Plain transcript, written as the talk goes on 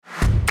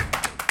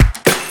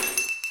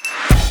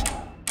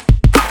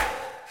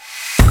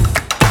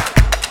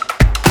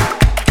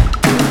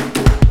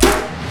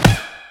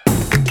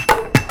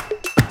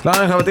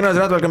ख़वातीन और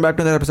हज़रात, welcome back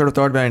to another episode of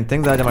thought behind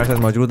things. आज हमारे साथ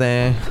मौजूद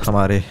हैं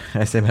हमारे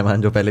ऐसे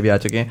मेहमान जो पहले भी आ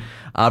चुके हैं।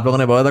 आप लोगों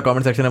ने बहुत ज़्यादा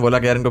कमेंट सेक्शन में बोला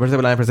कि यार इनको फिर से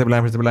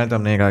बुलाएं, तो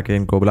हमने कहा कि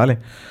इनको बुला लें।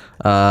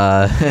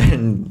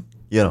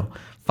 You know,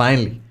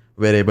 finally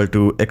we are able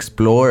to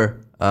explore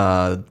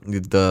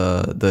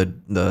the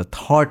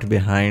thought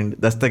behind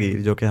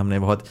Dastagir, जो कि हमने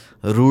बहुत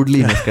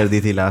रूडली मिस कर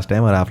दी थी लास्ट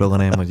टाइम, और आप लोगों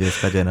ने मुझे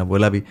इसका जो है ना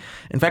बोला भी।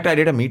 In fact I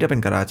did a meetup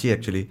in Karachi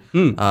actually,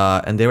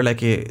 and they were like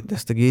कि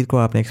दस्तगीर को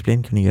आपने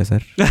एक्सप्लेन क्यों नहीं किया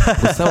सर?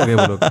 गुस्सा हो गए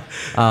वो लोग।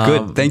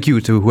 Good, thank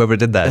you to whoever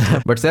did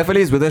that. But Saif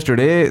Ali is with us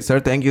today. Sir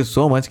thank you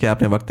so much कि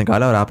आपने वक्त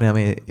निकाला और आपने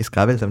हमें इस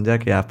काबिल समझा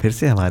कि आप फिर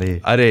से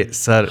हमारे अरे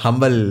सर,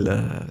 हम्बल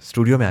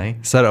स्टूडियो में आए।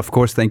 Sir, of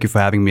course, thank you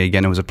for having me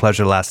again. It was a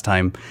pleasure last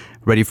time.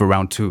 Ready for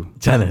round 2.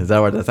 चलें,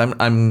 ज़बरदस्त।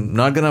 I'm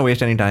not gonna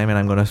waste any time and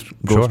I'm gonna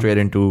go Sure. straight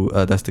into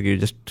Dastagir.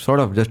 Just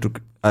to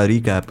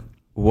recap,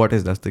 what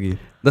is Dastagir?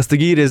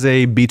 Dastagir is a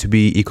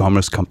B2B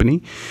e-commerce company.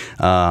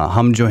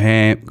 हम जो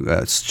हैं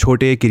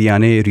छोटे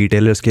किरियाने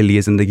retailers के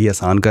लिए ज़िंदगी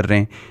आसान कर रहे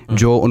हैं।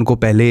 जो उनको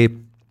पहले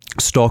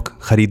स्टॉक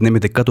ख़रीदने में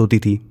दिक्कत होती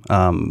थी,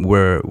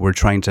 we're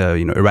trying to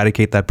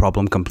eradicate that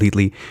problem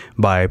completely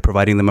by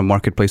providing them a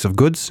marketplace of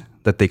goods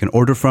that they can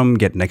order from,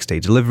 get next day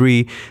delivery.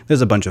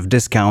 There's a bunch of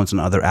discounts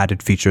and other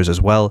added features as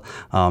well.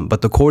 But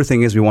the core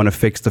thing is we want to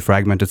fix the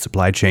fragmented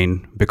supply chain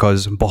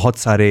because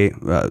बहुत सारे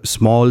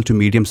small to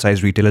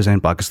medium-sized retailers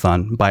in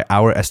Pakistan, by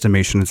our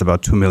estimation, it's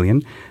about 2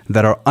 million,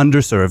 that are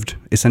underserved,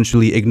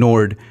 essentially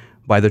ignored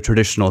by the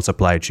traditional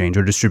supply chain.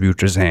 जो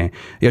distributors हैं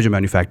या जो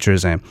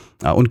manufacturers हैं,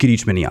 उनकी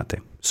reach में नहीं आते.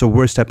 So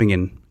we're stepping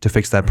in to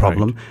fix that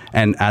problem. Right.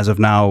 And as of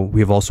now,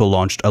 we've also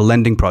launched a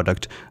lending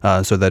product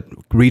so that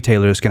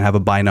retailers can have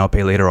a buy now,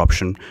 pay later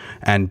option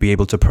and be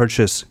able to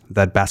purchase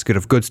that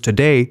basket of goods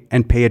today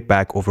and pay it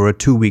back over a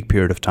 2-week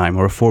period of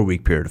time or a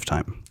 4-week period of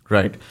time.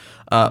 Right.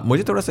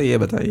 मुझे थोड़ा सा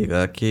ये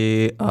बताइएगा कि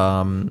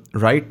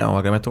right now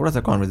अगर मैं थोड़ा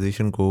सा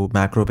conversation को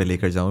macro पे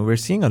लेकर जाऊँ,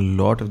 we're seeing a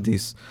lot of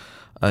these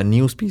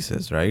news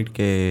pieces, right?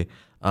 कि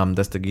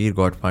Dastagir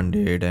got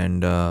funded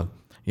and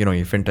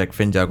fintech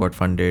Finja got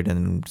funded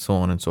and so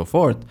on and so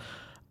forth.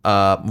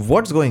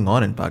 What's going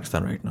on in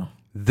Pakistan right now?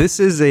 This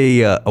is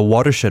a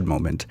watershed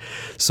moment.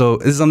 So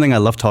this is something I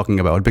love talking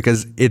about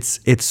because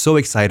it's so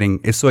exciting.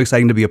 It's so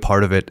exciting to be a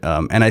part of it.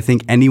 And I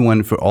think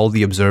anyone, for all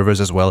the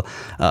observers as well,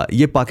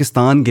 ये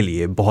पाकिस्तान के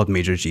लिए बहुत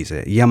major चीज़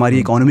है. ये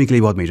हमारी economy के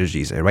लिए बहुत major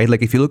चीज़ है, right?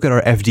 Like if you look at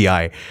our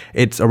FDI,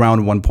 it's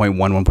around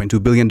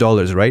 $1.2 billion,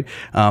 right?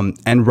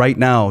 And right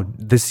now,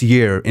 this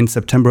year, in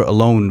September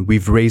alone,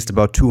 we've raised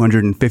about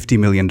 $250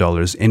 million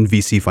in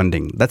VC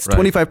funding. That's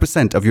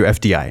 25% of your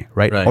FDI,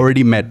 right?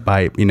 Already met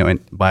by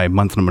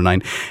month number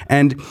 9.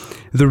 And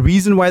the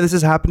reason why this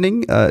is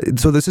happening,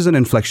 so this is an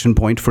inflection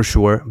point for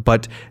sure,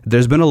 but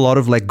there's been a lot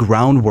of like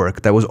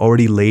groundwork that was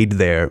already laid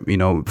there,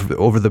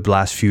 over the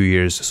last few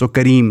years. So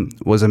Careem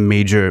was a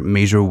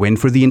major win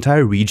for the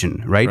entire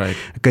region, right?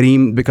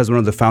 Careem, because one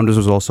of the founders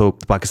was also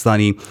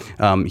Pakistani,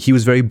 he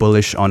was very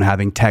bullish on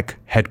having tech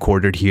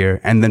headquartered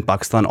here, and then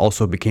Pakistan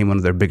also became one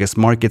of their biggest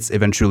markets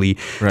eventually.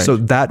 So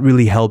that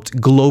really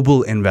helped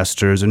global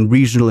investors and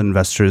regional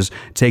investors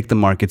take the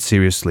market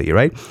seriously,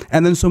 right?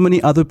 And then so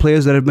many other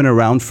players that have been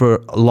around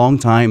for a long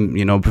time,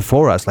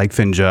 before us, like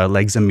Finja,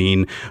 like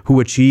Zameen, who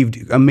achieved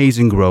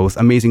amazing growth,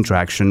 amazing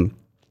traction,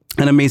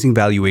 and amazing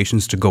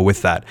valuations to go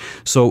with that.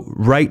 So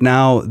right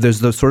now, there's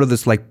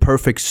this like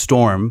perfect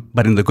storm,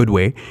 but in the good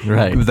way.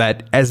 Right.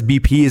 That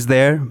SBP is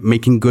there,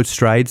 making good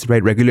strides.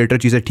 Right. Regulator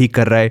चीज़ें ठीक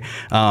कर रहा है.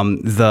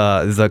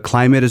 The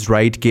climate is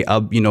right कि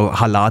अब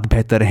हालात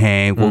बेहतर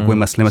हैं. कोई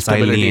मसले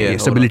मसाइल नहीं है.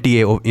 Stability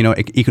है.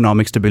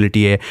 Economic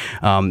stability है.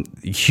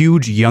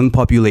 Huge young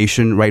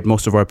population. Right.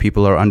 Most of our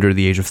people are under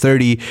the age of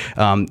 30.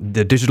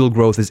 The digital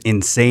growth is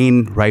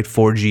insane. Right.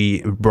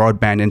 4G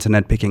broadband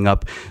internet picking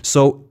up.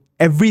 So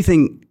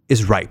everything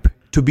is ripe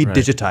to be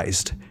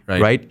digitized,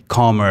 right?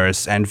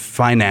 Commerce and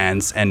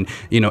finance and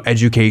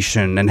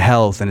education and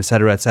health and et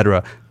cetera.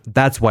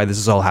 That's why this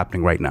is all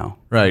happening right now.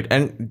 Right.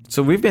 And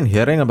so we've been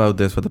hearing about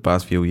this for the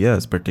past few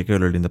years,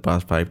 particularly in the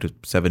past 5 to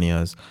 7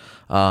 years.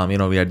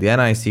 We had the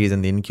NICs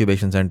and the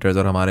incubation centers,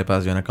 और हमारे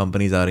पास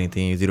companies आ रही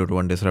थी, 0 to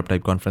 1 disrupt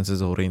type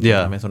conferences हो रही थी.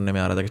 हमें सुनने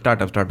में आ रहा था कि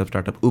startup,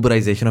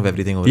 Uberization of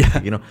everything हो रही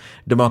थी.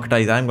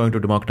 I'm going to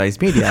democratize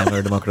media, I'm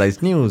going to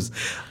democratize news.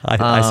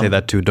 I say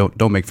that too.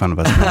 Don't make fun of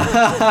us.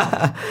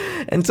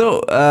 And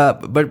so,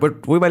 but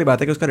वही वाली बात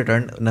है कि उसका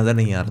रिटर्न नज़र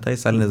नहीं आ रहा था.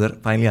 इस साल नज़र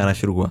फाइनली आना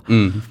शुरू हुआ.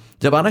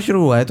 जब आना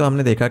शुरू हुआ है तो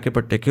हमने देखा कि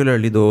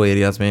पर्टिकुलरली 2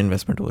 एरियाज में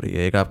इन्वेस्टमेंट हो रही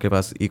है. एक आपके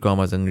पास e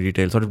commerce and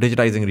retail, sort of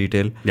digitizing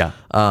retail,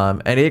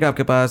 and एक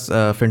आपके पास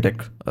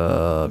फिनटेक.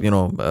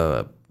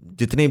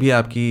 जितनी भी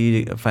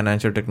आपकी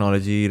फाइनेंशियल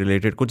टेक्नोलॉजी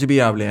रिलेटेड कुछ भी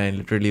आप ले आए,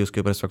 लिटरली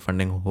उसके ऊपर इस वक्त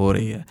फंडिंग हो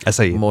रही है.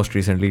 ऐसा ही मोस्ट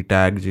रिसेंटली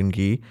टैग,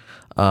 जिनकी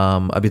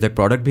अभी तक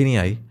प्रोडक्ट भी नहीं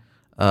आई.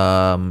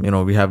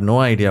 We have no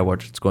idea what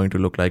it's going to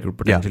look like. It would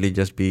potentially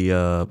just be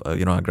a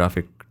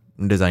graphic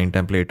design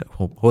template.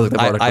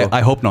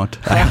 I hope not.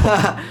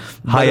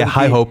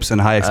 high hopes and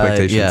high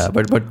expectations.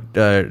 But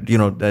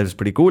that is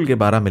pretty cool कि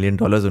 $12 million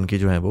उनकी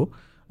जो है वो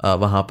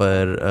वहाँ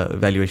पर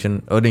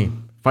valuation, और नहीं,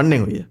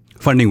 funding हुई है.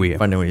 Funding हुई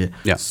है.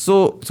 Yeah.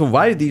 So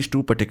why these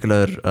two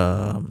particular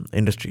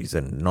industries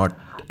and not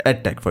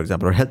ed tech, for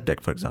example, or health tech,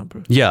 for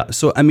example? Yeah.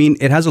 So, I mean,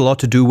 it has a lot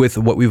to do with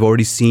what we've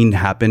already seen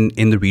happen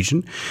in the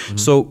region.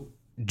 So,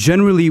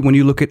 generally, when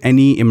you look at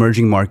any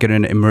emerging market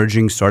and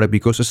emerging startup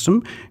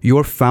ecosystem,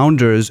 your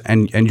founders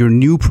and your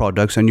new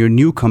products and your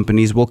new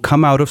companies will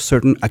come out of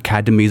certain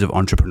academies of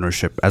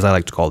entrepreneurship, as I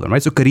like to call them,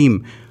 right? So,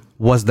 Kareem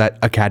was that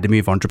academy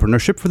of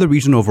entrepreneurship for the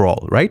region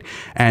overall, right?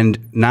 And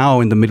now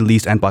in the Middle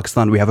East and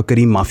Pakistan, we have a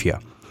Kareem mafia.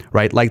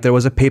 Right, like there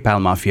was a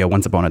PayPal mafia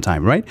once upon a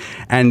time, right?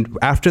 And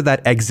after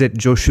that exit,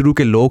 जो शुरू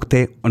के लोग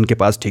थे, उनके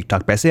पास ठीक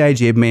ठाक पैसे आए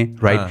जेब में,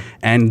 right?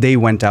 And they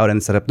went out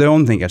and set up their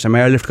own thing. अच्छा,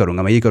 मैं airlift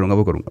करूँगा, मैं ये करूँगा,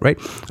 वो करूँगा, right?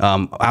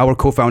 Our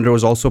co-founder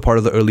was also part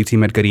of the early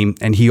team at Kareem,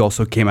 and he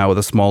also came out with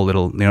a small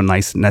little,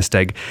 nice nest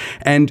egg,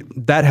 and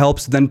that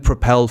helps then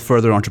propel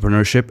further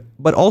entrepreneurship.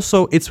 But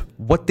also, it's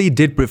what they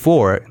did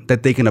before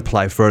that they can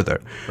apply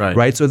further,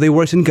 right? So they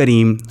worked in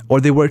Kareem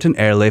or they worked in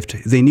Airlift.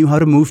 They knew how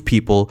to move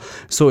people,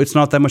 so it's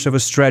not that much of a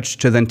stretch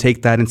to then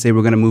take that and say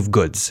we're going to move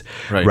goods,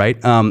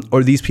 right?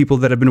 Or these people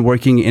that have been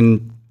working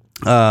in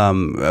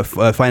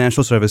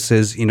financial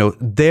services,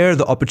 there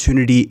the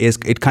opportunity is,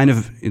 it kind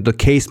of, the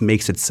case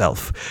makes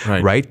itself,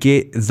 right?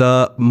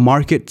 The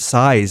market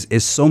size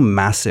is so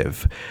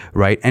massive,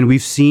 right? And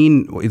we've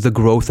seen the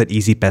growth that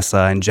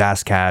EasyPesa and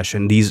JazzCash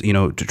and these,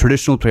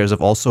 traditional players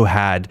have also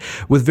had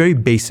with very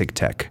basic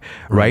tech,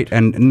 right?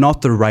 And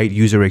not the right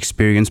user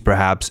experience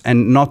perhaps,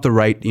 and not the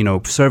right,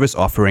 service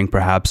offering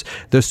perhaps.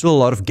 There's still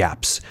a lot of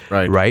gaps,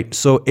 right?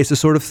 So it's a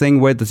sort of thing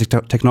where the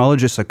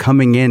technologists are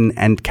coming in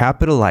and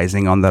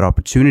capitalizing on that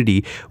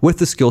opportunity with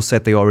the skill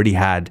set they already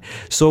had.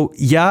 So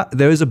yeah,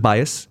 there is a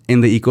bias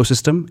in the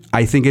ecosystem.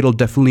 I think it'll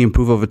definitely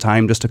improve over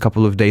time. Just a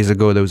couple of days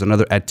ago, there was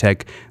another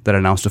edtech that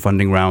announced a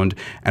funding round,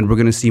 and we're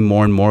going to see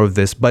more and more of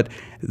this. But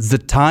the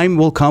time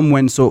will come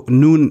when, so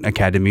Noon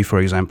Academy, for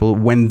example,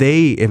 when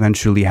they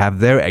eventually have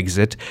their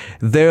exit,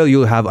 there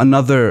you'll have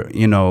another,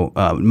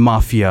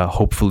 mafia,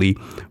 hopefully,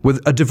 with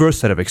a diverse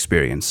set of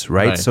experience,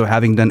 right? So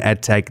having done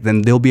edtech,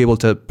 then they'll be able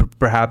to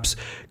perhaps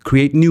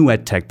create new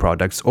edtech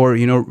products or,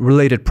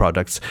 related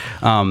products.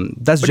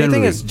 That's but generally. But I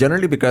think it's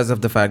generally because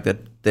of the fact that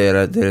there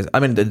is, I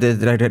mean, there's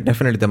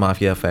definitely the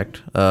mafia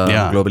effect.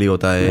 Globally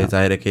होता है,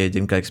 जाहिर है कि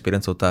जिनका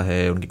experience होता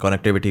है, उनकी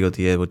connectivity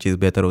होती है, वो चीज़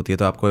बेहतर होती है,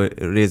 तो आपको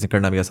रेज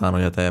करना भी आसान हो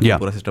जाता है,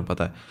 पूरा सिस्टम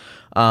पता है.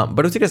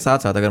 बट उसी के साथ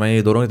साथ अगर मैं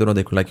ये दोनों के दोनों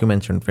देखूँ, लाइक यू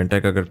मेंशन,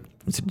 फिनटेक, अगर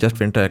just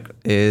fintech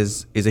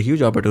is a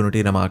huge opportunity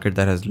in a market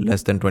that has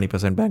less than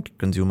 20% banked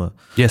consumer.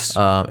 Yes.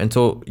 And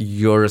so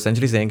you're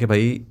essentially saying कि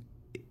भाई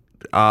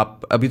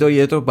आप अभी तो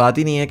ये तो बात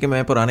ही नहीं है कि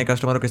मैं पुराने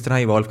कस्टमर को किस तरह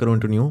इवॉल्व करूँ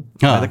इनटू न्यू.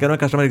 मैं तो कह रहा हूँ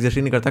कस्टमर एग्जिस्ट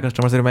ही नहीं करता,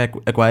 कस्टमर से मैं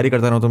एक्वायरी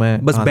करता रहूँ, तो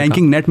मैं बस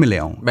बैंकिंग नेट में ले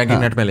आऊँ,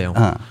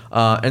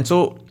 and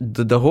so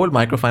the whole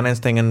micro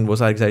finance thing and वो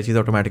सारी चीज़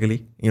automatically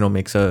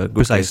makes a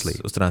good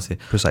case उस तरह से.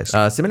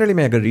 सिमिलरली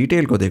मैं अगर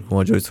रिटेल को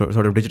देखूँ, जो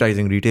सॉर्ट ऑफ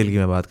डिजिटाइजिंग रिटेल की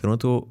मैं बात करूँ,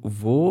 तो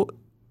वो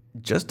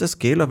just the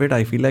scale of it,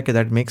 I feel like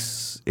that makes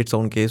its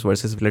own case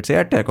versus, let's say,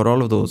 EdTech or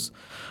all of those.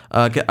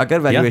 कि अगर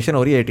वैल्यूएशन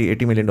हो रही है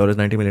 $80 million,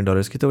 $90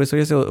 million की, तो इस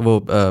वजह से वो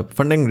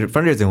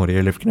फंड हो रही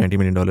है लिफ्ट की $90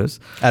 million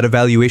at a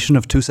valuation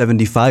of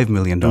 $275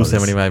 million.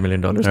 $275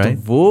 million, right?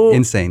 तो वो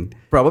insane.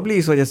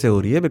 Probably इस वजह से हो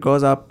रही है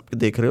बिकॉज आप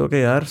देख रहे हो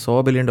कि यार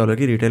 $100 billion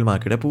की रिटेल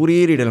मार्केट है,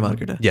 पूरी रिटेल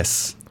मार्केट है.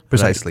 Yes.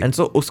 Precisely. And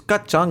so उसका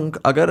चंक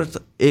अगर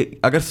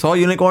 100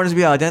 यूनिकॉर्न्स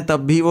भी आ जाएं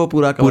तब भी वो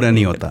पूरा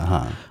नहीं होता.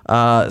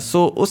 हाँ.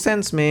 So उस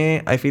सेंस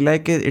में I feel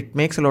like it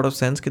makes a lot of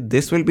sense कि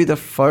this will be the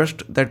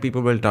first that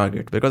people will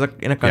target, because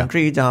in a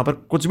country जहाँ पर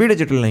कुछ भी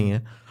डिजिटल नहीं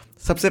है,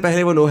 सबसे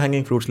पहले वो लो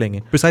हैंगिंग फ्रूट्स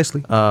लेंगे.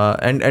 Precisely.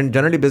 And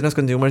generally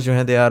business consumers जो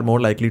हैं, they are more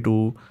likely to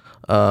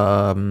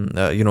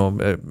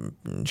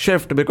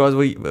shift, because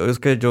वो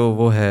उसके जो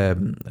वो है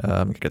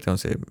क्या कहते हैं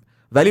उसे,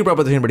 वैल्यू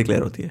प्रॉपोजिशन बड़ी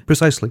क्लियर होती है.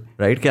 Precisely.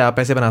 राइट, कि आप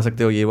पैसे बना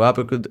सकते हो, ये वो आप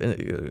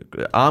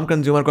आम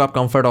कंज्यूमर को आप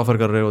कंफर्ट ऑफर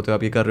कर रहे होते हो,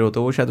 आप ये कर रहे हो,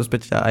 तो वो शायद उस पे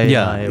आए.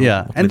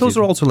 Yeah. And those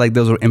are also like,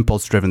 those are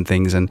impulse driven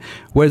things, and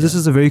whereas this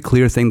is a very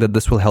clear thing that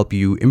this will help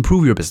you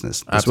improve your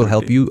business. This will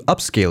help you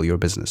upscale your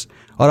business.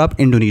 और आप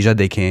Indonesia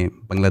देखें,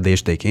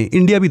 बांग्लादेश देखें,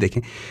 India भी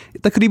देखें,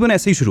 तकरीबन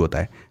ऐसे ही शुरू होता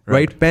है,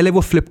 राइट? पहले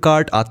वो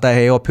फ्लिपकार्ट आता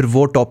है और फिर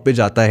वो टॉप पे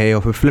जाता है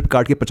और फिर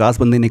फ्लिपकार्ट के 50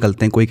 बंदे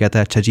निकलते हैं, कोई कहता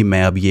है अच्छा जी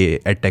मैं अब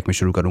ये एडटेक में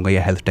शुरू करूँगा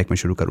या हेल्थ टेक में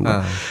शुरू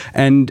करूँगा.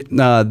 And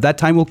that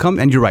time will come,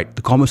 and you right,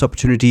 the commerce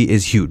opportunity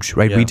is huge,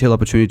 right? Retail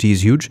opportunity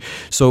is huge.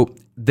 So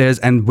there's,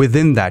 and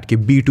within that कि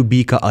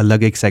B2B का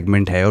अलग एक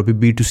segment है और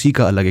B2C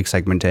का अलग एक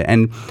segment है,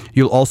 and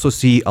you'll also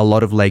see a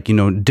lot of like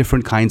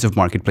different kinds of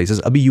marketplaces.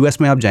 अभी US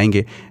में आप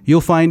जाएंगे,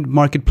 you'll find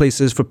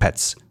marketplaces for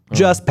pets,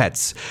 just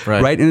pets,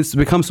 right? And it's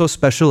become so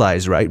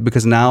specialized, right?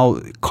 Because now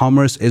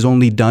commerce is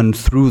only done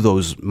through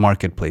those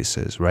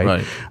marketplaces,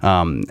 right?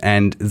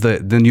 And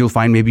then you'll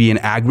find maybe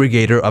an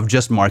aggregator of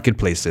just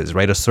marketplaces,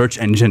 right? A search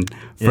engine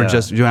for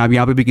just, जो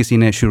यहाँ पे भी किसी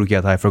ने शुरू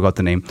किया था, I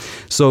forgot the name.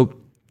 So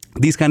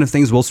these kind of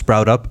things will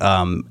sprout up,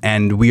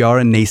 and we are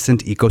a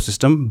nascent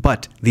ecosystem.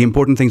 But the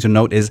important thing to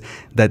note is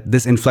that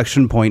this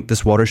inflection point,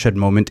 this watershed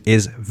moment,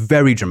 is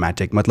very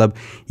dramatic. मतलब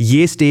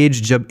ये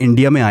stage जब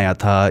India में आया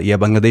था या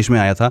बांग्लादेश में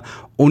आया था,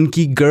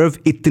 उनकी गर्व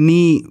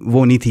इतनी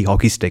वो नहीं थी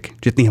हॉकी स्टिक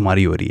जितनी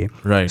हमारी हो रही है.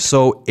 Right.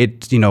 So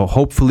it, you know,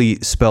 hopefully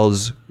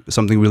spells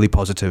something really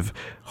positive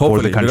for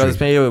the country. Because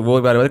इसमें ये वो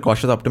बार-बार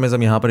cautious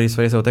optimism यहाँ पर इस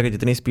वजह से होता है कि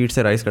जितनी स्पीड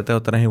से राइज करता है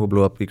उतना ही वो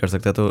ब्लो अप भी कर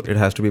सकता है. तो it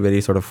has to be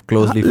very sort of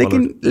closely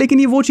followed. लेकिन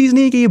ये वो चीज़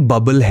नहीं है कि ये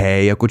बबल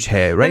है या कुछ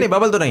है, राइट? नहीं,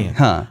 बबल तो नहीं है.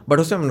 हाँ. बट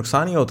उसमें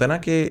नुकसान ये होता है ना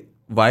कि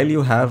while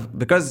you have,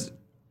 because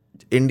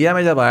India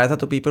में जब आया था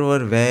तो people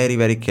were very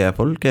very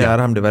careful कि यार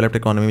हम डेवलप्ड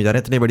इकोनॉमी में जा रहे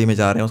हैं, इतनी बड़ी में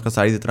जा रहे हैं, उसका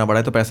साइज इतना बड़ा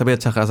है तो पैसा भी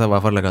अच्छा खासा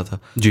वाफर लगा था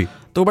जी.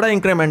 तो बड़ा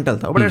इंक्रीमेंटल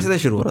था, बड़ा ऐसे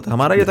शुरू हो रहा था.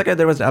 हमारा ये था कि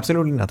there was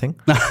absolutely nothing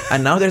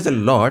and now there is a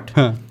lot.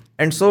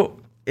 And so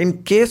in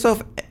case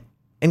of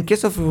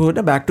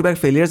ना बैक टू बैक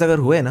फेलियर्स अगर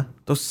हुए ना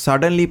तो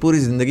सडनली पूरी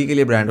जिंदगी के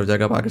लिए ब्रांड हो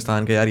जाएगा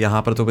पाकिस्तान के, यार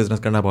यहाँ पर तो बिजनेस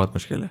करना बहुत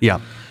मुश्किल है.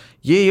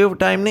 ये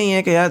टाइम नहीं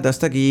है कि यार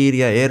दस्तगीर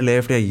या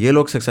एयरलिफ्ट या ये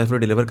लोग सक्सेसफुल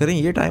डिलीवर करें.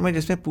 ये टाइम है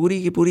जिसमें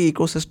पूरी की पूरी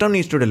ecosystem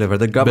needs to deliver.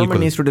 The government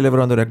needs to deliver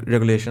on the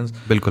regulations.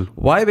 बिल्कुल.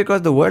 Why?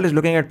 Because the world is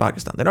looking at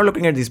Pakistan. They are not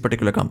looking at these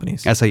particular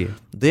companies. ऐसा ही है.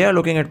 They are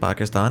looking at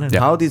Pakistan and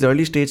how these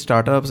early stage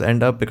startups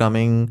end up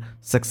becoming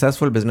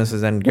successful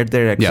businesses and get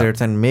their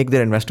exits and make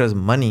their investors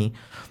money.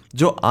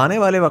 जो आने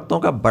वाले वक्तों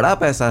का बड़ा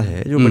पैसा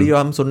है, जो बड़ी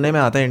हम सुनने में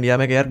आता है इंडिया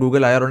में कि यार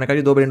गूगल आया और उन्होंने कहा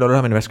जी $2 बिलियन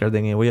हम इन्वेस्ट कर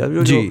देंगे. वो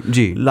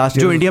जी लास्ट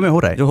जो इंडिया में हो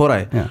रहा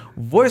है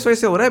वो इस वजह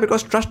से हो रहा है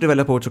बिकॉज ट्रस्ट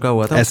डेवलप हो चुका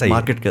हुआ था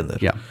मार्केट के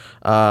अंदर.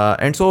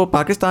 एंड सो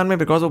पाकिस्तान में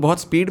बिकॉज वो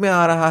बहुत स्पीड में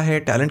आ रहा है,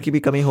 टैलेंट की भी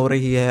कमी हो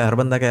रही है. हर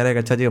बंदा कह रहा है कि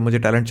अच्छा जी मुझे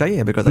टैलेंट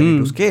चाहिए because I need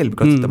to scale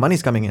because the money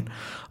is coming in.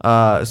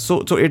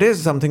 So it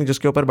is something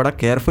जिसके ऊपर बड़ा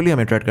केयरफुली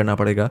हमें ट्रेड करना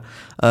पड़ेगा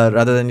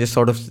rather than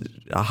just sort of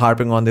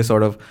harping on this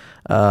sort of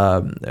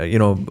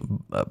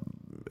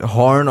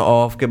horn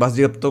of के बस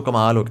जी अब तो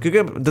कमाल हो,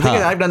 क्योंकि the thing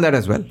is I've done that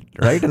as well,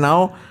 right? And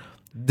now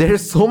there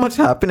is so much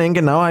happening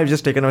and now I've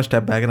just taken a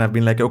step back and I've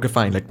been like okay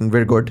fine, like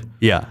we're good.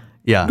 Yeah.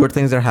 Good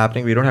things are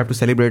happening. We don't have to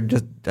celebrate.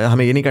 Just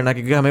हमें ये नहीं करना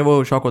क्योंकि हमें वो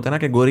शौक होता है ना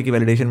कि गोरी की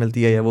वैलिडेशन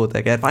मिलती है या वो होता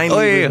है कि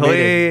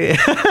finally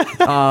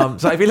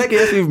so I feel like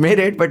yes we've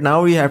made it but now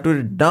we have to,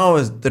 now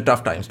is the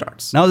tough time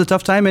starts. Now is the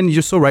tough time and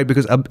you're so right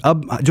because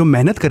अब जो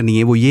मेहनत करनी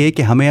है वो ये है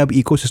कि हमें अब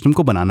इकोसिस्टम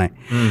को बनाना है,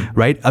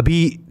 राइट? अभी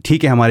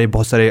ठीक है हमारे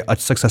बहुत सारे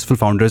सक्सेसफुल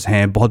फाउंडर्स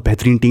हैं, बहुत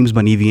बेहतरीन टीम्स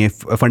बनी हुई हैं,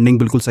 फंडिंग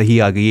बिल्कुल सही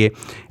आ गई है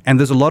and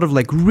there is a lot of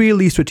like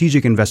really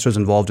strategic investors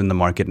involved in the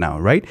market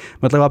now, right?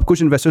 मतलब आप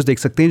कुछ इन्वेस्टर्स देख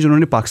सकते हैं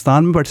जिन्होंने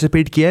पाकिस्तान में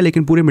पार्टिसिपेट किया है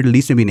लेकिन पूरे मिडिल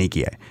ईस्ट में भी नहीं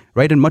किया है,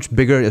 right? And much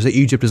bigger as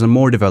Egypt is a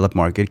more developed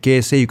market,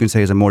 KSA you can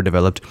say is a more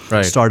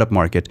developed startup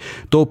market.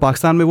 तो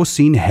पाकिस्तान में वो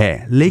सीन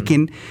है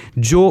लेकिन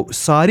जो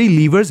सारी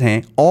लीवर्स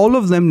हैं all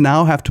of them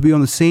now have to be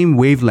on the same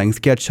wavelength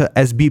कि अच्छा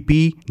SBP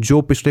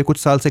जो पिछले कुछ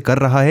साल से कर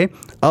रहा है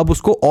अब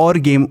उसको और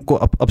गेम को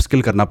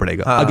अपस्किल करना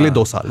पड़ेगा अगले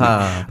 2 साल में,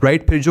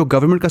 राइट? फिर जो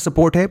गवर्नमेंट का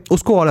सपोर्ट है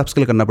उसको और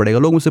अपस्किल करना पड़ेगा.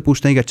 लोग मुझसे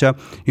पूछते हैं कि अच्छा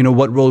you know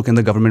what role can the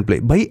government play?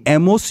 भाई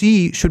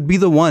MOC should be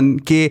the one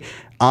के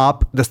आप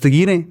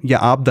दस्तगीर हैं या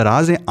आप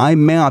दराज हैं,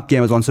 मैं आपके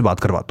अमेजोन से बात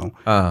करवाता हूँ,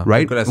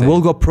 right? Will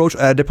go approach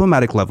eight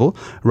diplomatic level,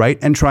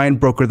 right? And try and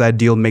broker that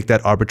deal, make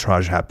that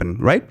arbitrage happen,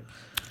 right?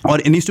 और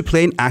it needs to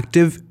play an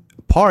active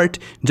part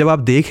जब आप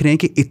देख रहे हैं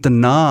कि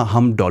इतना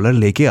हम डॉलर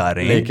लेके आ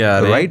रहे हैं,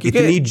 राइट?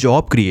 इतनी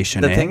जॉब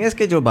क्रिएशन है. थिंग इज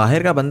कि जो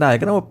बाहर का बंदा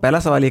आएगा ना वो पहला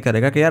सवाल ये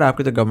करेगा कि यार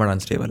आपकी तो गवर्नमेंट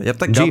अनस्टेबल है. जब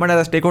तक गवर्नमेंट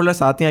एज स्टेक होल्डर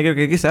साथ नहीं आएगी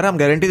क्योंकि सर हम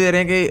गारंटी दे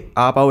रहे हैं कि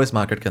आप आओ इस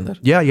मार्केट के अंदर,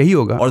 यही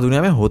होगा. और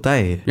दुनिया में होता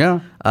है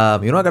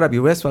यू नो अगर आप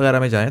US वगैरह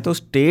में जाएं तो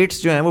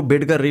स्टेट्स जो हैं वो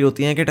बिड कर रही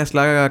होती हैं कि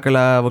टेस्ला का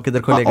अकेला वो किधर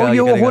खोलेगा. और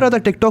ये हो रहा था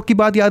टिकटॉक की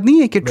बात याद नहीं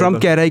है कि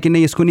ट्रम्प कह रहा है कि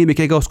नहीं इसको नहीं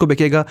बिकेगा उसको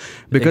बिकेगा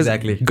because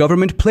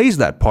government plays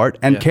that part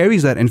and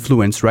carries that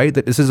influence, right?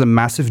 That this is a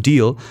massive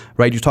deal,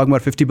 right? You talking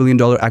about $50 billion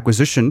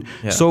acquisition.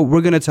 So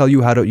we're going to tell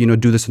you how to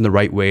do this in the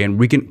right way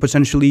and we can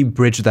potentially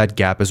bridge that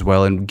gap as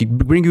well and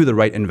bring you the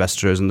right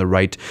investors and the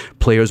right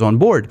players on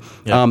board,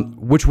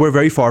 which we're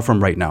very far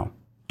from right now.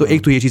 तो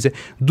एक तो ये चीज़ है.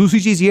 दूसरी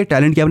चीज़ ये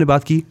talent की आपने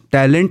बात की,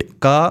 टैलेंट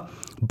का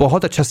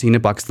बहुत अच्छा सीन है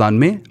पाकिस्तान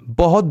में,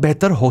 बहुत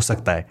बेहतर हो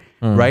सकता है,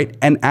 right?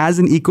 And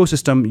as an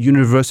ecosystem,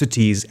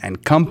 universities and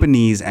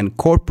companies and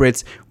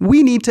corporates,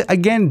 we need to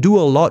again do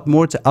a lot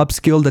more to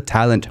upskill the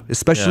talent,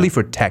 especially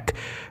for tech,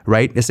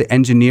 right? As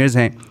engineers,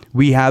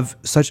 we have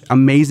such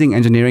amazing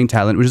engineering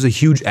talent, which is a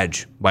huge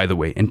edge, by the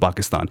way, in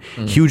Pakistan.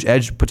 Huge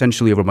edge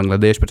potentially over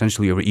Bangladesh,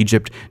 potentially over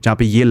Egypt, जहाँ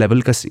पे ये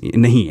level का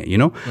नहीं है,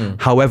 you know?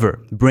 However,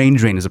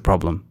 brain drain is a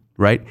problem,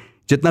 right?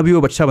 जितना भी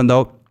वो बच्चा बंदा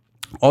हो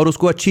और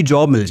उसको अच्छी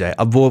जॉब मिल जाए,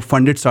 अब वो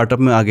फंडेड स्टार्टअप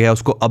में आ गया,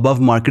 उसको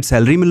अबव मार्केट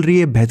सैलरी मिल रही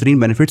है, बेहतरीन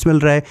बेनिफिट्स मिल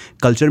रहा है,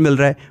 कल्चर मिल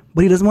रहा है,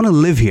 but he doesn't want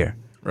to live here,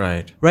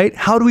 right?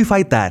 How do we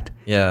fight that?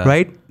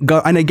 Right?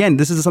 And again,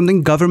 this is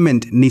something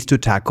government needs to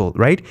tackle,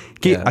 right?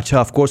 कि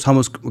अच्छा, of course हम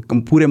उस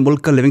पूरे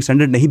मुल्क का living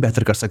standard नहीं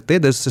बेहतर कर सकते,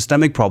 there's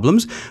systemic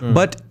problems,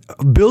 but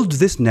build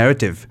this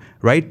narrative,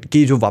 right?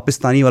 कि जो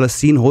वापस्तानी वाला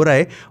सीन हो रहा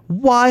है,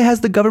 why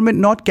has the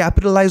government not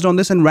capitalized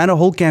on this and ran a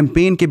whole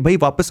campaign कि भाई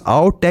वापस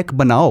आओ, टेक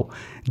बनाओ,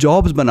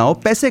 जॉब्स बनाओ,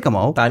 पैसे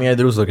कमाओ. तानिया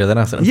इद्रूस हो गया था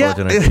ना,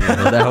 unfortunately.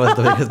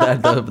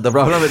 That was the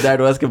problem with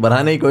that was कि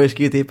बनाने की कोशिश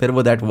की थी, फिर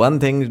वो that one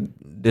thing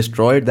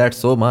destroyed that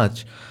so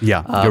much.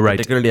 Yeah, you're right.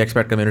 Particularly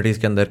expat communities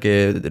के अंदर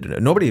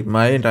के nobody,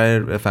 my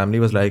entire family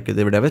was like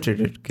they were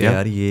devastated कि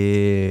यार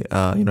ये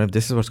you know if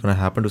this is what's going to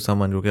happen to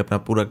someone जो कि अपना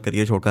पूरा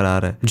career छोड़कर आ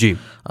रहा है जी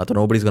तो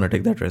nobody's going to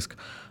take that risk.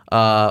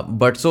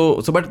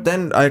 But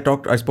then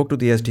I spoke to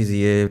the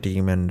STZA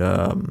team and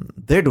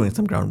they're doing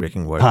some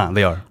groundbreaking work.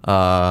 They are.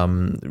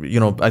 You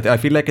know, I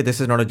feel like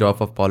this is not a job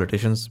for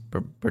politicians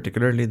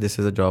particularly. This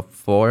is a job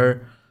for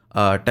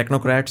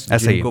technocrats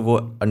जिनको वो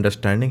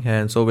understanding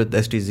है. And so with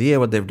STZA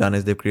what they've done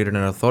is they've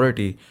created an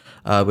authority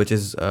which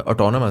is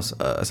autonomous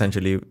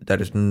essentially,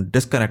 that is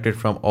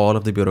disconnected from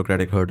all of the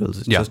bureaucratic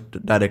hurdles. It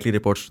just directly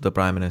reports to the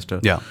Prime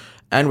Minister.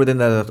 And within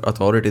that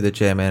authority, the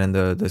chairman and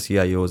the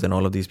CIOs and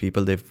all of these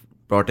people, they've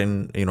brought in,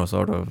 you know,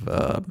 sort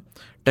of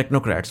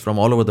technocrats from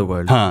all over the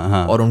world.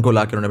 और उनको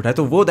लाके उन्होंने बिठाया.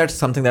 तो वो that's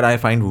something that I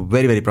find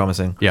very, very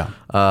promising. You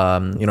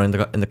know,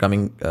 in the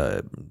coming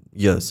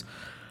years.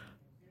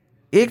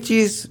 एक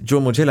चीज़ जो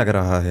मुझे लग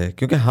रहा है,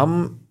 क्योंकि हम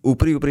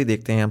ऊपरी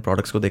देखते हैं, हम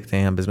प्रोडक्ट्स को देखते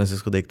हैं, हम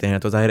बिजनेसेस को देखते हैं,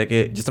 तो जाहिर है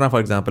कि जिस तरह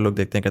फॉर एग्जांपल लोग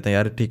देखते हैं, कहते हैं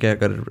यार ठीक है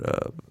अगर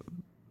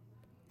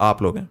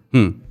आप लोग हैं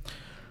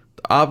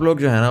तो आप लोग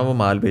जो है ना वो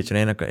माल बेच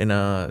रहे हैं इन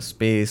अ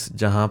स्पेस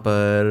जहाँ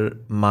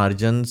पर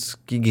मार्जिन्स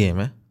की गेम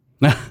है.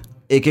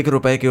 एक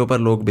रुपए के ऊपर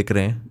लोग बिक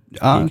रहे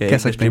हैं.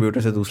 एक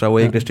डिस्ट्रीब्यूटर से दूसरा, वो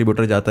एक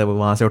डिस्ट्रीब्यूटर जाता है, वो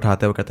वहाँ से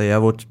उठाता है, वो कहता है यार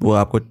वो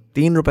आपको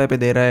 3 रुपए पे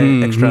दे रहा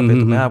है एक्स्ट्रा पे,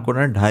 तो मैं आपको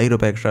ना 2.5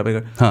 रुपए एक्स्ट्रा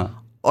पे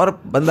और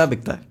बंदा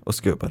बिकता है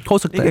उसके ऊपर. हो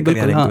सकता है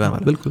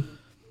बिल्कुल.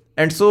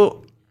 एंड सो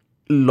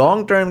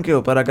लॉन्ग टर्म के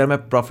ऊपर अगर मैं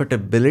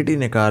प्रॉफिटेबिलिटी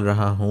निकाल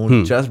रहा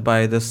हूँ just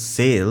by the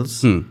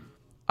sales,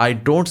 I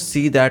don't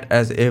see that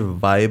as a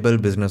viable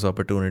business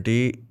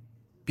opportunity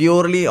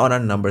purely on a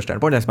number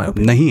standpoint. That's my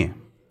opinion. नहीं है.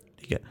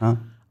 ठीक है.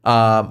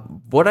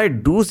 What I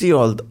do see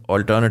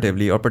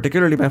alternatively, और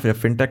particularly मैं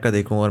फिनटेक का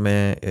देखूँ और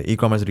मैं ई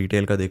कॉमर्स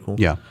रिटेल का देखूँ,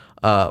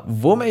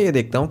 वो मैं ये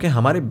देखता हूँ कि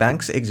हमारे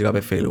बैंक्स एक जगह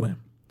पे फेल हुए हैं.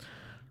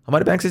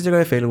 हमारे बैंक इस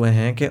जगह फेल हुए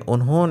हैं कि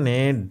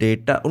उन्होंने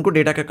उनको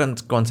डेटा का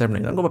कॉन्सेप्ट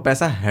नहीं था, उनको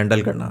पैसा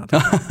हैंडल करना था.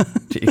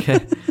 ठीक है.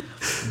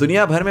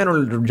 दुनिया भर में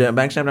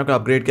बैंक ने अपना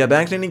अपग्रेड किया,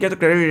 बैंक ने नहीं किया तो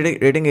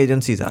क्रेडिट रेटिंग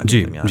एजेंसीज आ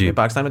गई.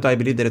 पाकिस्तान में तो I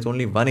believe there is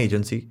only one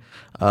agency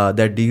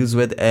that deals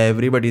with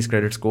everybody's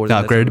credit scores.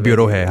 Credit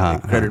bureau है.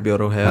 क्रेडिट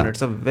ब्यूरो है. And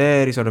it's a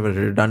very sort of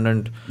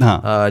redundant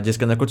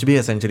जिसके अंदर कुछ भी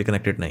एसेंशियली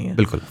कनेक्टेड नहीं है.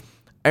 बिल्कुल.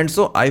 And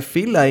so I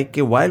feel like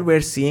कि while we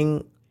are seeing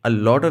a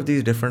lot of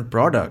these different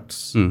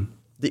products,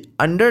 the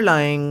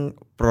underlying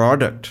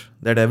product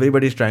that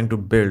everybody is trying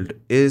to build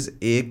is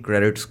a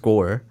credit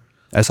score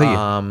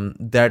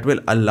that will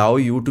allow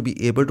you to be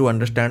able to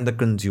understand the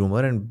consumer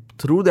and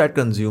through that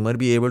consumer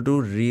be able to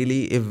really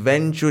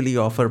eventually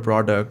offer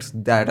products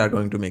that are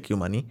going to make you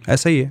money.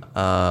 ऐसा ही है.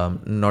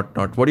 Not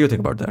what do you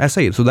think about that?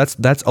 ऐसा ही है. So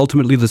that's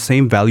ultimately the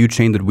same value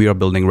chain that we are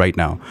building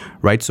right now,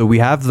 right? So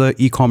we have the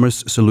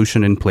e-commerce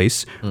solution in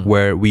place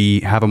where we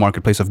have a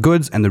marketplace of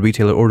goods and the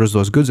retailer orders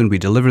those goods and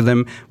we deliver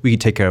them.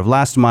 We take care of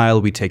last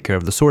mile, we take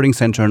care of the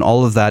sorting center and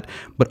all of that.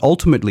 But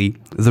ultimately,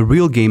 the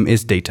real game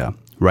is data.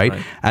 Right?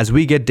 As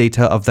we get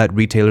data of that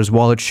retailer's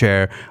wallet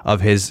share,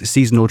 of his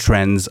seasonal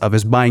trends, of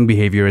his buying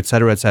behavior,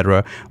 etc.,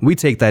 we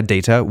take that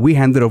data, we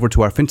hand it over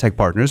to our fintech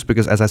partners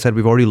because, as I said,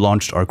 we've already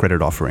launched our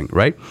credit offering,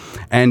 right?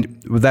 And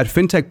that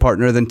fintech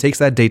partner then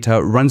takes that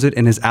data, runs it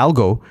in his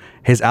algo.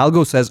 His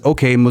algo says,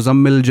 okay,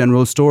 Muzammil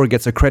General Store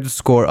gets a credit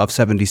score of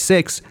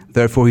 76,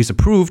 therefore he's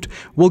approved.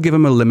 We'll give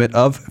him a limit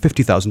of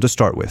 50,000 to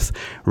start with,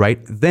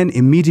 right? Then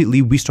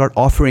immediately we start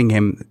offering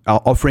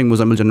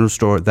Muzammil General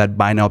Store that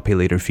buy now, pay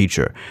later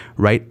feature,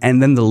 right?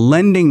 And then the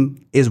lending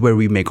is where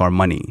we make our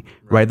money,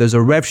 right? There's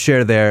a rev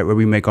share there where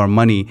we make our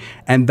money,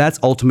 and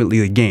that's ultimately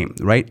the game,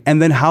 right?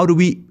 And then how do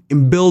we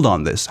build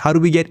on this? How do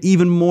we get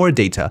even more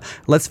data?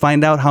 Let's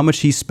find out how much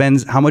he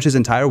spends, how much his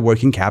entire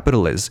working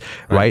capital is,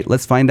 right?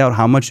 Let's find out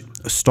how much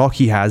stock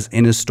he has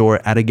in his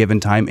store at a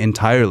given time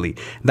entirely.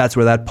 That's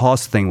where that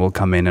pause thing will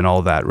come in and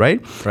all that,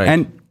 right?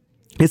 And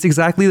it's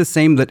exactly the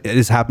same that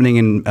is happening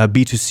in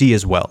B2C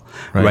as well,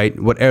 right?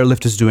 What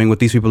Airlift is doing, what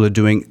these people are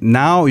doing.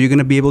 Now you're going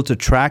to be able to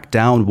track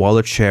down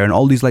wallet share and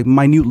all these like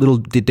minute little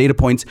data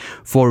points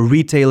for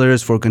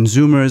retailers, for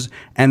consumers,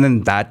 and then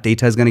that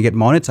data is going to get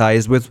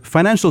monetized with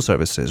financial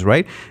services,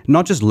 right?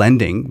 Not just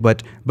lending,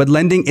 but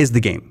lending is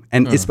the game.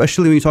 And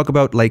especially when you talk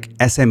about like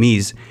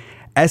SMEs,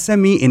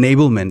 SME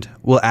enablement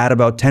will add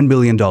about $10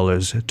 billion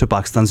to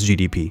Pakistan's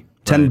GDP.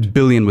 10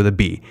 billion with a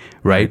B,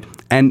 right?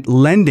 And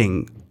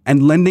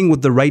lending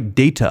with the right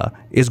data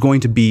is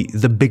going to be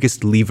the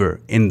biggest lever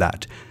in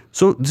that.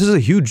 So this is a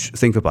huge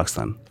thing for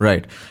Pakistan.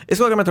 Right.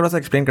 इसको अगर मैं थोड़ा सा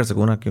explain कर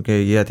सकूँ ना, क्योंकि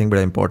ये आई थिंक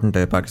बड़ा इंपॉर्टेंट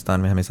है.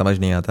 पाकिस्तान में हमें समझ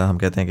नहीं आता. हम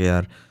कहते हैं कि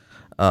यार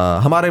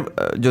हमारे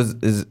जो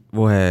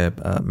वो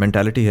है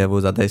मेंटालिटी है वो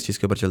ज़्यादा इस चीज़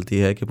के ऊपर चलती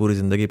है कि पूरी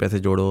ज़िंदगी पैसे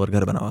जोड़ो और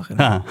घर बनाओ आखिर.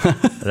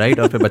 राइट.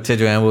 और फिर बच्चे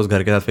जो हैं वो उस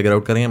घर के साथ फिगर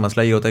आउट करेंगे.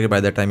 मसला ये होता है कि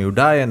by that time you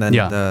die and then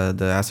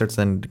the assets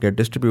and get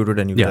distributed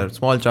and you get a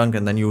small chunk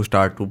and then you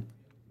start to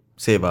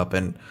save up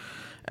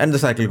and the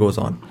cycle goes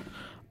on.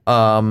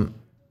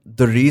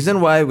 The reason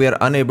why we are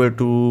unable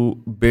to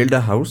build a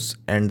house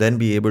and then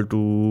be able to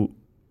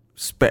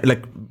spend,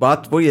 like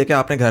बात वही है कि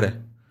आपने घर है,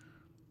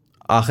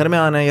 आखिर में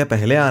आना है या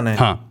पहले आना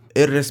है,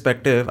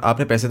 इररिस्पेक्टिव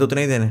आपने पैसे तो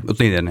उतने ही देने,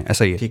 उतने ही देने,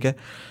 ऐसा ही है. ठीक है.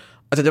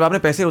 अच्छा, जब आपने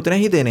पैसे उतने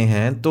ही देने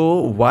हैं तो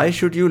why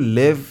should you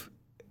live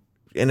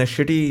in a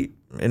shitty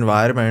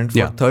environment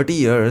for 30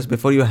 years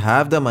before you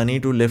have the money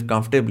to live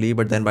comfortably,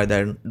 but then by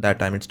that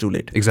time it's too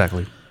late.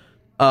 Exactly.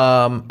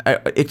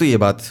 एक तो ये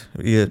बात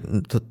ये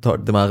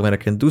दिमाग में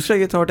रखें. दूसरा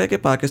ये थॉट है कि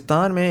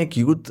पाकिस्तान में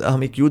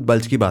हम एक यूथ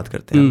बल्ज की बात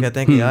करते हैं. हम कहते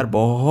हैं कि यार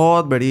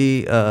बहुत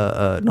बड़ी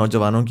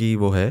नौजवानों की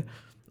वो है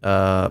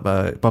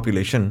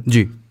पॉपुलेशन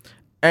जी.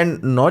 एंड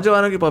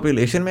नौजवानों की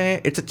पॉपुलेशन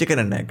में it's a chicken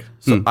and egg.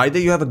 So either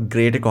you have a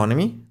great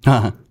economy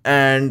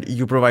and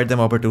you provide them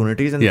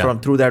opportunities,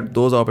 and through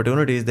those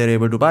opportunities they're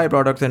able to buy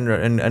products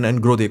and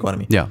grow the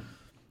economy.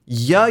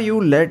 Yeah, you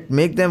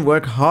make them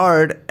work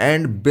hard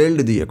and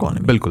build the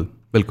economy.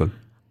 बिल्कुल.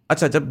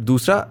 अच्छा, जब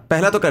दूसरा,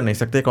 पहला तो कर नहीं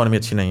सकते, economy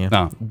अच्छी नहीं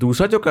है.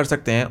 दूसरा जो कर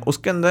सकते हैं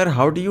उसके अंदर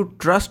how do you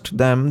trust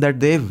them that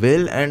they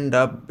will end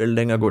up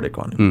building a good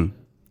economy.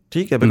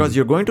 ठीक है, because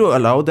you are going to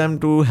allow them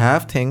to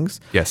have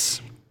things. Yes.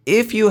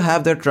 If you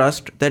have the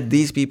trust that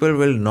these people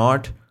will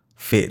not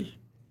fail.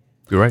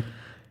 You're right.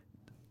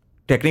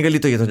 Technically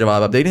तो ये तो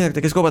जवाब आप दे नहीं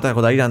सकते, किसको पता है,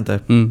 खुदा ही जानता है.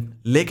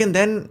 लेकिन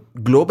देन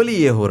ग्लोबली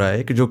ये हो रहा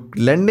है कि जो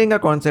लेंडिंग का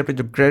कॉन्सेप्ट है,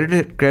 जो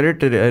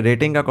क्रेडिट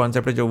रेटिंग का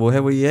कॉन्सेप्ट है, जो वो है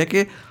वो ये है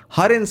कि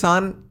हर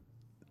इंसान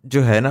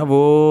जो है ना वो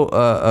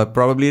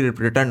प्रॉबेबली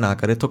रिटर्न ना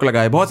करे, थुक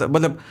लगाए.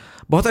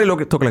 बहुत सारे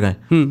लोग थुक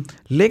लगाएं.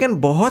 लेकिन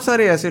बहुत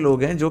सारे ऐसे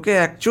लोग हैं जो कि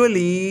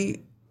एक्चुअली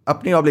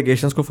अपनी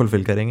ऑब्लिगेशंस को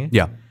फुलफिल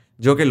करेंगे,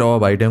 जो कि लॉ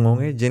अबाइडिंग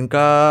होंगे,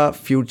 जिनका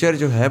फ्यूचर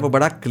जो है वो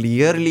बड़ा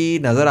क्लियरली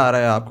नज़र आ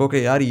रहा है आपको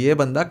कि यार ये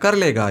बंदा कर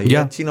लेगा, ये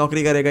अच्छी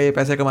नौकरी करेगा, ये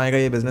पैसे कमाएगा,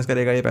 ये बिजनेस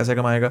करेगा, ये पैसे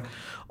कमाएगा,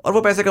 और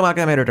वो पैसे कमा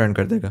के हमें रिटर्न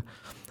कर देगा.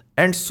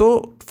 And so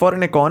for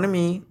an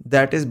economy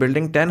that is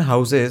building 10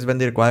 houses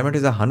when the requirement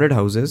is 100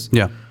 houses,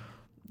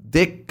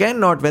 they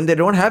cannot, when they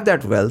don't have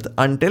that wealth,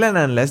 until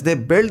and unless they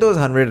build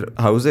those 100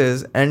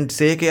 houses and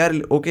say कि यार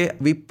okay,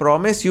 we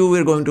promise you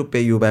we're going to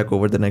pay you back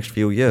over the next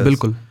few years.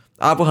 बिल्कुल.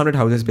 आप वो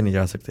 100 houses पे नहीं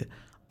जा सकते.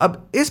 अब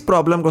इस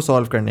प्रॉब्लम को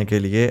सॉल्व करने के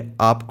लिए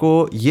आपको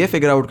ये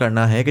फिगर आउट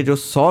करना है कि जो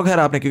 100 घर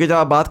आपने, क्योंकि जब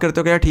आप बात करते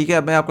हो कि यार ठीक है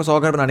अब मैं आपको 100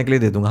 घर बनाने के लिए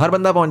दे दूंगा, हर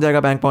बंदा पहुंच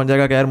जाएगा, बैंक पहुंच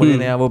जाएगा कि यार मुझे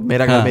नया वो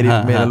मेरा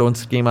घर, मेरा लोन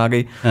स्कीम आ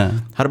गई.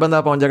 हर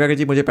बंदा पहुंच जाएगा कि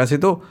जी मुझे पैसे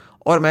दो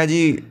और मैं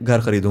जी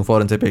घर खरीदूं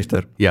फॉरेन से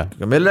पेशतर.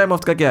 मिल रहा है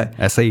मुफ्त का, क्या है,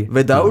 ऐसा ही,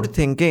 विदाउट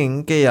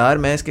थिंकिंग कि यार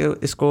मैं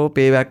इसको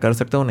पे बैक कर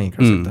सकता हूँ, नहीं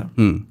कर सकता.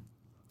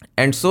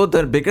 And so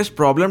the biggest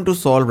problem to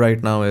solve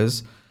right now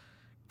is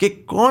कि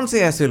कौन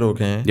से ऐसे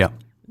लोग हैं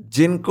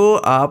जिनको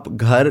आप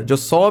घर, जो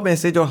 100 में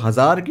से जो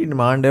 1000 की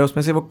डिमांड है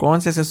उसमें से वो कौन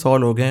से ऐसे 100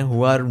 लोग हैं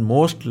who are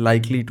most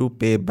likely to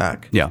pay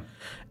back.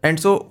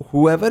 And so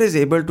whoever is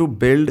able to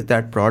build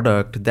that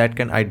product that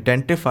can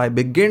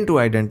begin to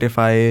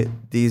identify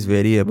these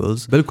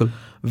variables,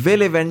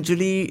 will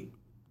eventually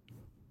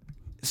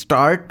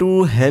start to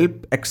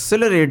help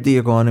accelerate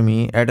the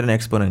economy at an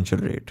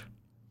exponential rate.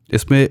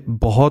 इसमें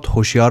बहुत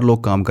होशियार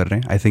लोग काम कर रहे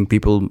हैं. I think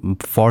people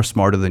far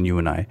smarter than you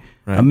and I.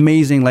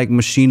 Amazing, like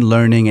machine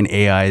learning and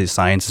AI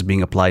science is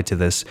being applied to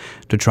this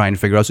to try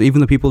and figure out. So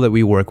even the people that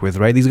we work with,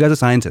 right? These guys are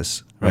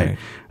scientists,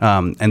 right?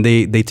 And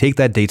they take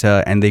that data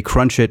and they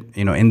crunch it,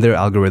 in their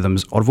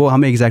algorithms. और वो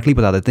हमें exactly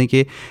बता देते हैं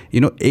कि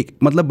एक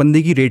मतलब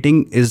बंदे की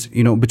rating is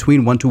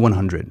between 1 to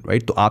 100,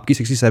 right? तो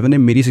आपकी 67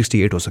 है, मेरी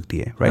 68 हो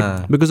सकती है,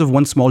 right? Because of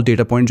one small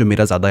data point जो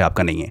मेरा ज़्यादा है,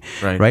 आपका नहीं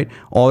है,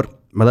 right? और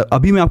मतलब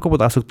अभी मैं आपको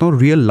बता सकता हूँ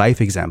रियल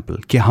लाइफ एग्जाम्पल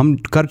कि हम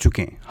कर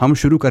चुके हैं, हम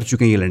शुरू कर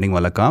चुके हैं ये लैंडिंग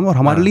वाला काम, और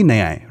हमारे लिए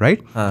नया है,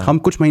 राइट? हम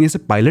कुछ महीने से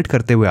पायलट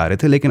करते हुए आ रहे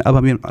थे, लेकिन अब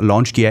हमें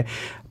लॉन्च किया है.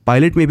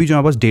 पायलट में भी जो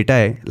हमारे पास डेटा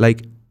है,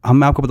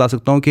 मैं आपको बता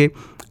सकता हूँ कि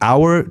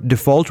our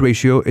default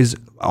ratio is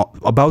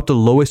about the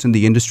lowest in the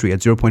industry at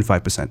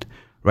 0.5%,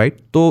 right?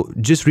 तो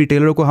जिस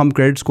रिटेलर को हम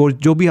क्रेडिट स्कोर,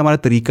 जो भी हमारा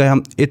तरीका है,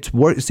 हम it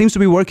seems to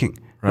be working.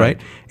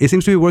 Right? It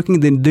seems to be working.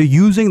 They're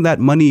using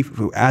that money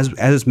as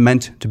it's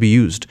meant to be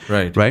used.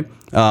 Right?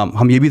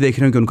 हम ये भी देख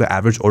रहे हैं कि उनका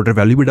एवरेज ऑर्डर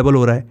वैल्यू भी डबल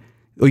हो रहा है,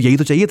 और यही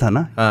तो चाहिए था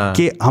ना.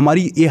 कि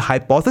हमारी ये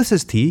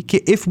हाइपोथेसिस थी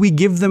कि if we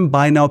give them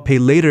buy now pay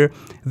later,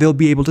 they'll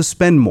be able to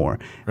spend more.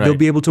 They'll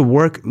be able to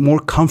work more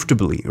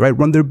comfortably, right?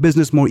 Run their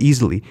business more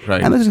easily.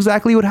 And that's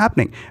exactly what's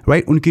happening,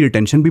 right? उनकी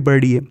retention भी बढ़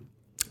रही है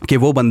कि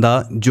वो बंदा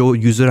जो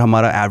user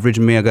हमारा एवरेज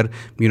में अगर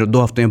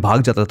 2 हफ्ते में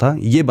भाग जाता था,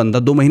 ये बंदा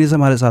 2 महीने से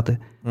हमारे साथ है,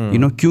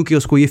 क्योंकि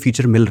उसको ये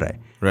फीचर मिल रहा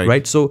है,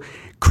 right? So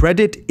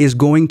credit is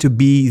going to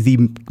be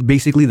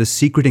basically the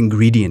secret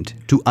ingredient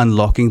to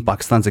unlocking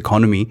Pakistan's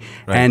economy.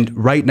 And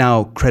right now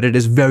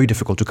credit is very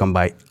difficult to come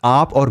by.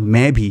 आप और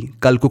मैं भी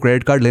कल को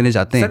क्रेडिट कार्ड लेने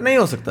जाते हैं, सर नहीं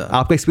हो सकता.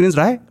 आपका एक्सपीरियंस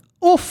रहा है?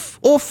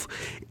 उफ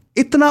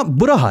इतना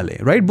बुरा हाल है,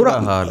 राइट? बुरा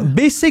हाल,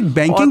 बेसिक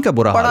बैंकिंग का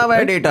बुरा हाल. पड़ा हुआ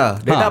है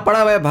डेटा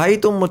पड़ा हुआ है भाई.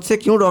 तुम मुझसे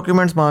क्यों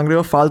डॉक्यूमेंट्स मांग रहे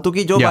हो फालतू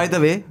की, जो बाय द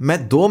वे मैं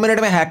 2 मिनट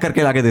में हैक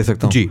करके लाके दे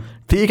सकता हूँ जी.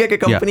 ठीक है कि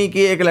कंपनी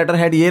की एक लेटर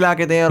हेड ये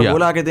लाके दें और वो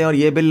लाके दें और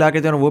ये बिल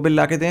लाके दें और वो बिल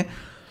लाके दें.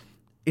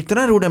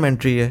 इतना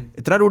रूडिमेंट्री है.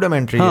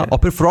 और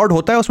फिर फ्रॉड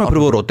होता है उसमें, फिर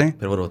वो रोते हैं.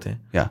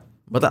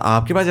 मतलब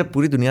आपके पास जब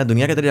पूरी दुनिया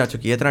के अंदर जा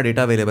चुकी है, इतना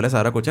डेटा अवेलेबल है,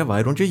 सारा कुछ है,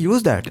 why don't you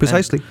use that?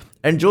 Precisely.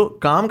 And जो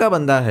काम का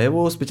बंदा है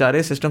वो उस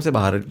बेचारे सिस्टम से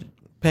बाहर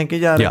फेंके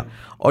जा रहे हैं,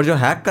 और जो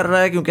हैक कर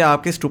रहा है क्योंकि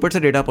आपके स्टूपिड से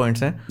डेटा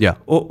पॉइंट्स हैं,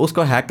 वो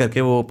उसको हैक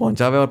करके वो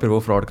पहुंचा हुआ है और फिर वो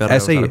फ्रॉड कर रहा है।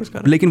 ऐसा ही है।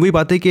 लेकिन वही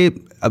बात है कि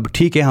अब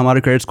ठीक है हमारा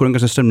क्रेडिट स्कोरिंग का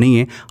सिस्टम नहीं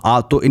है,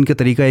 तो इनका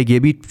तरीका एक ये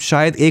भी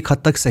शायद एक हद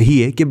तक सही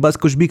है कि बस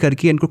कुछ भी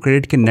करके इनको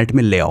क्रेडिट के नेट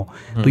में ले आओ।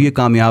 तो ये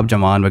कामयाब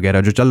जमान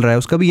वगैरह जो चल रहा है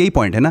उसका भी यही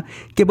पॉइंट है ना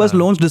कि बस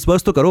लोन्स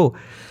डिस्बर्स तो करो,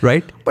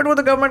 राइट। बट वो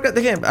तो गवर्नमेंट का,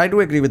 देखिए I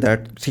do agree with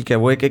that, ठीक है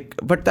वो एक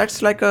बट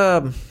दैट्स लाइक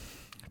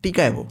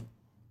टीका है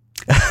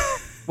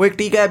वो एक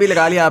टीका है, अभी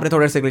लगा लिया आपने,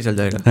 थोड़े से चल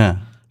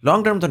जाएगा।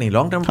 लॉन्ग टर्म तो नहीं,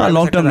 लॉन्ग टर्म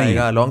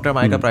आएगा, लॉन्ग टर्म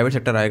आएगा, प्राइवेट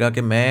सेक्टर आएगा।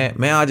 कि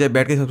मैं आज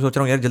बैठ के सोच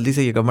रहा हूँ यार जल्दी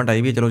से ये गवर्नमेंट आई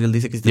हुई है, चलो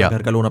जल्दी से किसी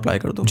घर का लोन अप्लाई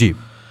कर दो जी।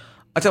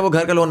 अच्छा वो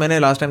घर का लोन मैंने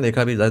लास्ट टाइम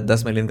देखा भी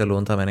 10 मिलियन का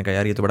लोन था, मैंने कहा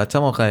यार ये तो बड़ा अच्छा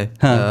मौका है।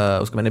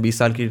 उसको मैंने 20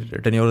 साल की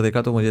टेन्योर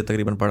देखा तो मुझे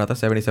तकरीबन पड़ा था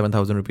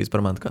 77,000 रुपीज़ पर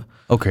मंथ का।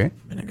 ओके,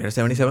 मैंने कहा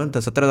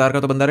 70,000 का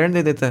तो बंदा रेंट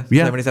दे देता है,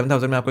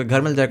 77,000 में आपको एक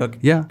घर मिल जाएगा,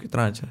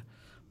 कितना अच्छा है।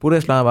 पूरे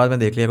इस्लामाबाद में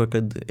देख लिया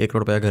कोई 1 करोड़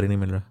रुपया घर ही नहीं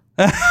मिल रहा।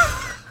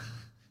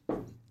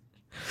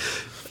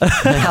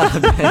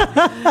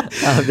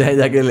 आप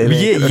जाके ले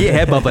ये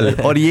है बबल,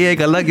 और ये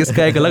एक अलग,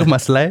 इसका एक अलग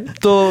मसला है।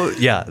 तो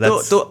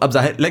तो अब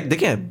जाहिर लाइक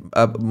देखिए,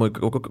 अब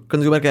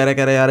कंज्यूमर कह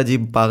रहा है यार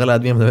अजीब पागल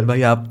आदमी है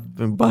भाई, आप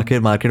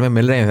मार्केट में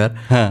मिल रहे हैं यार।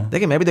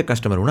 देखिए मैं भी तो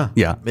कस्टमर हूँ ना,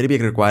 मेरी भी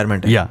एक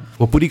रिक्वायरमेंट है,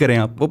 वो पूरी करें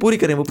आप, वो पूरी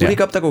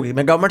कब तक होगी?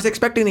 मैं गवर्नमेंट से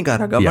एक्सपेक्ट ही नहीं कर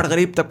रहा, गवर्नमेंट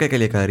गरीब तबके के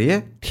लिए कर रही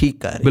है,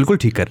 ठीक कर रही है, बिल्कुल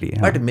ठीक कर रही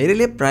है, बट मेरे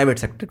लिए प्राइवेट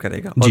सेक्टर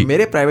करेगा, और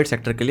मेरे प्राइवेट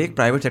सेक्टर के लिए एक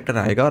प्राइवेट सेक्टर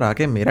आएगा और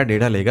आके मेरा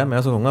डेटा लेगा। मैं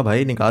उसको कहूँगा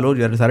भाई निकालो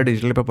यार सारे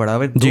डिजिटल पे पड़ा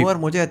हुआ है और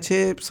मुझे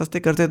अच्छे सस्ते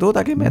करते दो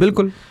ताकि मैं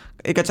बिल्कुल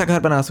एक अच्छा घर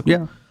बना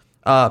सकूं।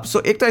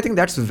 So एक तो I think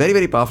that's very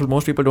very powerful.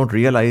 Most people don't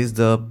realize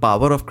the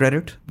power of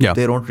credit.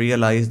 They don't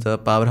realize the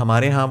power.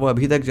 हमारे यहाँ वो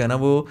अभी तक जो है ना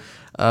वो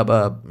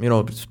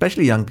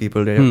especially young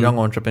people, young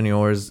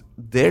entrepreneurs,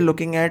 they're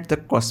looking at the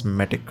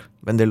cosmetic.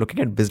 When they're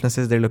looking at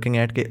businesses, they're looking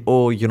at के a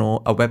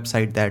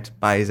website that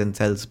buys and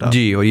sells stuff.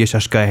 जी, और ये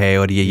सस्ता है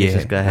और ये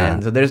सस्ता है.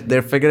 So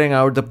they're figuring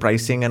out the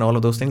pricing and all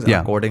of those things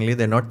accordingly.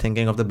 They're not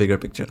thinking of the bigger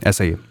picture.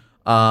 ऐसा ही है.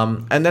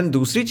 एंड देन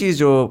दूसरी चीज़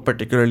जो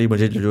पर्टिकुलरली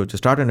मुझे जो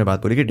स्टार्ट में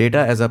बात बोली कि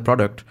data as a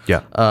product,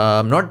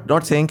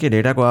 not saying कि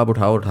डेटा को आप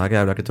उठा के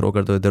आप जाके थ्रो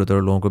कर दो इधर उधर,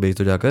 लोगों को बेच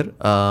दो जाकर।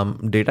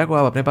 डेटा को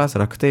आप अपने पास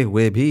रखते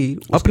हुए भी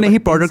अपने ही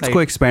प्रोडक्ट्स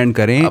को एक्सपेंड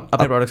करें,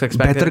 अपने प्रोडक्ट्स को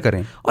एक्सपेंड बेहतर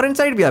करें, और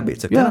इनसाइट भी आप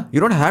बेच सकते हैं।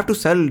 You don't have to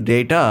sell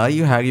data,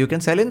 you can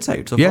sell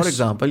insight. So for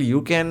example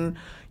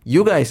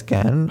you guys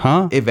can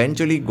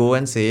eventually go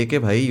and say कि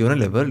भाई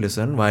Unilever,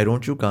 listen, why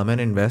don't you come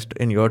and invest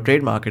in your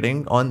trade marketing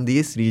on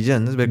these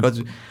regions, because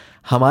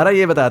हमारा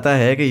ये बताता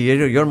है कि ये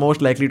जो you're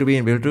most likely to be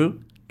able to,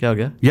 क्या हो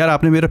गया यार?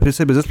 आपने मेरा फिर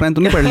से बिजनेस प्लान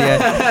तो नहीं पढ़ लिया है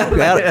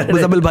यार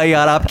मुज़म्मिल भाई?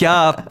 यार आप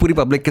पूरी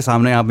पब्लिक के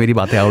सामने आप मेरी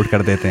बातें आउट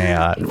कर देते हैं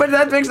यार। But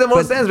that makes the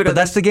most sense because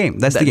that's the game.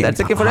 That's the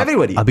game for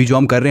everybody. अभी जो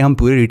हम कर रहे हैं, हम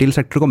पूरे रिटेल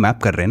सेक्टर को मैप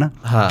कर रहे हैं ना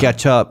कि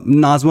अच्छा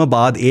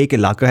नाज़माबाद एक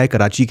इलाका है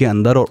कराची के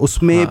अंदर और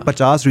उसमें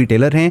 50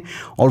 रिटेलर हैं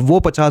और वो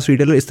 50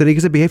 रिटेलर इस तरीके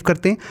से बिहेव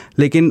करते हैं,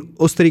 लेकिन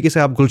उस तरीके से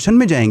आप गुलशन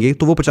में जाएंगे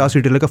तो वो 50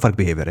 रिटेलर का फ़र्क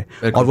बिहेवियर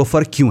है। और वो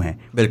फ़र्क क्यों है?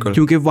 बिल्कुल,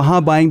 क्योंकि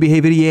वहाँ बाइंग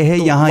बिहेवियर ये है,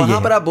 यहाँ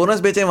ये पर आप बोनस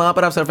बेचें, वहाँ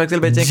पर आप सर्फ एक्सेल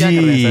बेचें, क्या कर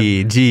रहे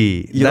हैं?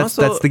 जी, that's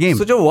the game.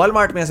 So, जो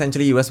वॉलमार्ट में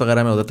एसेंशियली यूएस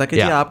वगैरह में होता था कि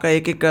आपका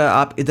एक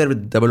आप इधर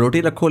डबल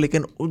रोटी रखो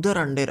लेकिन उधर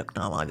अंडे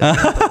रखना वहाँ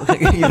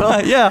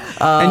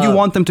and you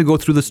want them to go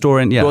through the store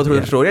and go through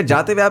the store,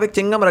 जाते हुए आप एक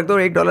चिंगम रख दो,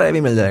 $1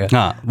 भी मिल जाएगा।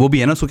 हाँ, वो भी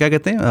है ना, उसको क्या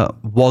कहते हैं,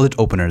 वॉलेट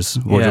ओपनर्स,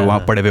 वो जो वहाँ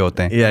पड़े हुए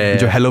होते हैं,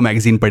 जो हेलो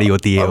मैगजीन पड़ी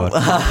होती है। और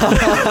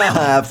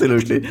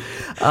एब्सोल्युटली।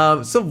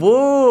 सो वो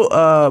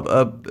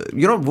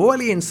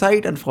वाली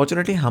इनसाइट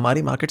अनफॉर्चुनेटली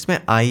हमारी मार्केट्स में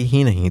आई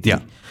ही नहीं थी,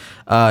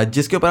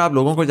 जिसके ऊपर आप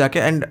लोगों को जाके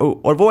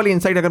और वो वाली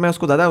इनसाइट अगर मैं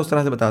उसको ज़्यादा उस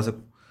तरह से बता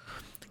सकूँ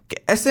कि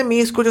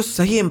SMEs को जो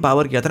सही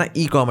एम्पावर किया था ना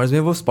ई कॉमर्स में,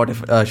 वो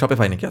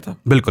शॉपिफाई ने किया था।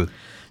 बिल्कुल,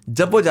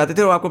 जब वो जाते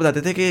थे और आपको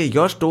बताते थे कि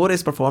your store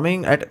is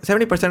performing at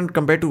 70%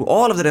 compare to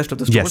all of the rest of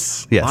the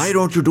stores, why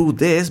don't you do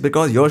this,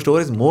 because your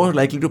store is more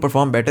likely to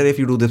perform better if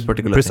you do this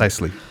particular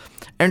precisely.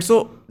 And so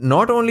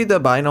not only the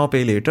buy now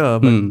pay later,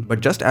 but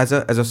just as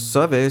a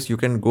service, you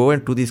can go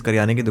into these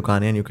करियाने की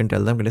दुकानें and you can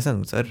tell them, listen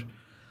sir,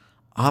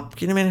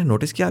 आपकी ने मैंने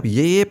notice किया आप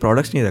ये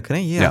products नहीं रख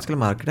रहे हैं, ये आजकल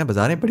मार्केट में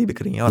बाजारें बड़ी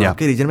बिक रही हैं और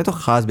आपके रीजन में तो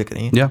खास बिक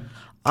रही हैं,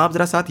 आप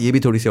जरा साथ ये भी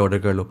थोड़ी सी ऑर्डर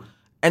कर लो,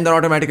 एंड देन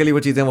ऑटोमेटिकली वो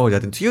चीज़ें वो हो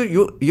जाती हैं। So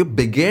you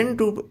begin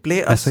to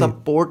play a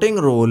supporting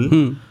role,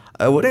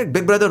 वो एक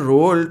big brother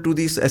role to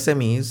this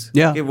SMEs,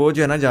 कि वो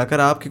जो है ना जाकर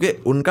आप, क्योंकि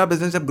उनका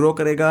बिजनेस जब ग्रो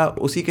करेगा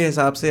उसी के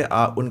हिसाब से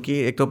उनकी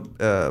एक तो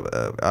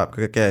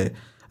आपका क्या है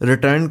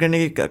रिटर्न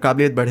करने की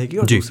काबिलियत बढ़ेगी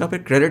और दूसरा फिर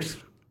क्रेडिट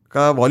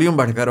का वॉल्यूम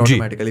बढ़कर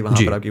ऑटोमेटिकली वहाँ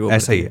पर आपकी वो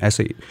ऐसा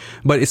ही।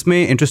 बट इसमें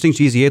इंटरेस्टिंग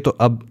चीज़ ये, तो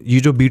अब ये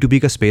जो B2B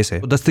का स्पेस है,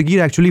 तो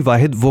दस्तगीर एक्चुअली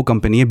वाहिद वो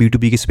कंपनी है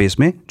B2B की स्पेस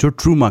में जो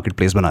ट्रू मार्केट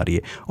प्लेस बना रही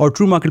है। और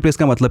ट्रू मार्केट प्लेस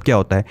का मतलब क्या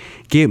होता है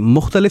कि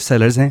मुख्तलिफ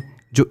सेलर्स हैं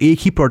जो एक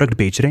ही प्रोडक्ट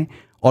बेच रहे हैं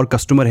और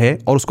कस्टमर है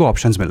और उसको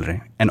ऑप्शंस मिल रहे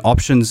हैं, and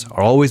options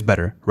are always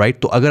better, right?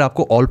 तो अगर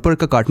आपको ऑलपर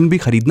का कार्टन भी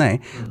खरीदना है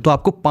तो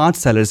आपको 5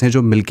 सेलर्स हैं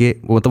जो मिलके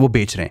वो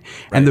बेच रहे हैं,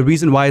 एंड द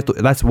रीज़न वाई, तो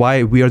that's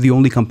why we are the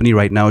only company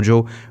right now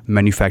जो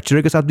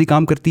मैन्युफैक्चरर के साथ भी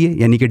काम करती है,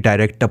 यानी कि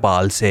डायरेक्ट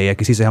टपाल से या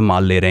किसी से हम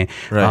माल ले रहे हैं,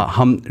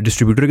 हम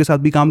डिस्ट्रीब्यूटर के साथ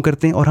भी काम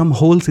करते हैं और हम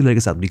होल सेलर के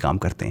साथ भी काम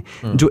करते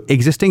हैं। जो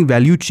एग्जिस्टिंग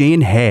वैल्यू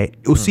चेन है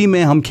उसी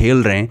में हम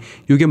खेल रहे हैं,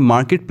 क्योंकि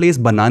मार्केट प्लेस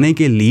बनाने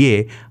के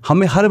लिए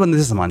हमें हर बंदे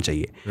से सामान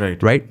चाहिए,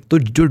 राइट? तो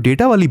जो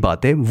डेटा वाली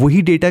बात है,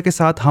 वही डेटा के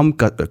साथ हम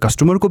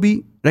कस्टमर को भी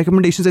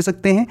रिकमेंडेशन दे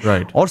सकते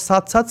हैं, और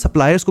साथ साथ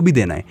सप्लायर्स को भी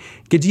देना है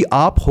कि जी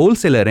आप होल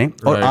सेलर हैं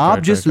और आप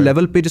जिस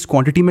लेवल पे जिस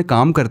क्वांटिटी में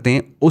काम करते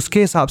हैं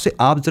उसके हिसाब से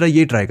आप जरा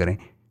ये ट्राई करें,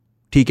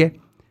 ठीक है?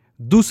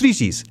 दूसरी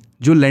चीज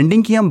जो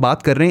लेंडिंग की हम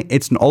बात कर रहे हैं,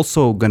 it's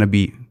also gonna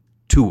be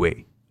two way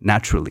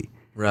naturally,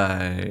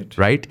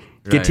 right?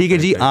 कि ठीक है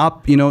जी,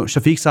 आप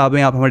शफीक साहब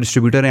हैं, आप हमारे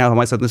डिस्ट्रीब्यूटर हैं, आप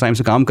हमारे साथ टाइम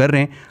से काम कर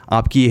रहे हैं,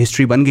 आपकी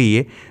हिस्ट्री बन गई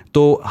है,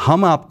 तो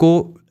हम आपको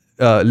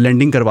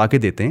लेंडिंग करवा के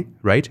देते हैं,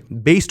 right?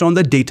 Based on the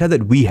data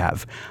that we have.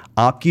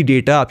 आपकी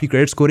डेटा, आपकी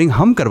क्रेडिट स्कोरिंग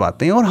हम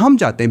करवाते हैं और हम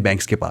जाते हैं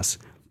बैंक्स के पास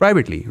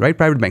प्राइवेटली, राइट?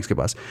 प्राइवेट बैंक्स के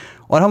पास,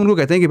 और हम उनको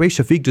कहते हैं कि भाई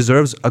Shafiq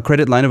deserves a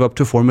credit line of up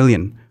to 4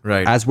 million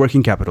as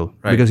working capital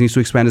because he needs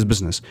to expand his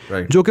business,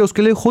 जो कि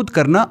उसके लिए खुद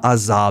करना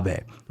अजाब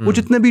है। वो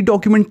जितने भी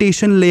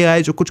डॉक्यूमेंटेशन ले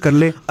आए, जो कुछ कर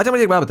ले। अच्छा,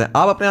 मुझे एक बात बताएं,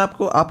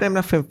 आपने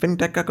अपना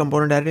फिनटेक का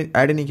कंपोनेंट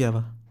ऐड नहीं किया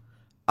हुआ?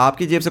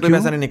 आपकी जेब से कोई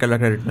पैसा नहीं निकल रहा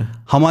क्रेडिट में?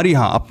 हमारी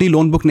अपनी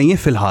लोन बुक नहीं है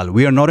फिलहाल।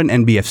 We are not an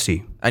NBFC.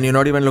 And you're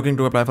not even looking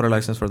to apply for a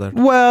license for that?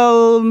 Well,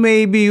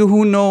 maybe,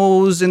 who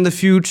knows in the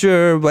future,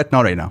 but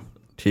not right now.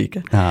 ठीक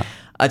है। हाँ।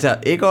 अच्छा,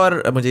 एक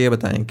और मुझे ये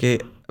बताएं कि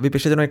अभी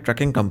पिछले दिनों एक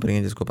ट्रकिंग कंपनी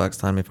है जिसको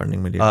पाकिस्तान में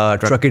फंडिंग मिली,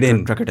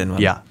 Truckit-in.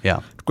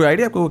 Yeah. कोई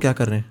आइडिया आपको वो क्या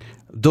कर रहे हैं?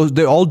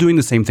 They're all doing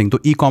the same thing. तो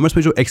ई-कॉमर्स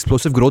में जो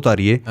एक्सप्लोसिव ग्रोथ आ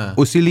रही है,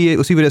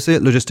 उसी वजह से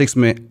लॉजिस्टिक्स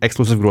में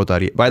एक्सप्लोसिव ग्रोथ आ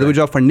रही है। बाय द वे,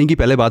 जो आप फंडिंग की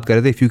पहले बात कर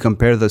रहे थे, if you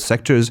compare the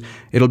sectors,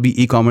 it will be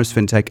e-commerce,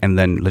 fintech and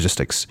then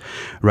logistics,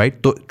 right?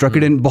 तो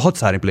Truckit-in बहुत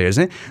सारे प्लेयर्स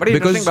हैं। बड़ी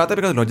इंटरेस्टिंग बात है,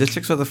 because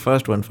logistics was the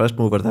first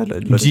mover था।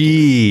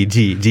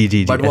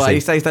 जी। बट वो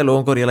आहिस्ता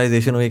लोगों को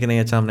रियलाइजेशन हुई कि नहीं,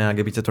 अच्छा हमने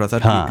आगे पीछे थोड़ा सा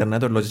ठीक करना है,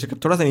 तो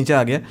लॉजिस्टिक्स थोड़ा सा नीचे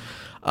आ गया।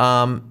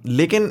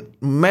 लेकिन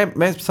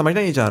मैं समझना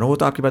नहीं चाह रहा हूँ, वो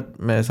तो आपकी बात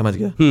मैं समझ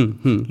गया।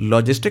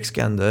 लॉजिस्टिक्स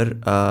के अंदर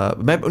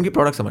मैं उनकी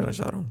प्रोडक्ट समझना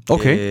चाह रहा हूँ।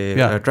 Okay,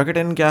 yeah.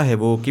 Truckit-in क्या है?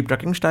 वो कीप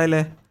ट्रकिंग स्टाइल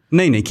है?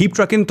 नहीं, कीप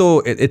ट्रकिंग तो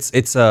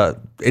it's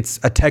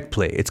a tech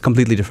play. It's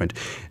completely different.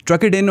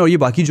 Truckit-in और ये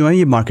बाकी जो हैं,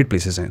 ये मार्केट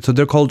प्लेसेस हैं, so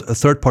they're called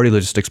third party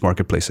logistics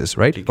market places,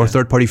 right? और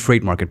third party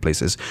freight market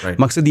places.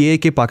 मकसद ये है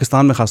कि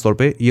पाकिस्तान में खासतौर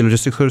पे ये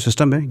लॉजिस्टिक्स का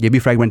सिस्टम है, ये भी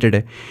फ्रैगमेंटेड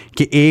है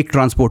कि एक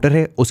ट्रांसपोर्टर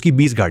है, उसकी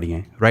 20 गाड़ियाँ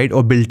हैं, राइट?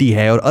 और बिल्टी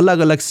है और अलग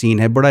अलग सीन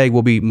है, बड़ा एक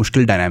वो भी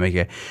मुश्किल डायनामिक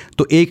है।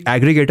 तो एक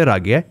एग्रीगेटर आ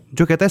गया है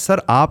जो कहता है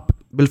सर आप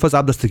बिलफर्ज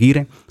आप दस्तगीर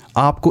हैं,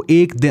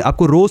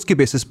 आपको रोज़ के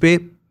बेसिस पे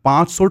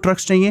 500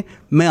 ट्रक्स चाहिए,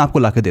 मैं आपको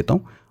ला के देता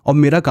हूँ, और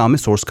मेरा काम है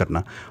सोर्स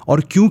करना।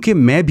 और क्योंकि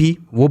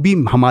वो भी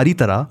हमारी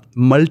तरह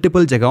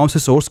मल्टीपल जगहों से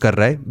सोर्स कर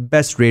रहा है,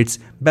 best rates,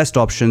 best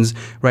options,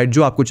 right?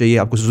 जो आपको चाहिए,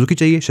 आपको सुजुकी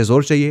चाहिए,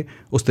 शेजोर चाहिए,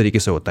 उस तरीके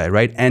से होता है,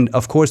 right? End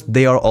of course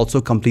they are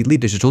also completely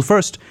digital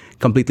first,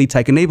 completely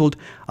take enabled.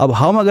 अब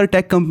हम अगर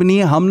टेक कंपनी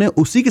है, हमने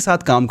उसी के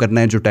साथ काम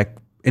करना है जो टेक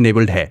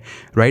इनेबल्ड है,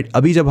 राइट?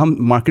 अभी जब हम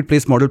मार्केट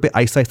प्लेस मॉडल पे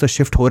आहिस्ता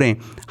शिफ्ट हो रहे हैं,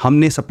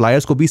 हमने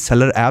सप्लायर्स को भी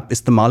सेलर ऐप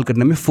इस्तेमाल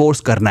करने में फोर्स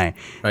करना है।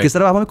 किस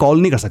तरह आप हमें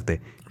कॉल नहीं कर सकते,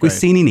 कोई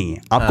सीन ही नहीं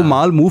है, आपको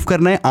माल मूव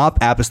करना है, आप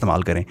ऐप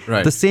इस्तेमाल करें।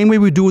 The same way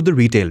we do with the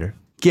retailer,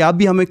 कि आप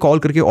भी हमें कॉल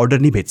करके ऑर्डर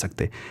नहीं भेज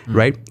सकते,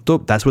 राइट? तो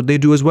that's what they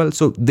do as well.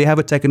 So they have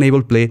a take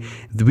enabled play,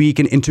 we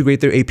can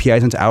integrate there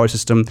APIs into our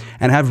system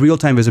and have real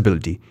time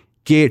visibility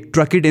कि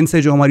Truckit-in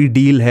से जो हमारी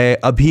डील है,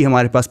 अभी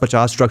हमारे पास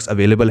 50 ट्रक्स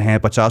अवेलेबल हैं,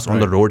 50 on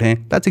the road हैं।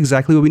 That's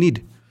exactly what we need.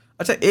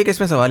 अच्छा, एक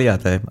इसमें सवाल ही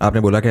आता है, आपने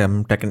बोला कि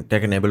हम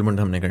टेक इनेबलमेंट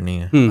हमने करनी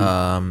है।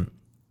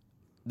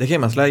 देखिए,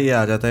 मसला ये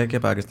आ जाता है कि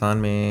पाकिस्तान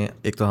में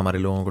एक तो हमारे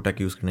लोगों को टेक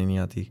यूज़ करनी नहीं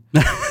आती,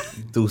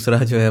 दूसरा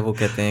जो है वो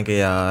कहते हैं कि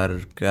यार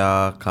क्या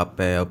खप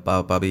है, अब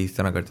पापा भी इस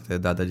तरह करते थे,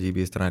 दादाजी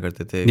भी इस तरह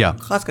करते थे,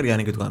 खासकर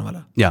यानी की दुकान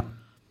वाला।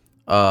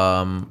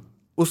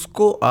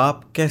 उसको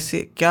आप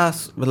कैसे, क्या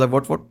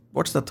मतलब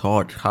what's the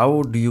thought? How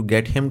do you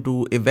get him to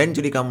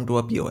eventually come to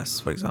a POS,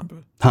 for example?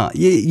 हाँ,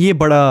 ये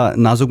बड़ा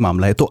नाजुक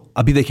मामला है। तो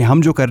अभी देखिए,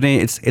 हम जो कर रहे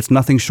हैं, it's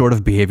nothing short of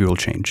behavioural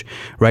change,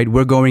 right? We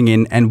are going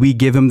in and we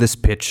give him this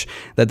pitch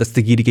that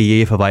दस्तगीरी के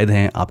ये फ़वाइद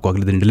हैं, आपको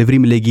अगले दिन डिलीवरी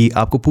मिलेगी,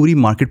 आपको पूरी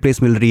मार्केट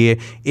प्लेस मिल रही है,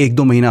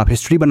 1-2 महीना आप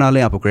हिस्ट्री बना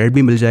लें, आपको क्रेडिट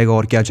भी मिल जाएगा,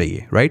 और क्या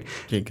चाहिए, राइट?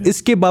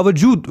 इसके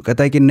बावजूद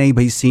कहता है कि नहीं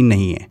भाई, सीन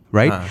नहीं है,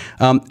 right?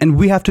 And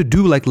we have to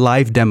do like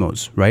live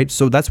demos, right?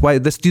 So that's why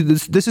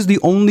this is the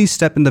only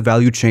step in the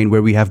value chain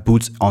where we have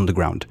boots on the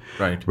ground,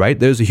 right?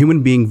 There's a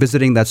human being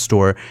visiting that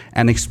store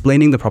and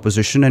explaining the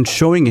proposition and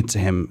showing it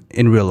to him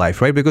in real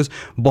life, right? Because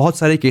बहुत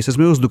सारे cases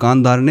में उस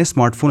दुकानदार ने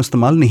smartphone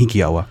इस्तेमाल नहीं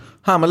किया हुआ।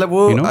 हाँ, मतलब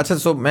वो अच्छा,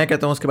 सो मैं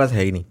कहता हूँ उसके पास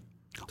है ही नहीं,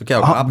 तो क्या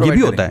हाँ, ये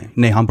भी होता है।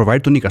 नहीं, हम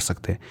प्रोवाइड तो नहीं कर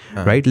सकते,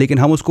 राइट? लेकिन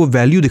हम उसको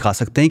वैल्यू दिखा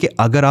सकते हैं कि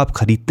अगर आप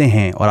खरीदते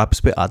हैं और आप इस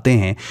पे आते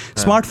हैं,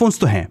 स्मार्टफोन्स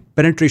तो हैं,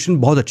 पेनिट्रेशन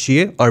बहुत अच्छी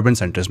है अर्बन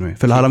सेंटर्स में.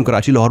 फिलहाल हम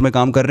कराची लाहौर में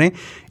काम कर रहे हैं,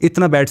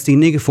 इतना बैड सीन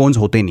नहीं कि फ़ोन्स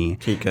होते नहीं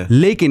हैं.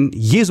 लेकिन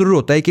ये ज़रूर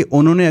होता है कि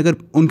उन्होंने अगर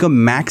उनका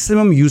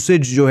मैक्सिमम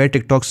यूसेज जो है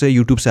टिकटॉक से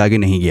यूट्यूब से आगे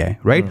नहीं गया है,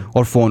 राइट,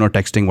 और फ़ोन और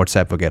टेक्सटिंग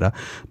व्हाट्सएप वगैरह,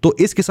 तो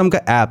इस किस्म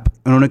का ऐप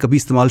उन्होंने कभी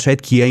इस्तेमाल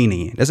शायद किया ही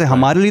नहीं है. जैसे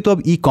हमारे लिए तो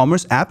अब e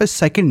commerce app is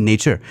second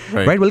nature,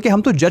 right, बल्कि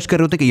हम तो जज कर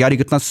रहे होते हैं कि यार ये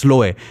कितना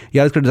स्लो है,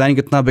 यार इसका डिज़ाइन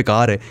कितना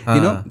बेकार है,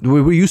 you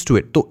know, we used to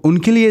it. तो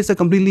उनके लिए it's a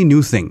completely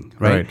new thing,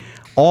 right.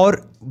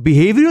 और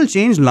बिहेवियरल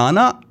चेंज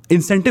लाना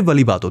इंसेंटिव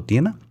वाली बात होती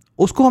है ना,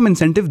 उसको हम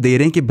इंसेंटिव दे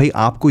रहे हैं कि भाई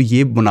आपको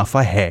ये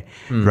मुनाफा है,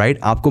 राइट,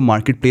 आपको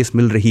मार्केट प्लेस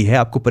मिल रही है,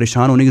 आपको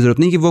परेशान होने की ज़रूरत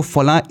नहीं कि वो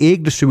फलां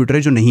एक डिस्ट्रीब्यूटर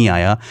है जो नहीं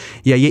आया,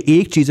 या ये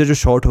एक चीज़ है जो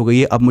शॉर्ट हो गई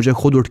है, अब मुझे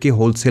खुद उठ के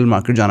होलसेल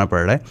मार्केट जाना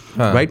पड़ रहा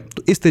है, राइट.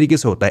 तो इस तरीके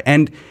से होता है.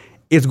 And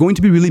it's going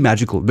to be really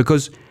magical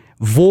because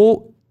वो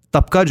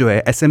तबका जो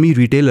है SME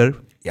retailer,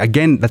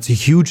 again that's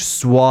a huge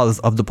स्वाथ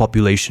of the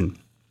population,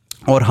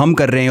 और हम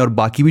कर रहे हैं और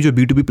बाकी भी जो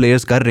B2B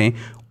प्लेयर्स कर रहे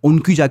हैं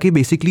उनकी जाके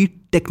बेसिकली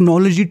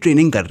टेक्नोलॉजी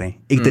ट्रेनिंग कर रहे हैं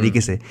एक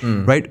तरीके से,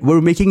 right.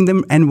 we're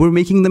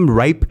making them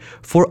ripe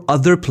for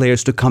other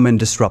players to come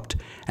and disrupt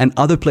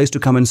and other players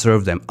to come and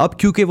serve them. अब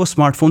क्योंकि वो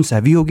स्मार्टफोन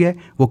सेवी हो गया है,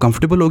 वो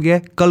कंफर्टेबल हो गया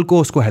है, कल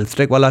को उसको हेल्थ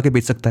टेक वाला आके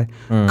बेच सकता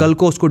है, कल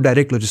को उसको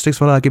डायरेक्ट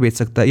लॉजिस्टिक्स वाला आके बेच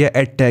सकता है, या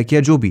एड टेक,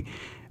 या जो भी,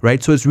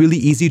 right? So it's really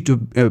easy to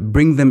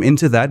bring them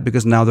into that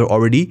because now they're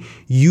already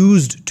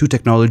used to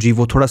technology.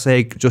 वो थोड़ा सा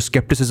एक जो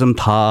skepticism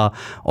था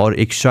और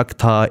एक शक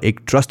था,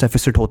 एक trust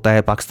deficit होता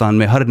है पाकिस्तान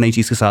में हर नई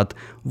चीज़ के साथ,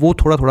 वो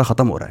थोड़ा थोड़ा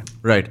ख़त्म हो रहा है.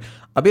 Right.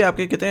 अभी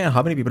आपके कितने हैं?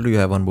 How many people do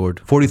you have on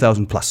board?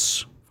 40,000 plus.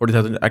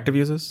 40,000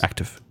 active users?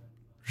 Active.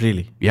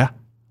 Really? Yeah.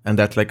 And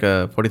that's like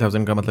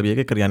 40,000 का मतलब ये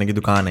कि करियाने की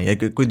दुकान है,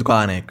 या कोई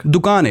दुकान है?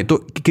 दुकान है. तो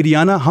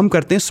किरियाना हम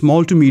करते हैं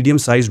small to medium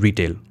size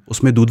retail,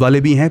 उसमें दूध वाले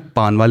भी हैं,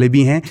 पान वाले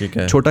भी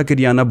हैं, छोटा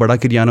किरियाना, बड़ा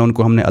किरियाना,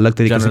 उनको हमने अलग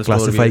तरीके से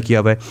क्लासीफाई किया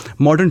हुआ है.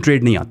 मॉडर्न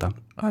ट्रेड नहीं आता.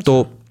 तो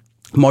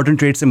मॉडर्न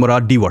ट्रेड से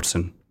मुराद डी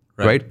वॉटसन,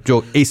 राइट,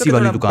 जो AC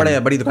वाली दुकान है.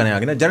 बड़ी दुकानें आ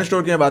गई ना. जनरल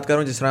स्टोर की मैं बात कर रहा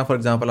हूँ, जिस तरह फॉर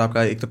एग्जांपल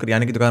आपका एक तो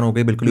किरियाने की दुकान हो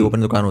गई, बिल्कुल ही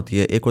ओपन दुकान होती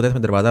है, एक होता है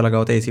इसमें दरवाजा लगा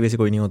होता है, AC वैसी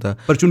कोई नहीं होता.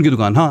 परचून की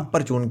दुकान, हाँ,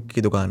 परचून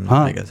की दुकान,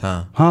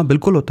 हाँ,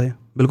 बिल्कुल होता है,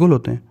 बिल्कुल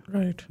होते हैं,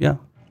 राइट. या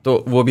तो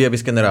वो भी अब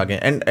इसके अंदर आ गए.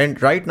 एंड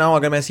राइट नाउ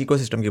अगर मैं इस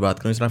इकोसिस्टम की बात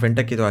करूँ, इस तरह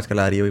फिनटेक की तो आजकल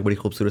आ रही है, एक बड़ी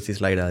खूबसूरत सी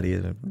स्लाइड आ रही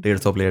है,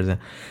 150 प्लेयर्स हैं.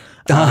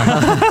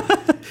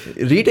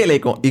 रिटेल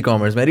ई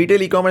कॉमर्स, मैं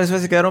रिटेल ई कॉमर्स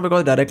वैसे कह रहा हूँ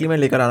बिकॉज डायरेक्टली मैं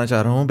लेकर आना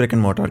चाह रहा हूँ ब्रिक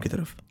एंड मोर्टर की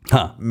तरफ.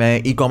 हाँ,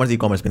 मैं ई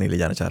कॉमर्स पे नहीं ले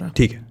जाना चाह रहा.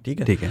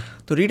 ठीक है.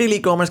 तो रिटेल ई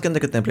कॉमर्स के अंदर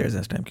कितने प्लेयर्स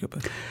हैं इस टाइम के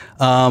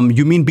ऊपर?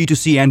 You mean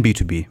B2C and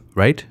B2B,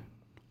 राइट?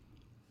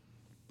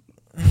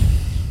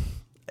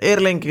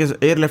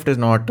 Airlift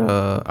is not.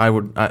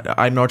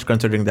 I'm not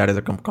considering that as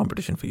a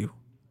competition for you.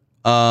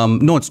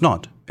 No, it's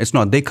not. It's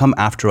not. They come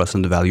after us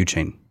in the value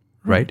chain,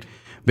 right?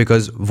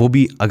 Because वो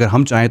भी अगर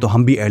हम चाहें तो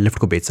हम भी airlift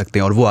को बेच सकते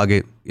हैं और वो आगे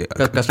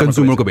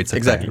कंज्यूमर को बेच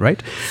सकते हैं,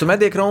 राइट? So मैं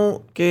देख रहा हूँ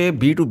कि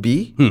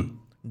B2B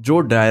जो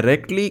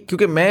डायरेक्टली,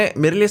 क्योंकि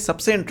मेरे लिए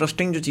सबसे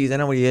इंटरेस्टिंग जो चीज़ है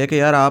ना वो ये है कि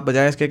यार आप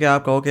बजाय इसके कि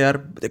आप कहो कि यार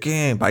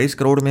देखें 22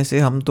 करोड़ में से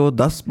हम तो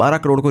 10-12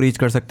 करोड़ को रीच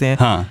कर सकते हैं.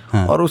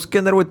 हाँ. और उसके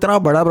अंदर वो इतना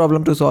बड़ा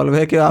प्रॉब्लम टू सॉल्व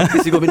है कि आप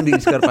किसी को भी नहीं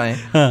रीच कर पाएँ.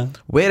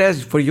 Where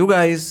as for you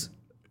guys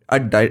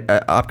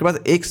आपके पास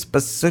एक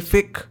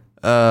स्पेसिफिक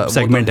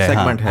सेगमेंट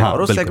है,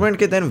 और उस सेगमेंट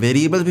के देन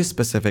वेरिएबल्स भी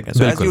स्पेसिफिक हैं.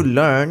 So as you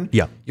learn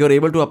you are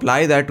able to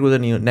apply that to the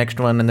next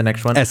one and the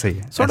next one. ऐसे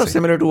ही sort of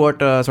similar to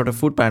what sort of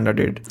Foodpanda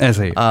did.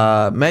 ऐसे ही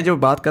मैं जो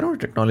बात कर रहा हूँ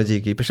टेक्नोलॉजी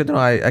की, पिछले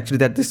दिनों I actually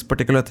that this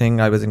particular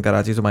thing I was in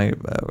Karachi. So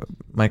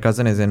my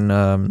cousin is in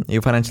ये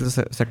फाइनेंशियल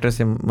सेक्टर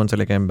से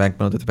मुंसलिक है, बैंक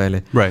में होते थे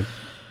पहले, राइट.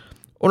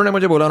 उन्होंने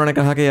मुझे बोला, उन्होंने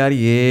कहा कि यार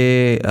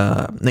ये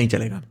नहीं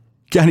चलेगा.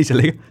 क्या नहीं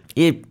चलेगा?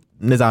 ये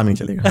निज़ाम नहीं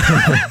चलेगा.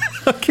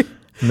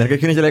 मैंने कहा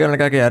क्यों नहीं चलेगा? उन्होंने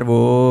कहा कि यार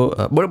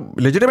वो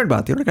लेजिटिमेट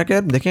बात थी. उन्होंने कहा कि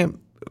यार देखें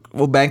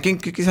वो बैंकिंग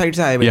की साइड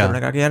से आए हुए. उन्होंने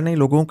कहा कि यार नहीं,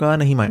 लोगों का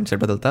नहीं माइंडसेट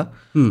बदलता,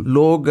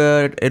 लोग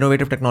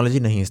इनोवेटिव टेक्नोलॉजी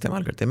नहीं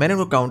इस्तेमाल करते. मैंने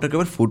उनको काउंटर के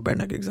ऊपर फूड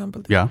पैंडा के एग्जांपल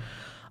दिया.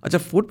 अच्छा,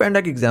 फूड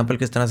पैंडा की एग्जांपल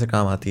किस तरह से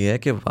काम आती है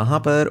कि वहाँ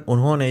पर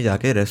उन्होंने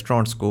जाके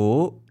रेस्टोरेंट्स को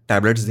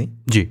टैबलेट्स दी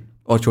जी,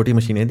 और छोटी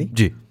मशीनें दी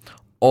जी,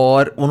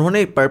 और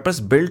उन्होंने पर्पस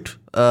बिल्ट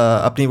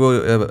अपनी वो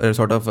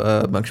सॉर्ट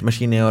ऑफ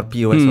मशीनें और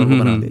POS और वो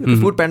बना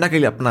दी. फूड पैंडा के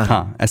लिए अपना,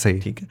 हाँ, ऐसा ही,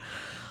 ठीक है.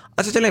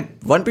 अच्छा चलें,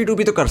 1P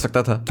 2P तो कर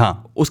सकता था.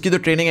 हाँ, उसकी तो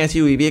ट्रेनिंग ऐसी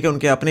हुई भी है कि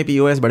उनके अपने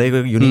POS बड़े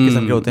यूनिक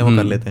किस्म के होते हैं, वो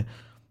कर लेते हैं.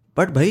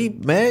 बट भाई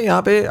मैं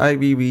यहाँ पे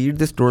we eat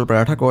this roll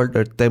paratha called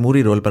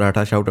Taimuri roll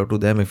paratha. Shout out to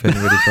them if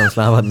anybody from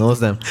Islamabad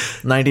knows them.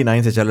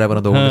 99 से चल रहा है,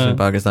 वरना 2 घंटे से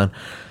पाकिस्तान.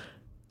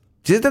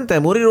 जिस दिन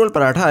तैमूरी रोल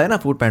पराठा है ना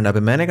फूड पैंडा पे,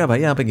 मैंने कहा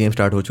भाई यहाँ पे गेम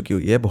स्टार्ट हो चुकी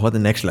हुई है, बहुत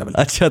नेक्स्ट लेवल.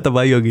 अच्छा,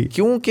 तबाही होगी.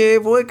 क्योंकि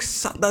वो एक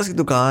सादा सी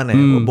दुकान है,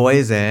 वो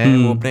बॉयज़ हैं,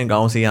 वो अपने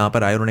गाँव से यहाँ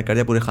पर आए, उन्होंने कर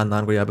दिया, पूरे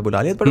खानदान को यहाँ पे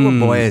बुला लिया, बट वो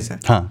बॉयज़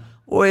हैं.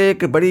 वो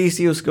एक बड़ी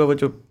सी उसके वो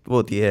जो वो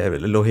होती है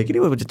लोहे की,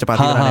 नहीं वो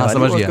चपाती बनाने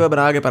वाली, उसको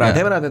बना के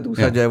पराठे बनाते हैं.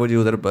 दूसरा जो है वो जी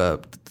उधर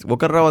वो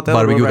कर रहा होता है,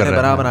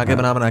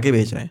 बना के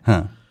बेच रहे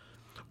हैं.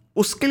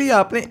 उसके लिए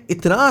आपने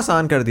इतना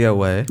आसान कर दिया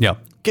हुआ है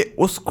कि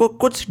उसको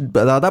कुछ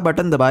ज़्यादा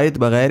बटन दबाए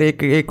बगैर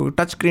एक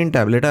टच स्क्रीन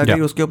टैबलेट आ गई,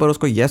 उसके ऊपर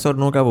उसको येस और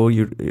नो का वो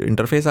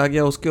इंटरफेस आ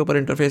गया, उसके ऊपर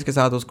इंटरफेस के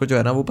साथ उसको जो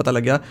है ना वो पता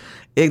लग गया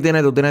 1 दिन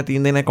है 2 दिन है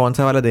 3 दिन है कौन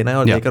सा वाला देना है,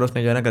 और देकर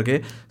उसने जो है ना करके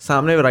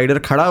सामने राइडर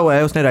खड़ा हुआ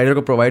है, उसने राइडर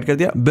को प्रोवाइड कर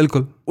दिया,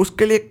 बिल्कुल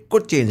उसके लिए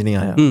कुछ चेंज नहीं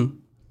आया.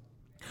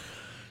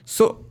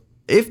 So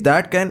if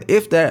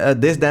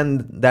this then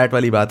that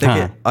वाली बात है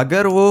कि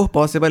अगर वो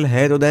पॉसिबल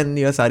है तो देन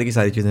ये सारी की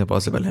सारी चीज़ें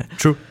पॉसिबल हैं.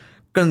 ट्रू.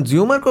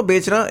 कंज्यूमर को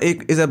बेचना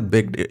एक is a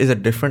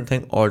different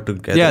thing all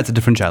together. Yeah, it's a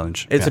different challenge.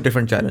 It's a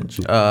different challenge.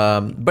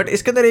 But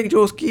इसके अंदर एक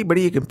जो उसकी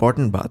बड़ी एक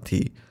इम्पॉर्टेंट बात थी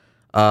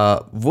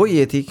वो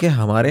ये थी कि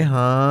हमारे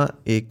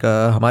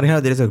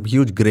यहाँ there is a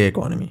huge grey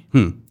economy,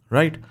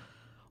 right.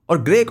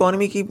 और ग्रे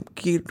इकोनॉमी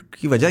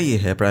की वजह ये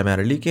है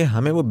प्राइमरीली कि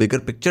हमें वो बिगर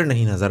पिक्चर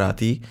नहीं नज़र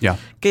आती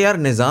कि यार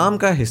निज़ाम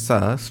का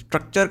हिस्सा,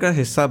 स्ट्रक्चर का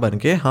हिस्सा बन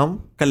के हम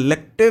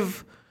कलेक्टिव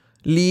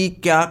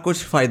क्या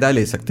कुछ फ़ायदा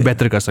ले सकते हैं,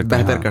 बेहतर कर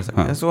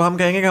सकते हैं. सो हम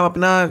कहेंगे कि हम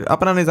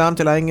अपना निज़ाम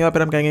चलाएंगे और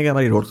फिर हम कहेंगे कि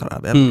हमारी रोड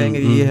ख़राब है, हम कहेंगे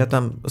ये है तो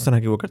हम उस तरह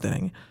की वो करते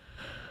रहेंगे.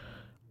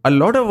 A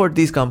lot of what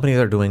these companies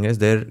are doing is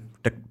there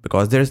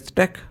because there is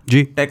tech.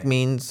 Tech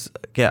means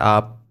कि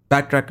आप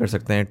बैक ट्रैक कर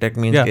सकते हैं, टेक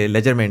मीन्स के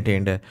लेजर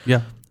मेंटेन्ड है,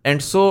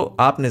 एंड सो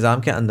आप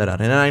निज़ाम के अंदर आ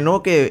रहे हैं. आई नो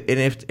कि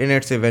इन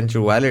इट्स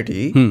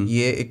इवेंचुअलिटी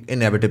ये एक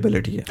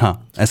इनएविटेबिलिटी है. हाँ,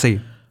 ऐसा ही.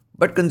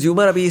 बट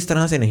कंज्यूमर अभी इस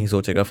तरह से नहीं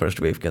सोचेगा फर्स्ट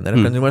वेव के अंदर.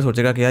 कंज्यूमर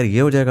सोचेगा कि यार ये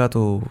हो जाएगा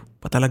तो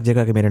पता लग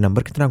जाएगा कि मेरे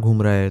नंबर कितना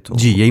घूम रहा है, तो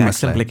जी यही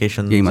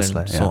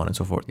मसला है, so on and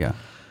so forth.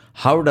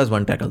 How does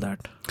one tackle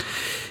that?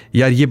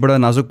 यार ये बड़ा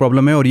नाजुक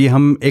प्रॉब्लम है और ये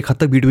हम एक हद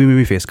तक B2B में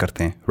भी फेस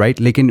करते हैं,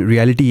 राइट. लेकिन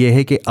रियलिटी ये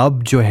है कि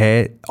अब जो है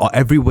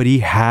everybody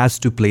has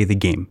to play the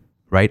game,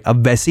 right.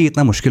 अब वैसे ही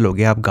इतना मुश्किल हो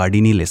गया, आप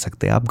गाड़ी नहीं ले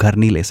सकते, आप घर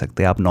नहीं ले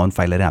सकते, आप नॉन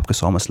फाइलर हैं, आपके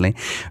 100 मसले,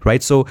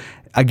 right. So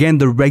again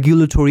the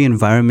regulatory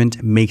environment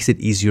makes it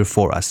easier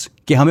for us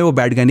कि हमें वो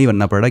बैड गाय नहीं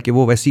बनना पड़ा कि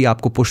वो वैसे ही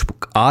आपको पुश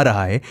आ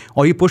रहा है,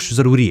 और ये पुश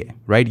ज़रूरी है,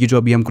 राइट. ये जो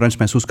अभी हम क्रंच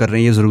महसूस कर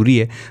रहे हैं ये ज़रूरी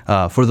है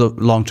for the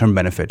long term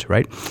benefit,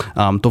 right.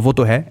 तो वो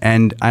तो है,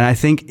 and I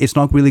think it's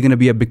not really gonna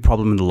be a big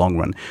problem in the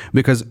long run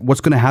because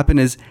what's gonna happen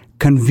is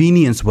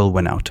convenience will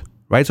win out.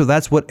 Right, so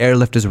that's what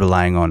Airlift is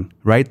relying on,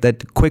 right?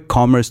 That quick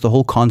commerce, the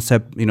whole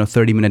concept,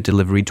 30-minute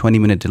delivery,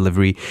 20-minute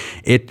delivery,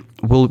 it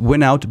will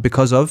win out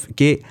because of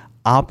कि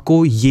आपको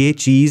ये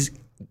चीज़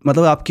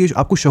मतलब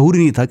आपको शऊर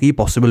ही नहीं था कि ये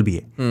possible भी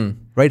है,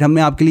 राइट.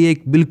 हमने आपके लिए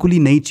एक बिल्कुल ही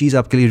नई चीज़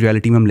आपके लिए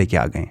रियलिटी में हम लेके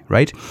आ गए,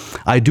 right.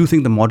 I do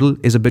think the model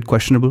is a bit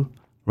questionable,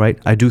 right?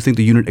 I do think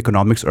the unit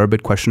economics are a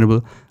bit questionable.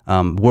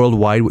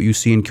 Worldwide, what you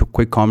see in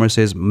quick commerce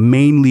is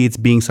mainly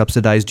it's being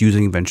subsidized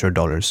using venture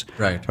dollars.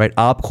 Right?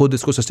 आप खुद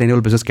इसको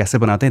sustainable business कैसे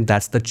बनाते हैं?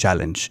 That's the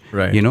challenge.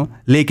 Right.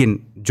 लेकिन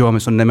जो हमें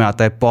सुनने में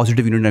आता है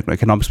positive unit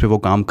economics पे वो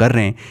काम कर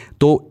रहे हैं,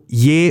 तो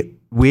ये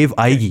wave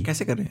आएगी.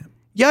 कैसे कर रहे हैं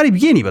यार?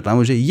 ये नहीं पता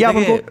मुझे. ये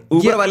आपको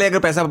ऊबर वाले अगर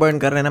पैसा बर्न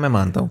कर रहे हैं ना, मैं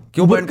मानता हूँ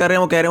क्यों बर्न कर रहे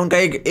हैं. वो कह रहे हैं उनका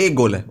एक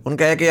गोल है,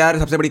 उनका है कि यार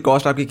सबसे बड़ी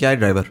कॉस्ट आपकी क्या है?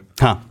 ड्राइवर.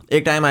 हाँ,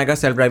 एक टाइम आएगा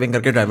सेल्फ ड्राइविंग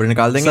करके ड्राइवर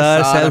निकाल देंगे.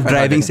 सेल्फ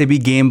ड्राइविंग से भी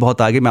गेम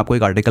बहुत आगे. मैं आपको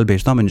एक आर्टिकल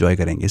भेजता हूँ, हम एंजॉय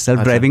करेंगे.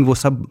 सेल्फ ड्राइविंग वो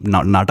सब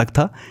नाटक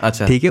था.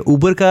 अच्छा, ठीक है.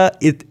 ऊबर का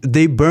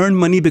दे burn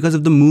money because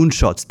of the moon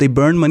shots. They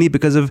burn money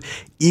because of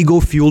ego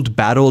fuelled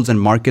battles and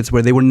markets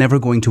where they were never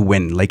going to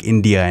win, like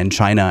India and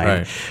China.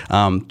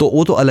 तो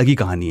वो तो अलग ही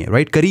कहानी है,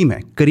 राइट. करीम है,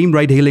 करीम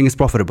ride hailing is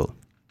profitable,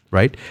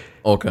 right?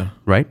 Okay.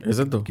 Right? Is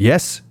it though?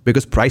 Yes,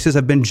 because prices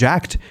have been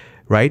jacked,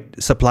 right?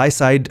 Supply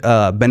side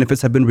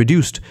benefits have been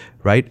reduced,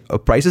 right?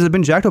 Prices have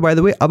been jacked. और by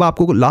the way, अब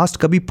आपको last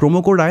कभी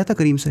promo code आया था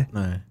करीम से?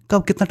 नहीं.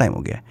 कब? कितना टाइम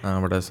हो गया?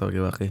 हाँ, बड़ा ऐसा हो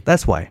गया वाकई.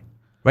 That's why.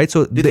 Right, so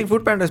do you think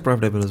Foodpanda is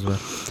profitable as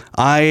well?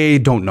 I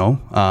don't know.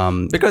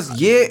 Because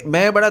ये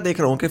मैं बड़ा देख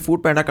रहा हूँ कि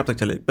Foodpanda कब तक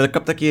चले,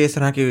 कब तक ये इस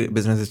तरह के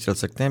बिजनेसेस चल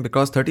सकते हैं.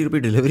 Because 30 रुपये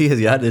डिलीवरी है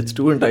यार, it's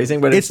too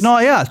enticing, but it's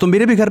not. Yeah, तो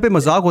मेरे भी घर पे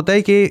मजाक होता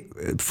है कि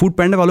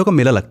Foodpanda वालों का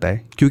मेला लगता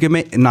है, क्योंकि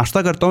मैं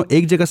नाश्ता करता हूँ,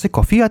 एक जगह से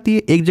कॉफ़ी आती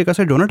है, एक जगह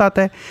से डोनट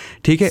आता है,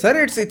 ठीक है. Sir,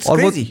 it's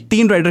और crazy. वो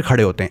 3 राइडर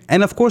खड़े होते हैं,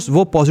 एंड ऑफ कोर्स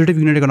वो पॉजिटिव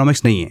यूनिट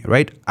इकोनॉमिक्स नहीं है,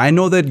 राइट. आई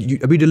नो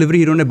दैट अभी डिलीवरी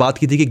हीरो ने बात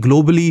की थी कि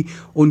ग्लोबली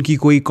उनकी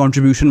कोई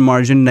कॉन्ट्रीब्यूशन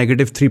मार्जिन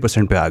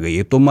 -3% पे आ गई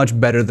है, तो much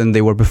better then they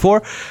were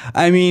before.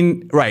 I mean,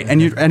 right,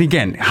 and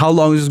again, how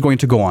long is this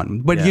going to go on?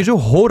 But ये जो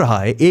हो रहा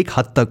है एक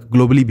हद तक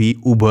ग्लोबली भी,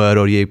 उबर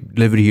और ये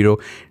डिलीवरी हीरो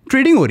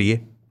ट्रेडिंग हो रही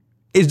है.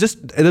 It's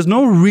just there's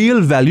no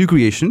real value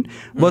creation.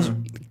 बस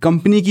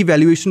कंपनी की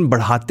वैल्यूएशन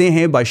बढ़ाते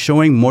हैं by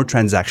showing more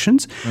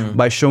transactions,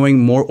 by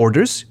showing more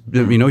orders,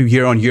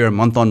 year on year,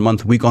 month on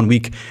month, week on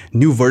week,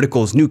 new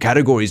verticals, new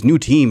categories, new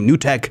team, new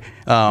tech.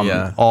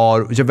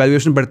 और जब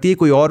valuation बढ़ती है,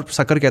 कोई और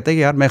सकर कहता है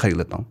कि यार मैं खरीद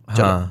लेता हूँ,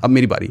 चलो अब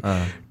मेरी बारी.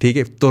 ठीक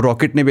है. तो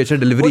रॉकेट ने बेचा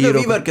डिलीवरी हीरो.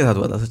 वीवर के साथ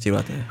हुआ था, सच्ची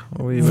बात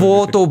है.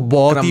 वो तो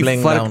बहुत ही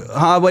फर्क.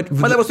 हाँ, बट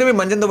मतलब उसमें भी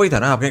मंजन तो वही था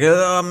ना, आपने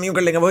कहा हम यूं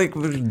कर लेंगे, वो एक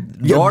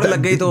दौड़ लग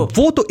गई. तो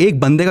वो तो एक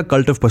बंदे का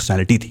कल्ट ऑफ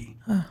पर्सनैलिटी थी,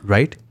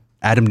 राइट.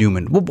 एडम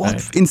न्यूमैन, वो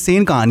बहुत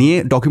इंसेन कहानी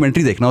है.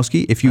 डॉक्यूमेंट्री देखना उसकी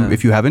if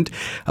you haven't,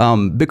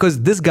 because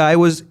this guy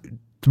was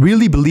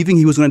really believing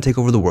he was gonna take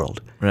over the world,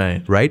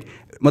 right.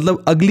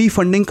 मतलब अगली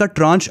फंडिंग का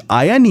ट्रांच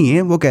आया नहीं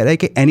है. वो कह रहा है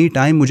कि एनी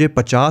टाइम मुझे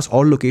 50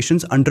 और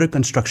लोकेशंस अंडर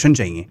कंस्ट्रक्शन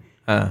चाहिए.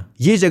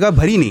 ये जगह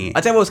भरी नहीं है.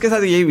 अच्छा, वो उसके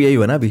साथ यही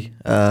हुआ ना अभी.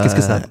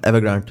 किसके साथ?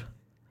 एवरग्रांट.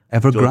 जो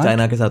Evergrande?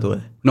 चाइना के साथ हुआ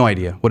है. No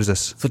idea. What is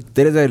this? So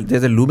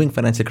there's a looming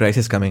financial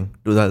crisis coming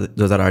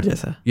 2008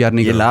 जैसा. यार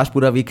नहीं ये करो. लास्ट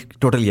पूरा वीक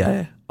टोटल ये आया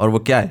है. और वो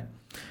क्या है?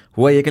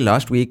 हुआ ये कि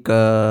लास्ट वीक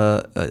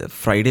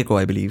फ्राइडे को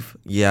आई बिलीव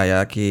ये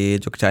आया कि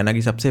जो चाइना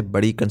की सबसे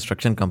बड़ी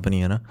कंस्ट्रक्शन कंपनी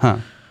है ना,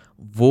 हाँ.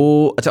 वो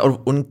अच्छा,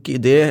 और उनकी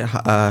दे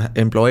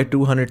employ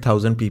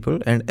 200,000 people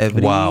and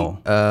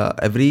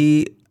every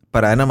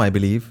per annum I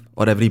believe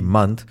or every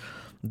month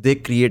they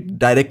create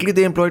directly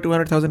they employ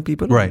 200,000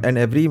 people, right,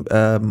 and every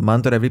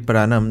month or every per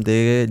annum they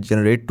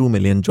generate 2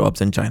 million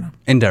jobs in China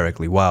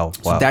indirectly. Wow.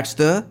 So that's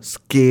the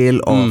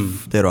scale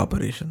of their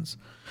operations.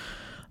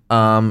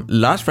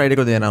 Last Friday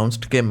को they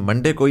announced कि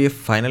Monday को ये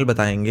final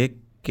बताएंगे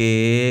कि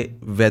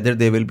whether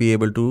they will be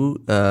able to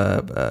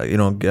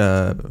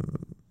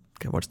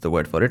what's the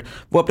word for it,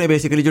 वो अपने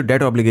basically जो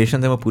date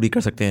obligation है वो पूरी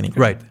कर सकते हैं नहीं.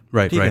 Right.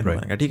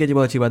 ठीक है जी,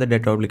 बहुत अच्छी बात है.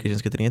 डेट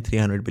ऑब्लिगेशंस कितनी है?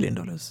 $300 billion.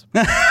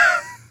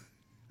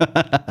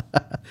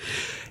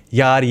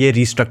 यार ये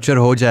रिस्ट्रक्चर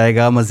हो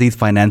जाएगा, मजीद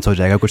फाइनेंस हो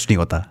जाएगा, कुछ नहीं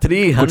होता.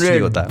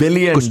 300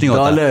 billion.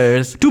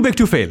 Too big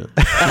to fail.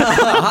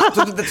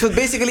 So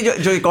basically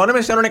जो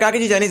इकोनॉमिस्ट है उन्होंने कहा कि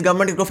जी चाइनीज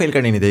गवर्नमेंट इसको फेल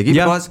करने नहीं देगी.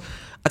 बिकॉज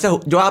अच्छा,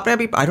 जो आपने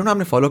अभी आई डोंट नो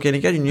आपने फॉलो किया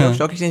नहीं क्या, न्यूयॉर्क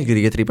स्टॉक एक्सचेंज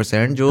गिरी है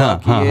 3%, जो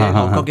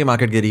हांगकांग की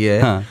मार्केट गिरी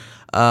है.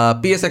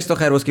 PSX तो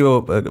खैर उसकी वो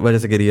वजह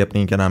से गिरी है,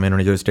 अपनी क्या नाम है,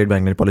 उन्होंने जो स्टेट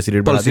बैंक ने पॉलिसी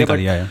रेट बढ़ा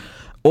दिया.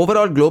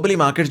 ओवरऑल ग्लोबली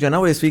मार्केट्स जो है ना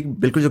वो इस वीक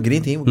बिल्कुल जो गिरी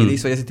थी वो गिरी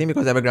इस वजह से थी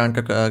बिकॉज एवरग्रांड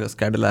का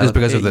स्कैंडल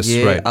आया.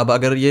 ये अब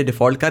अगर ये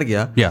डिफॉल्ट कर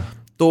गया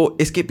तो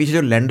इसके पीछे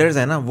जो लेंडर्स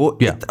हैं ना वो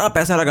इतना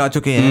पैसा लगा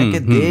चुके हैं कि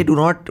दे डू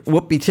नॉट, वो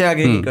पीछे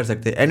आगे नहीं कर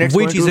सकते. एंड इट्स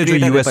वही चीज़ जो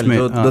यूएस में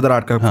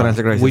 2008 का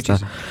फाइनेंशियल क्राइसिस था.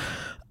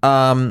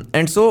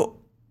 एंड सो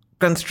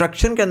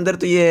कंस्ट्रक्शन के अंदर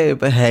तो ये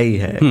है ही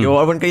है.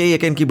 और उनका ये है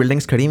कि इनकी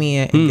बिल्डिंग्स खड़ी हुई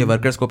हैं, इनके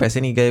वर्कर्स को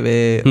पैसे नहीं गए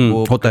हुए,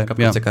 वो होता है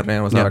कब से कर रहे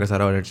हैं वो सारा का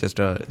सारा. It's just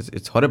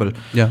it's horrible.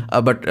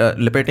 But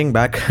लिपेटिंग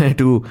back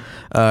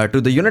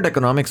to the unit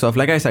economics of,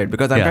 like I said,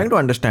 because I'm trying to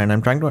understand,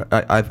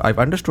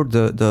 I've understood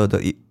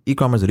the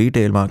e-commerce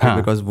retail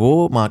market, because वो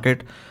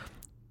market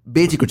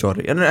बेच ही कुछ और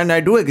रही. And I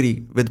do agree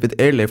with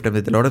Airlift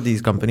and with a lot of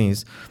these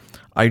companies.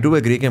 I do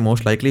agree कि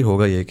most likely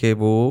होगा ये कि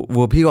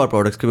वो भी और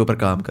प्रोडक्ट्स के ऊपर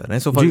काम कर रहे हैं.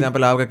 सो फॉर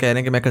एग्जांपल आप कह रहे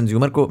हैं कि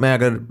मैं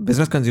अगर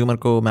बिजनेस कंज्यूमर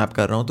को मैप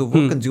कर रहा हूँ तो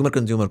वो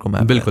कंज्यूमर को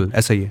मैप, बिल्कुल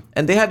ऐसा ही है.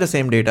 And they have the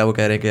same data. वो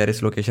कह रहे हैं कि यार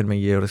इस लोकेशन में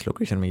ये और इस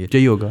लोकेशन में ये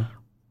यही होगा.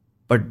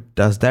 But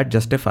does that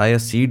justify a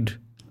seed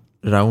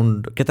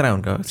round? कितना है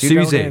उनका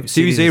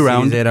Series A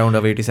round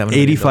of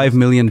 $85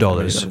 million,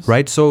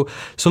 right? So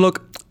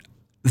look,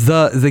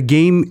 the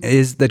game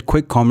is that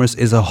quick commerce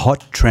is a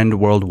hot trend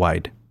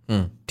worldwide.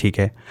 ठीक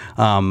है.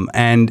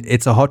 And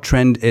it's a hot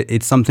trend.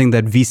 It's something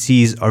that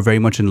VCs are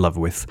very much in love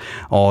with.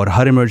 और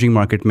हर emerging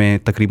market में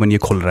तकरीबन ये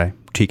खुल रहा है.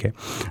 ठीक है.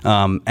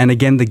 And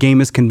again, the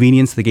game is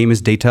convenience, the game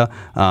is data,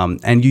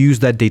 and you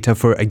use that data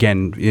for,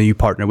 again, you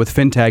partner with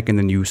fintech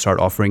and then you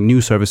start offering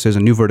new services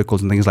and new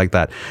verticals and things like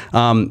that.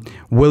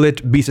 Will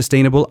it be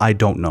sustainable? I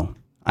don't know.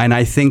 And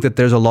I think that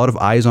there's a lot of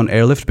eyes on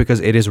Airlift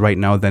because it is right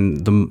now then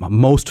the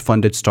most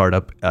funded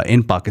startup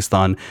in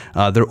Pakistan.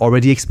 They're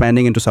already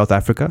expanding into South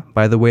Africa.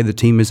 By the way, the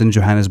team is in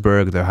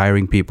Johannesburg. They're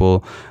hiring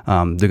people.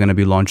 They're going to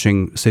be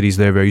launching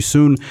cities there very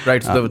soon.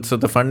 Right.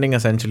 So the funding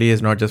essentially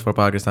is not just for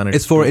Pakistan.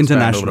 It's for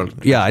international.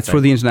 Yeah, it's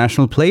for the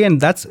international play,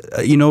 and that's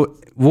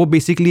वो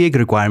basically एक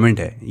requirement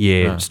है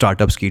ये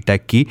startups की,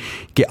 take की,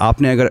 कि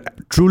आपने अगर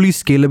truly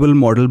scalable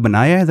model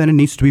बनाया है, then it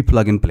needs to be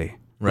plug in play.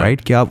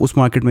 Right, कि आप उस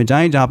मार्केट में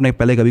जाएं जहाँ आपने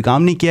पहले कभी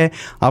काम नहीं किया है.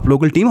 आप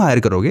लोकल टीम हायर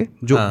करोगे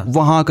जो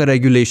वहाँ का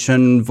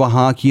रेगुलेशन,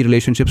 वहाँ की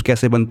रिलेशनशिप्स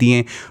कैसे बनती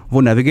हैं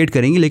वो नेविगेट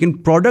करेंगी, लेकिन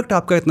प्रोडक्ट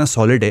आपका इतना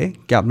सॉलिड है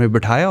कि आपने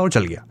बिठाया और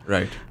चल गया.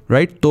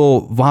 राइट,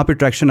 तो वहाँ पे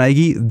ट्रैक्शन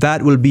आएगी.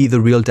 That will be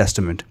the real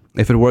testament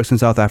if it works in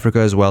South Africa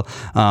as well.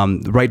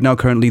 Right now,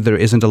 currently, there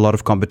isn't a lot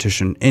of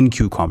competition in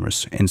Q-commerce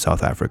in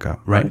South Africa,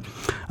 right?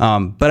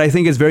 But I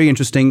think it's very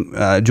interesting.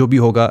 जो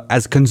भी होगा,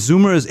 as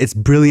consumers, it's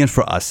brilliant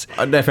for us.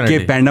 Definitely.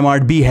 कि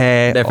PandaMart भी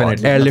है, और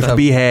Airlift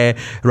भी है,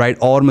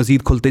 right? और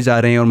मजीद खुलते जा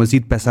रहे हैं और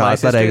मजीद पैसा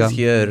आता रहेगा.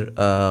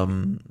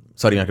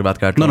 सॉरी, यहाँ की बात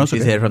काट रहा हूँ.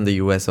 She's here from the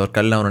US, और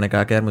कल ना उन्होंने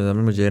कहा कि यार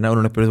मुझे ना,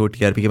 उन्होंने फिर वो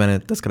TRP की मैंने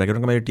तस्करा किया.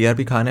 उन्होंने मुझे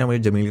TRP खाना है, मुझे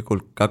जमील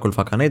का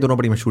कुल्फा खाना है. ये दोनों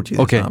बड़ी मशहूर चीज़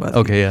है.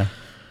 Okay, yeah.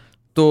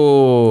 तो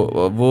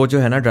वो जो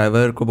है ना,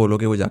 ड्राइवर को बोलो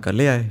कि वो जाकर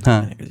ले आए.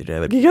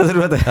 ड्राइवर की क्या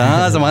जरूरत है?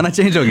 हाँ, ज़माना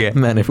चेंज हो गया.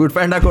 मैंने फूड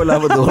पैंडा खोला,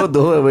 वो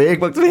दो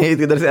एक वक्त में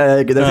किधर से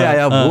आया किधर से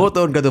आया, वो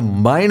तो उनका तो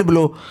माइंड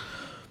ब्लो.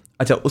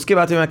 अच्छा, उसके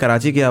बाद से मैं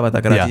कराची गया हुआ था.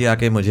 कराची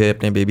आके मुझे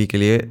अपने बेबी के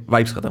लिए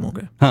वाइप्स ख़त्म हो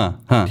गए.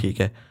 हाँ, ठीक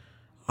है.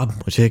 अब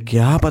मुझे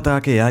क्या पता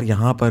कि यार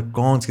यहाँ पर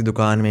कौन सी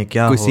दुकान में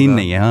क्या कोई सीन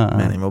नहीं है.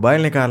 मैंने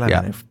मोबाइल निकाला,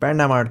 मैंने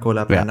पैंडा मार्ट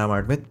खोला. पैंडा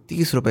मार्ट में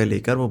 30 रुपए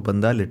लेकर वो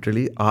बंदा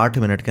लिटरली 8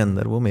 मिनट के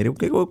अंदर वो मेरे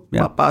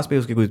पास पे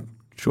उसकी कोई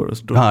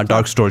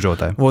डार्क स्टोर जो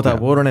होता है वो था,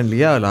 वो उन्होंने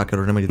लिया, लाकर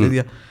उन्होंने मुझे दे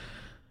दिया.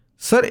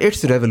 Sir,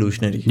 it's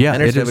revolutionary.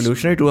 And it's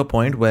revolutionary to a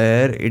point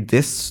where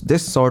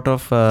this sort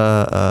of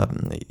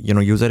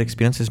user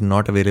experience is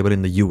not available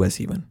in the US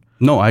even.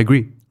 No, I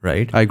agree.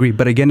 Right? I agree.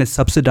 But again, it's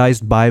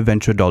subsidized by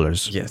venture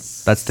dollars.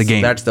 Yes. That's the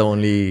game. That's the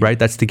only... Right,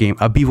 that's the game.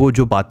 अभी वो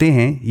जो बातें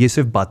हैं, ये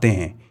सिर्फ बातें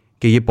हैं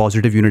कि ये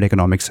पॉजिटिव यूनिट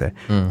इकोनॉमिक्स है,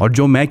 और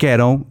जो मैं कह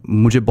रहा हूँ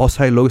मुझे बहुत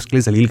सारे लोग इसके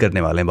लिए जलील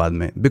करने वाले हैं बाद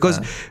में, बिकॉज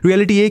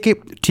रियलिटी ये कि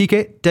ठीक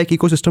है टेक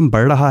इकोसिस्टम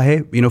बढ़ रहा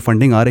है,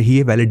 फंडिंग आ रही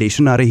है,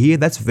 वैलिडेशन आ रही है,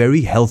 that's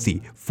very healthy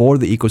for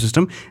the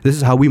ecosystem. This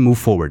is how we move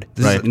forward.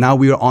 Now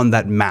we are on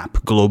that map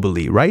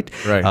globally, right?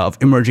 Of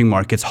emerging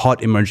markets,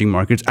 hot emerging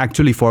markets.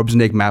 Actually, Forbes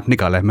ने एक map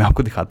निकाला है, मैं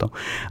आपको दिखाता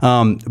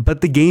हूँ.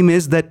 But the game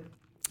is that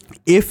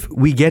if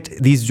we get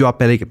these जो आप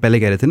पहले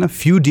कह रहे थे ना,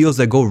 few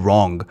deals that go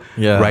wrong,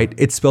 right?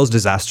 It spells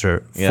disaster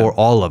for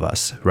all of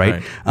us,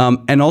 right?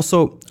 And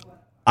also,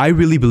 I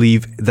really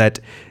believe that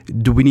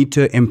we need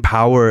to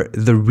empower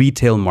the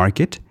retail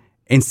market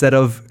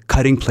instead of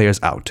cutting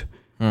players out.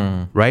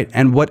 Right,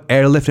 and what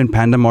Airlift and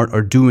PandaMart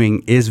are doing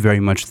is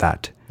very much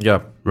that.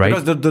 Yeah, right.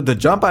 Because the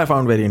jump I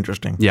found very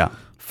interesting. Yeah.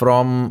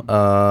 From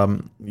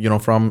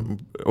from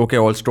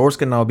okay, all stores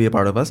can now be a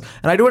part of us,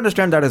 and I do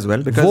understand that as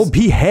well because वो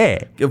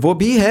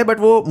भी है, but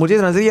वो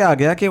मुझे नजर ये आ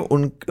गया कि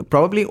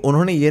probably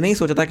उन्होंने ये नहीं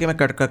सोचा था कि मैं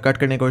कट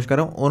करने की कोशिश कर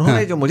रहा हूँ.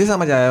 उन्होंने जो मुझे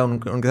समझ आया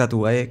उनके साथ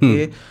हुआ है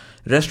कि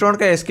रेस्टोरेंट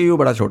का SKU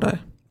बड़ा छोटा है,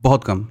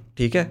 बहुत कम,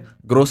 ठीक है.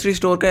 ग्रोसरी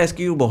स्टोर का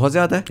SKU बहुत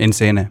ज़्यादा है,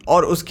 इनसेन है,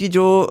 और उसकी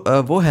जो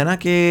वो है ना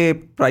कि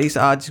प्राइस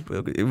आज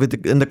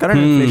in the current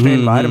inflation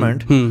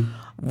environment,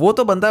 वो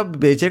तो बंदा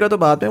बेचेगा तो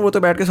बाद में, वो तो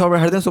बैठ के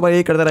हर दिन सुबह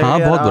यही करता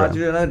रहेगा. आज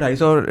जो है ना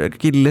 250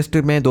 की लिस्ट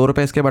में 2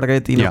 रुपए इसके बढ़ गए,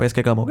 3 रुपए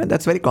इसके कम हो गए.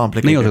 That's very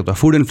complicated. नहीं हो सकता,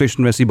 फूड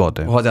इन्फ्लेशन वैसे ही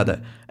बहुत ज़्यादा है.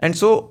 And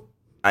so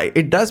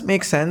it does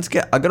make sense कि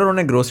अगर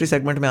उन्होंने ग्रोसरी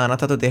सेगमेंट में आना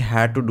था तो they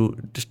had to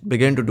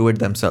begin to do it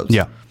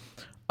themselves.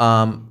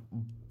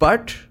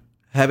 But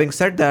having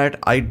said that,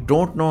 I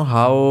don't know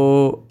how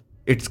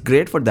it's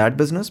great for that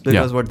business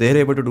because what they're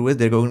able to do is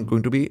they're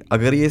going to be,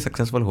 अगर ये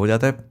successful हो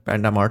जाता है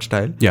PandaMart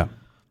style,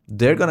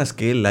 they're gonna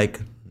scale like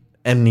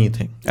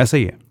anything. ऐसा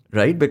ही है,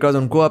 right? Because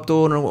उनको अब तो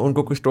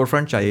उनको कोई स्टोर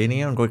फ्रंट चाहिए ही नहीं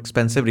है, उनको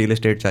एक्सपेंसिव रियल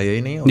एस्टेट चाहिए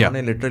ही नहीं है.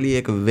 उन्होंने लिटरली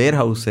एक वेयर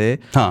हाउस से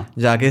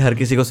जाके हर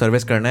किसी को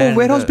सर्विस करना है.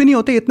 वेयर हाउस भी नहीं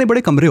होते, इतने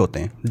बड़े कमरे होते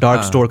हैं,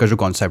 डार्क स्टोर का जो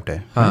कॉन्सेप्ट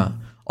है.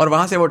 और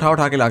वहाँ से वो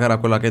उठा के लाकर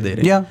आपको लाके दे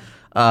रहे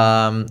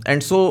हैं.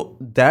 And so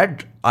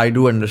that I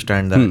do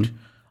understand that.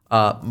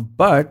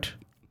 But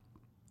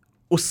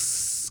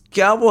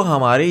क्या वो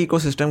हमारे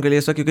इकोसिस्टम के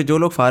लिए सर, क्योंकि जो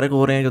लोग फारिग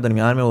हो रहे हैं, जो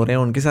दरमियान में हो रहे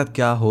हैं, उनके साथ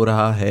क्या हो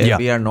रहा है?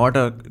 We are not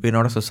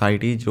a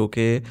society जो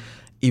कि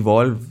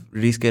इवॉल्व,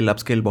 रीस्केल,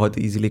 अपस्केल बहुत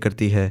इजीली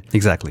करती है.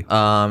 Exactly.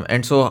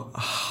 And so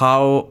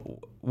how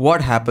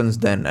what happens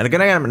then? And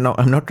again,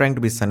 I'm not trying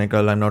to be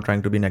cynical, I'm not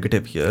trying to be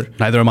negative here.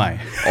 Neither am I.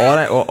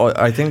 और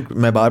I think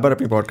मैं बार बार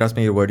अपनी podcast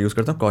में ये word use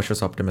करता हूँ,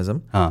 cautious optimism.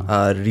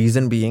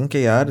 Reason being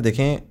कि यार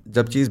देखें,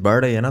 जब चीज़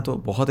बढ़ रही है ना तो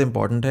बहुत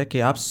इंपॉर्टेंट है कि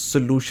आप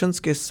solutions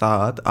के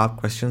साथ आप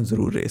क्वेश्चन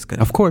ज़रूर रेस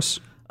करें. Of course.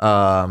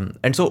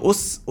 एंड सो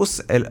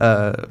उस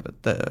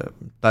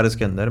तर्ज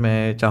के अंदर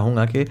मैं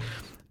चाहूँगा कि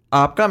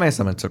आपका मैं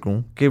समझ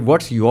सकूँ कि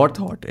what's your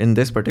thought in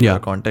this particular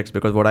context,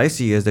 because what I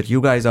see is that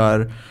you guys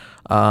are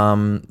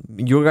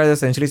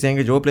essentially saying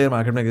कि जो प्लेयर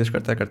मार्केट में एग्जिस्ट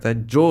करता है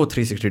जो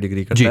 360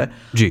 डिग्री करता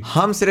है,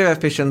 हम सिर्फ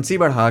एफिशिएंसी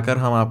बढ़ाकर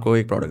हम आपको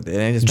एक प्रोडक्ट दे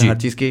रहे हैं जिसमें हर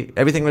चीज़ की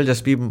everything will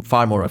just be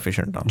far more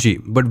efficient. जी,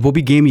 बट वो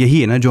भी गेम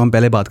यही है ना जो हम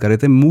पहले बात कर रहे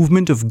थे,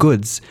 movement of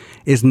goods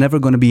is never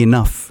gonna be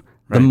enough.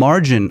 The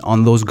margin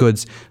on those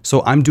goods, so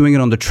I'm doing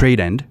it on the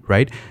trade end,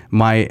 right?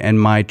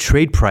 My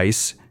trade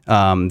price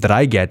that I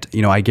get,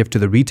 I give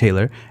to the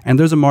retailer,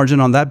 and there's a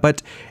margin on that,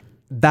 but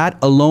that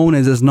alone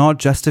does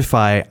not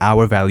justify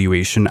our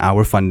valuation,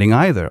 our funding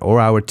either, or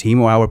our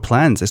team, or our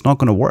plans. It's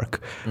not going to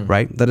work,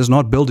 right? That does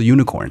not build a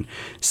unicorn.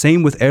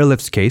 Same with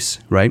Airlift's case,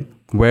 right?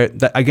 Where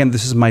again,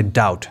 this is my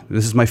doubt,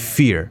 this is my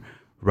fear,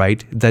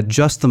 right? That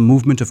just the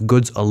movement of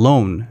goods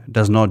alone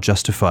does not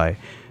justify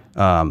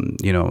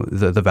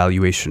the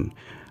valuation,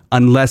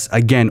 unless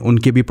again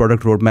उनके भी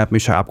product road map में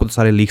आपको तो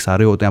सारे leaks आ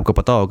रहे होते हैं, आपको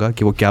पता होगा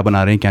कि वो क्या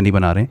बना रहे हैं क्या नहीं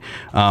बना रहे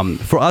हैं.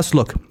 For us,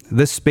 look,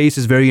 this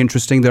space is very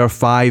interesting. There are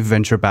 5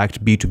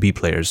 venture-backed B2B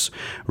players,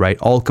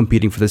 right, all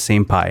competing for the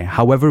same pie.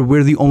 However,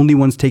 we're the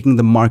only ones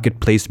taking the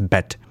marketplace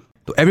bet.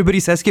 So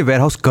everybody says कि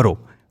warehouse करो,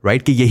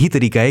 right, कि यही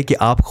तरीका है कि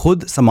आप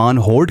खुद सामान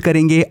होल्ड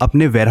करेंगे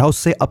अपने वेयरहाउस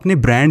से, अपने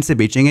ब्रांड से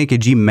बेचेंगे कि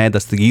जी मैं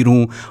दस्तगीर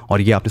हूँ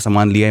और ये आपने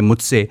सामान लिया है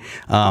मुझसे.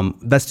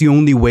 That's the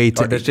only way.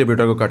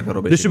 Distributor को कट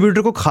करो,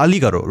 डिस्ट्रीब्यूटर को खाली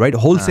करो, राइट,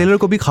 होलसेलर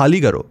को भी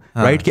खाली करो,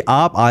 राइट, कि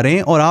आप आ रहे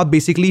हैं और आप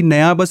बेसिकली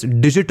नया बस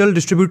डिजिटल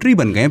डिस्ट्रीब्यूटर ही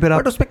बन गए. फिर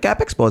आप उस पर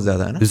कैपेक्स बहुत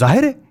ज़्यादा है ना,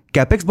 जाहिर है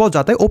कैपेक्स बहुत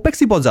ज़्यादा है, ओपेक्स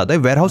ही बहुत ज़्यादा है.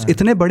 वेयरहाउस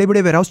इतने बड़े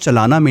बड़े वेयरहाउस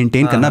चलाना,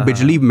 मेंटेन करना,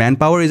 बिजली, man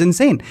power is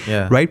insane,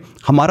 right.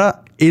 हमारा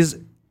इज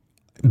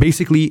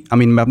बेसिकली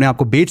मैं अपने आप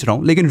को बेच रहा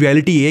हूँ, लेकिन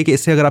रियलिटी ये है कि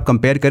इससे अगर आप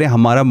कंपेयर करें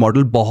हमारा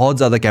मॉडल बहुत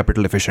ज़्यादा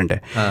कैपिटल एफिशिएंट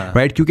है,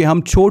 राइट, क्योंकि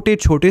हम छोटे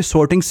छोटे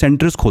सॉर्टिंग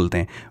सेंटर्स खोलते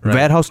हैं,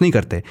 वेयर हाउस नहीं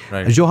करते.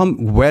 जो हम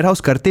वेयर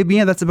हाउस करते भी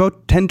हैं, that's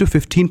about 10 to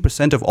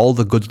 15% of all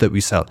the goods that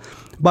we sell.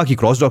 बाकी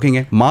क्रॉस डॉकिंग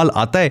है, माल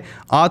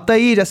आता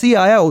ही जैसे ही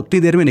आया उतनी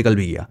देर में निकल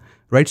भी गया,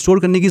 राइट, स्टोर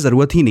करने की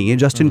ज़रूरत ही नहीं है,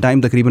 जस्ट इन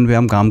टाइम तकरीबन पे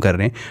हम काम कर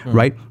रहे हैं,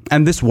 right,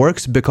 and this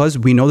works because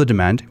we know the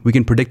demand, we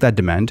can predict that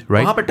demand,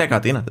 right. वहाँ पे टेक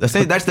आती है ना,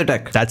 that's the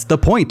tech, that's the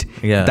point,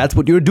 Yeah. That's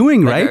what you are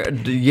doing,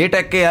 right. ये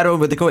टेक के यार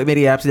वो देखो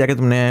मेरी ऐप से जाके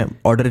तुमने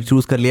ऑर्डर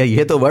चूज कर लिया,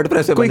 ये तो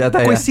वर्डप्रेस से बन जाता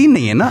है कोई यार. सीन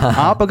नहीं है ना.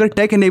 आप अगर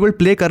टेक एनेबल्ड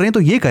प्ले कर रहे हैं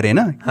तो ये करें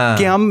ना,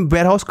 कि हम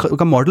वेयरहाउस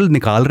का मॉडल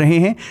निकाल रहे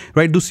हैं,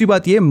 राइट. दूसरी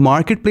बात ये,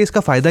 मार्केट प्लेस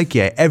का फायदा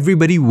क्या है,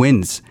 एवरीबडी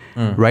विंस,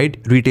 राइट.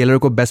 रिटेलर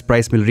को बेस्ट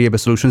प्राइस मिल रही है,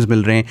 बेस्ट सोल्यूशंस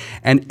मिल रहे हैं,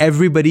 and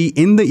everybody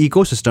in the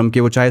ecosystem के,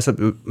 वो चाहे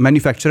सब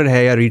मैन्युफैक्चरर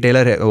है या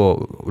रिटेलर है,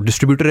 वो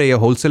डिस्ट्रीब्यूटर है या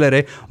होलसेलर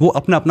है, वो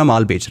अपना अपना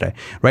माल बेच रहा है,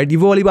 राइट. ये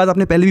वो वाली बात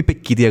आपने पहले भी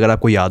पिक की थी, अगर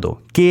आपको याद हो,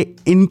 कि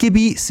इनके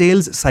भी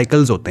सेल्स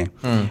साइकिल्स होते हैं.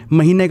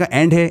 महीने का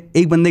एंड है,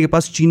 एक बंदे के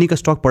पास चीनी का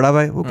स्टॉक पड़ा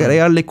हुआ है, वो कह रहा है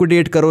यार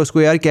लिक्विडेट करो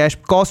इसको यार, कैश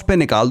कॉस्ट पे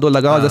निकाल दो,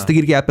 लगाओ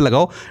दस्तगीर की ऐप पे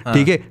लगाओ,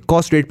 ठीक है,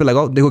 कॉस्ट रेट पे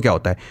लगाओ, देखो क्या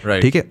होता है,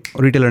 ठीक है.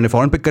 रिटेलर ने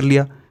फौरन पिक कर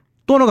लिया,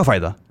 दोनों का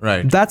फायदा.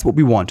 That's what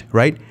we want,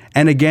 right?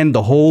 And again,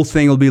 the whole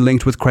thing will be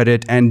linked with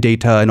credit and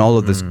data and all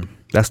of this.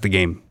 That's the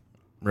game.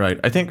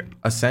 Right. I think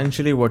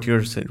essentially what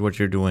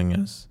you're doing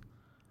is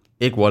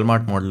एक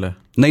Walmart model है.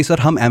 नहीं sir,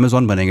 हम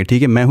Amazon बनेंगे,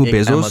 ठीक है. मैं हूँ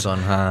Bezos,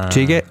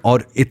 ठीक है,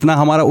 और इतना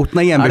हमारा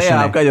उतना ही एम्बिशन है.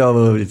 आपका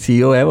जो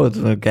CEO है वो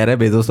कह रहे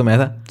बेजोस तो मैं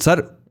था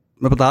सर,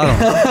 मैं बता रहा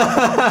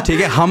हूँ, ठीक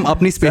है. हम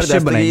अपनी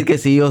स्पेसशिप बनाएंगे. के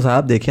CEO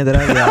साहब देखें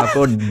जरा, ये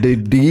आपको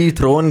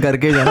डी-थ्रोन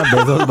करके जो है ना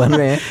बेजोस बन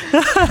रहे हैं.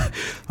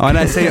 When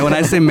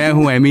I say मैं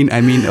हूँ, I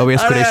mean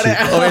Oves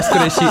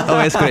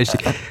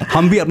Qureshi.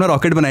 हम भी अपना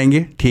रॉकेट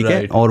बनाएंगे, ठीक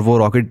है, और वो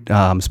रॉकेट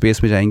हम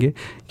स्पेस में जाएंगे,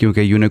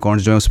 क्योंकि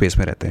यूनिकॉर्न्स जो है स्पेस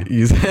में रहते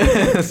हैं.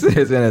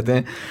 स्पेस में रहते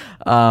हैं.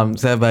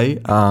 सैफ भाई,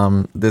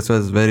 this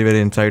was very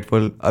very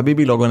insightful. अभी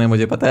भी लोगों ने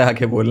मुझे पता है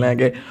आके बोलना है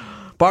कि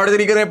पार्ट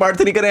 3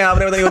 करें,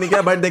 आपने पता नहीं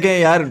क्या. बट देखें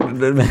यार,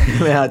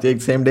 मैं आज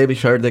एक सेम डे भी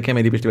शर्ट देखें,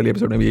 मेरी पिछले वाली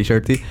एपिसोड में भी ये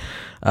शर्ट थी.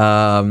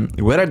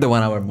 We are at the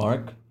 1 hour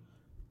mark.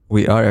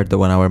 We are at the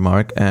 1 hour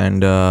mark,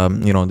 and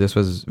this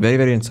was very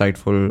very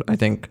insightful. I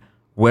think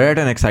we're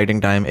at an exciting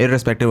time,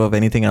 irrespective of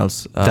anything else.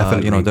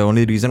 Definitely. The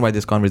only reason why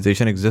this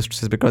conversation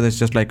exists is because it's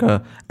just like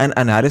an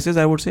analysis.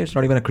 I would say it's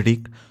not even a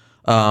critique.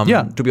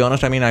 To be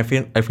honest, I mean, I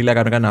feel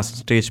like आपने कहा नास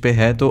stage पे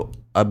है, तो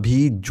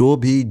अभी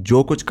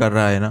जो कुछ कर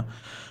रहा है ना,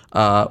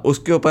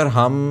 उसके ऊपर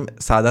हम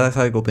सादा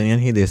सा एक ओपिनियन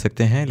ही दे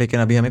सकते हैं, लेकिन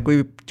अभी हमें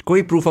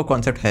कोई प्रूफ ऑफ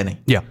कॉन्सेप्ट है नहीं.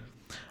 Yeah.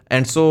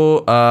 And so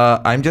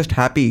I'm just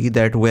happy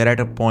that we're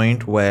at a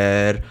point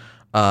where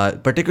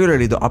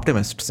particularly the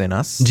optimists in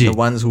us, the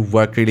ones who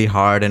worked really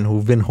hard and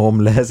who've been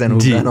homeless and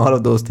who've done all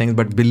of those things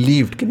but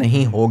believed कि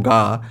नहीं होगा,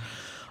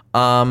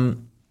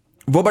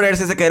 वो बड़े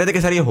अरसे से कह रहे थे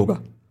कि सर ये होगा.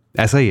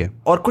 ऐसा ही है,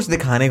 और कुछ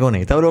दिखाने को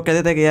नहीं था, और वो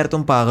कहते थे कि यार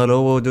तुम पागल हो,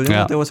 वो जो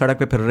होते वो सड़क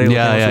पे फिर रहे होते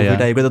हैं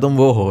टाइप के, तो तुम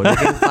वो हो.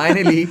 लेकिन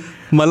फाइनली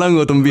मलंग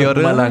हो तुम भी,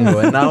 और मलंग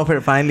हो. And now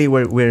finally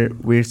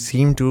we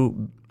seem to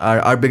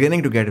are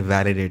beginning to get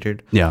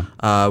validated.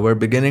 We're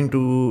beginning to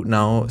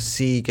now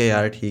see कि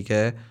यार ठीक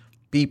है,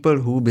 people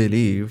who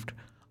believed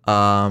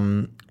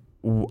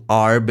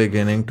are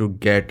beginning to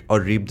get or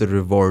reap the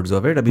rewards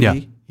of it.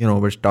 अभी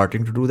we're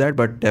starting to do that,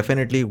 but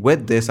definitely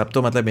with this, अब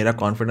तो मतलब मेरा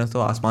confidence तो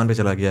आसमान पे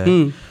चला गया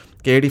है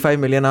कि 85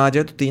 million आ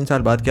जाए तो 3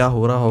 साल बाद क्या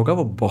हो रहा होगा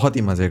वो बहुत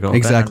ही मजे का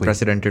होगा,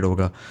 अनप्रेसिडेंटेड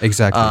होगा.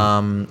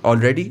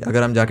 ऑलरेडी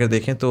अगर हम जाकर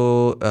देखें तो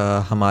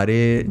हमारे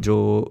जो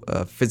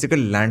फिजिकल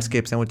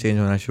लैंडस्केप्स हैं वो चेंज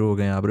होना शुरू हो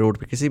गए हैं. आप रोड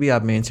पे किसी भी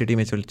आप मेन सिटी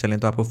में चलें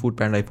तो आपको फूड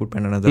पैंडा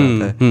नजर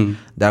आता है.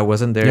 That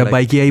wasn't there.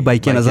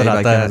 बाइक नजर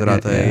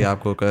आता है,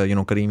 आपको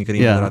करीम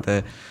नजर आता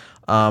है.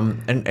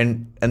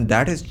 and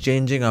that is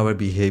changing our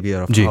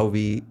behavior of how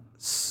we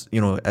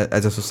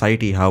as a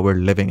society, how we're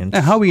living and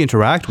how we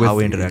interact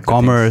with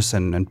commerce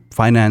and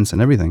finance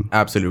and everything.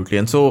 Absolutely.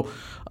 And so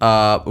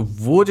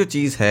वो जो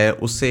चीज़ है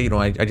उससे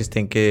I just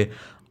think कि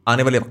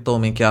आने वाले वक्तों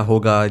में क्या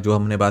होगा, जो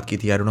हमने बात की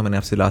थी. I don't know, मैंने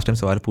आपसे लास्ट टाइम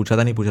सवाल पूछा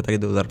था कि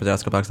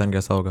 2050 का पाकिस्तान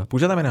कैसा होगा.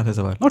 पूछा था मैंने आपसे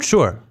सवाल? Not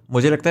sure.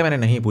 मुझे लगता है मैंने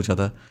नहीं पूछा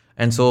था.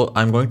 And so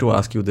I'm going to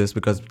ask you this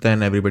because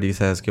then everybody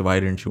says कि why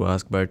didn't you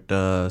ask? But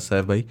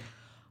Saif भाई,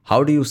 how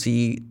do you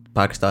see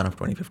Pakistan of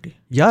 2050?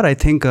 यार आई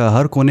थिंक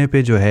हर कोने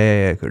पे जो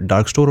है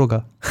डार्क स्टोर होगा,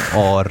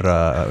 और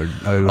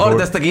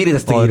दस्तगीर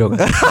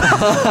होगा,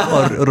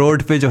 और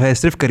रोड पे जो है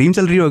सिर्फ करीम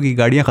चल रही होगी,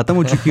 गाड़ियाँ ख़त्म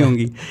हो चुकी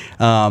होंगी.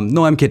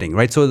 No, I am kidding,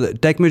 right. So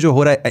take में जो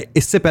हो रहा है,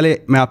 इससे पहले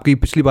मैं आपकी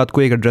पिछली बात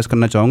को एक एड्रेस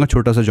करना चाहूँगा,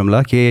 छोटा सा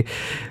जुमला, कि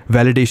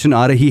वैलिडेशन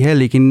आ रही है,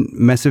 लेकिन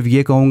मैं सिर्फ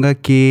ये कहूँगा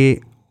कि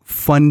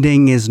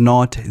funding is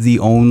not the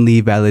only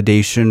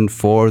validation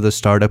for the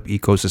startup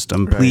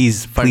ecosystem.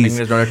 Please. Funding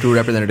is not a true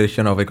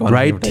representation of economy.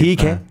 Right, ठीक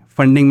है.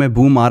 Funding में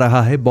boom आ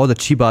रहा है, बहुत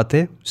अच्छी बात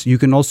है. You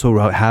can also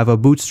have a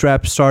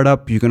bootstrap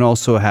startup. You can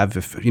also have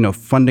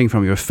funding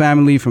from your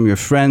family, from your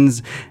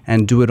friends,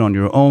 and do it on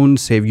your own.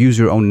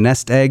 Use your own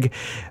nest egg.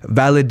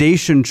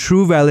 Validation,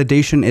 true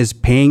validation, is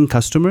paying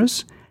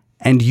customers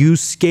and you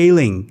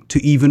scaling to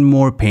even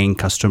more paying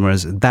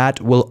customers. That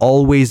will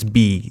always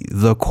be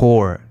the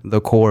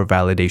core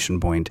validation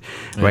point,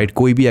 right?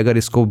 कोई भी अगर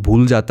इसको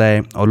भूल जाता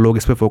है और लोग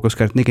इस पे फोकस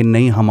करते हैं कि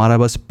नहीं हमारा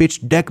बस पिच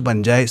डेक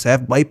बन जाए,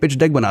 सैफ भाई पिच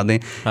डेक बना दें,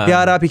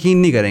 यार आप यकीन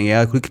नहीं करेंगे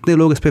यार कितने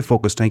लोग इस पे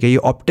फोकस्ड हैं कि ये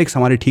ऑप्टिक्स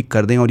हमारे ठीक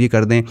कर दें और ये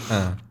कर दें.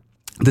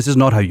 This is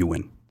not how you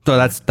win. So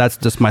that's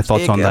just my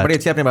thoughts on that. बड़ी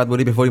अच्छी आपने बात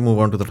बोली. Before you move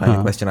on to the final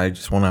question, I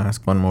just want to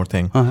ask one more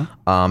thing.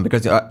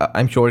 Because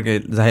I'm sure कि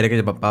जाहिर है कि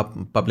जब आप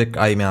पब्लिक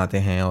आई में आते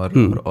हैं और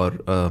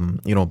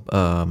you know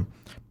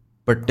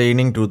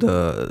pertaining to the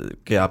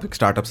कि आप एक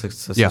स्टार्टअप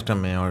सिस्टम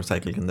में और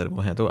साइकिल के अंदर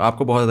वो हैं, तो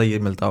आपको बहुत ज़्यादा ये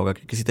मिलता होगा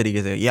कि किसी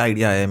तरीके से ये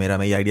आइडिया है मेरा,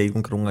 मैं ये आइडिया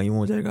यूँ करूँगा, यूँ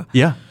हो जाएगा.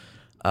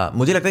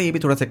 मुझे लगता है ये भी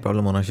थोड़ा सा एक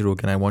प्रॉब्लम होना शुरू हो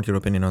गया. I want your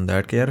opinion on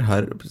that कि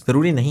यार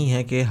ज़रूरी नहीं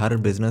है कि हर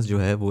बिजनेस जो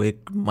है वो एक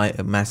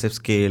massive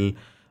scale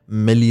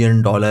 $1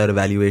 million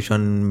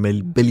valuation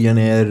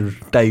billionaire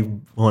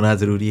type होना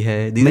ज़रूरी है.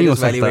 नहीं हो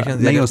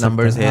सकता.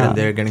 Numbers here and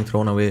there getting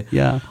thrown away.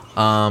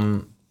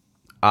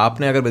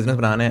 आपने अगर बिजनेस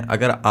बनाना है,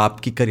 अगर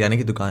आपकी करियाने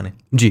की दुकान है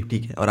जी,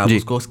 ठीक है, और आप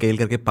उसको स्केल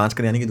करके 5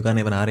 करियाने की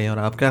दुकानें बना रहे हैं और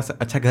आपका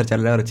अच्छा घर चल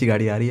रहा है और अच्छी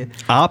गाड़ी आ रही है,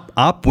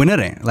 आप विनर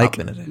हैं.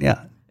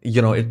 Like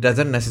you know, it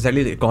doesn't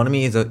necessarily,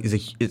 economy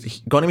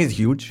is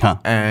huge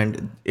and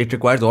it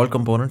requires all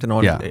components and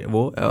all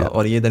वो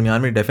और ये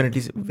दरमियान में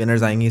definitely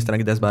winners आएंगी. इस तरह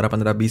की 10, 12,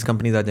 15, 20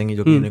 कंपनीज आ जाएंगी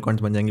जो कि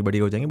यूनिकॉर्न्स बन जाएंगी, बड़ी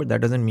हो जाएंगी. but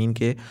that doesn't mean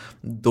कि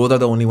those are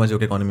the only ones जो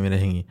कि इकोनॉमी में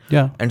रहेंगी.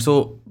 and so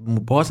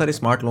बहुत सारे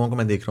स्मार्ट लोगों को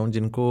मैं देख रहा हूँ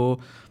जिनको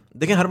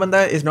देखें, हर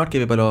बंदा is not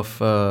capable of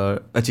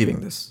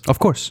achieving this.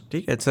 Of course.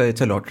 ठीक है,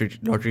 it's a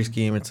lottery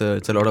scheme,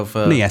 it's a lot of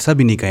नहीं, ऐसा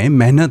भी नहीं कहें,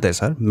 मेहनत है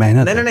सर,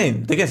 मेहनत. नहीं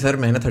देखिए सर,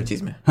 मेहनत हर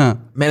चीज़ में,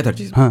 मेहनत हर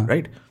चीज़ में,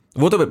 राइट.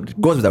 वो तो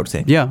goes without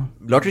saying.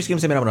 Lottery scheme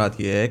से मेरा मुराद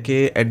ये है कि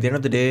at the end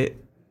of the day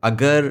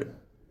अगर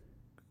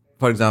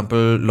फॉर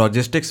एग्जांपल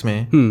लॉजिस्टिक्स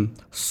में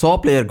 100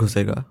 प्लेयर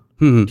घुसेगा,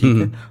 ठीक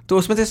है, तो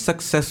उसमें से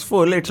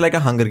successful it's like a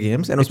hunger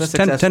games and उसमें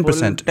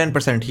सक्सेसफुल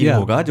 10% ही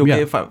होगा जो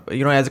कि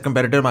you know as a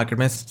competitive market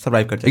में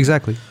सर्वाइव कर जाएगा.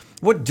 एग्जैक्टली.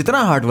 वो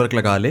जितना हार्ड वर्क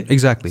लगा ले,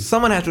 exactly,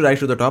 someone has to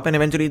rise to the top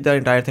and eventually the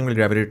entire thing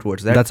will gravitate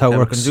towards that. That's how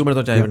it works. Consumers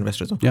हो चाहे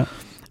investors हो.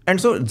 एंड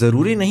सो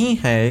ज़रूरी नहीं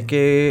है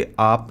कि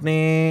आपने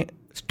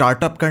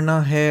स्टार्टअप करना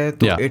है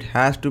तो it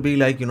has to be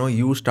like you know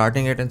you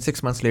starting it and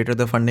 6 months later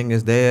the funding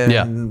is there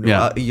and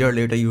a year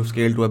later you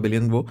scale to $1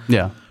 billion. वो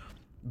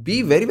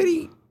बी वेरी वेरी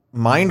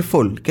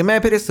माइंडफुल कि मैं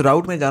फिर इस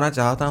राउट में जाना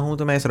चाहता हूँ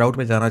तो मैं इस राउट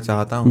में जाना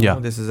चाहता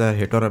हूँ. दिस इज अ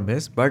हिट और अ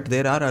miss, but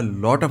there are a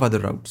lot of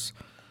other routes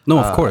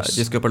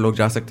जिसके ऊपर लोग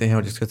जा सकते हैं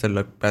और जिसके से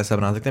लोग पैसा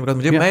बना सकते हैं. बिकॉज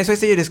मुझे मैं इस वजह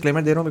से ये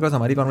डिस्क्लेमर दे रहा हूँ बिकॉज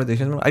हमारी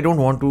कॉन्वर्सेशन में आई डोंट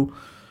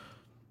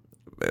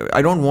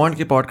वांट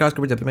कि पॉडकास्ट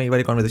के ऊपर जब मैं ये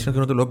वाली कॉन्वर्सेशन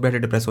करूँ तो लोग बैठे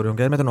डिप्रेस हो रहे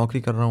होंगे, यार मैं तो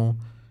नौकरी कर रहा हूँ,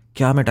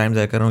 क्या मैं टाइम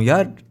ज़ाया कर रहा हूँ.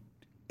 यार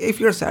if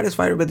you're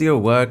satisfied with your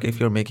work, if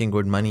you're making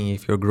good money,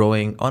 if you're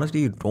growing,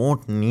 honestly you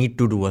don't need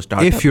to do a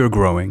startup. If you're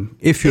growing,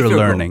 if you're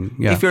learning,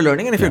 if you're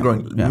learning and if you're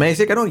growing, मैं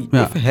इसे कह रहा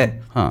हूँ if है,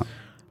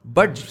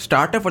 but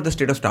startup for the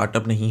state of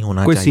startup नहीं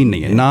होना कोई चाहिए. सीन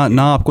नहीं है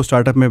ना आपको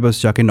स्टार्टअप में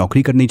बस जाके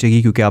नौकरी करनी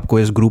चाहिए क्योंकि आपको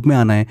इस ग्रुप में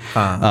आना है.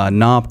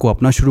 ना आपको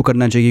अपना शुरू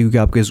करना चाहिए क्योंकि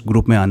आपको इस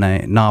ग्रुप में आना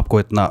है. ना आपको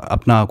इतना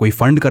अपना कोई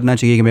फंड करना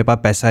चाहिए कि मेरे पास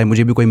पैसा है,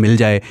 मुझे भी कोई मिल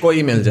जाए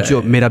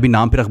जो मेरा भी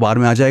नाम फिर अखबार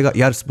में आ जाएगा,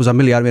 यार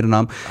मुज़म्मिल यार मेरा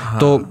नाम.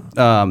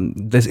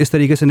 तो इस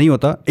तरीके से नहीं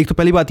होता. एक तो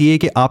पहली बात ये है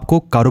कि आपको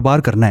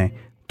कारोबार करना है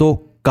तो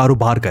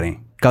कारोबार करें.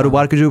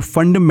 कारोबार के जो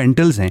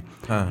फंडामेंटल्स हैं,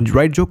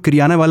 राइट, जो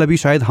किराना वाला भी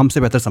शायद हमसे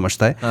बेहतर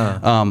समझता है,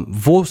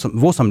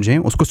 वो समझें,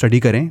 उसको स्टडी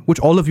करें, which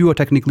all of you are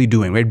technically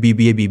doing, right.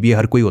 BBA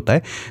हर कोई होता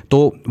है, तो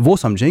वो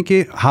समझें कि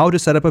how to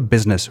set up a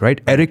business,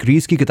 right. Eric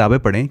रीस की किताबें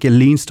पढ़ें कि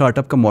लीन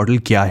स्टार्टअप का मॉडल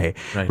क्या है,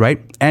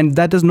 right. And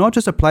that does not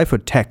just apply for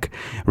take,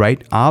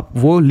 right. आप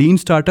वो लीन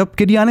स्टार्टअप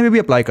किराने में भी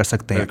अप्लाई कर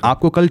सकते हैं.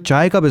 आपको कल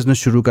चाय का बिजनेस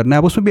शुरू करना है,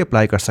 आप उसमें भी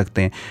अप्लाई कर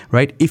सकते हैं,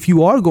 right. If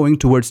you are going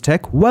towards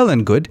take, well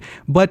and good,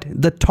 but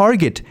the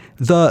target,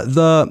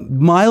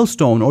 the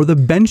milestone or the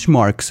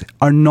benchmarks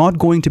are not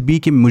going to be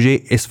कि मुझे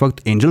इस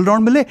वक्त एंजल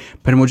राउंड मिले,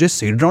 फिर मुझे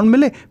सीड राउंड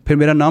मिले, फिर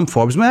मेरा नाम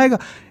फोर्ब्स में आएगा.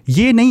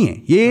 ये नहीं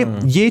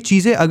है. ये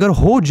चीज़ें अगर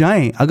हो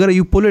जाएं, अगर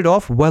you pull it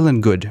of, well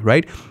and good,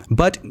 right.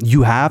 But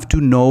you have to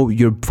know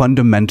your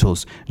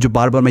fundamentals. जो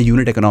बार बार मैं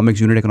यूनिट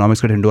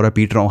इकोनॉमिक्स का ढिंडोरा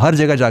पीट रहा हूँ, हर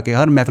जगह जाके,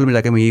 हर महफिल में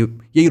जाके मैं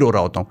यही रो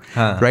रहा होता हूँ,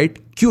 राइट.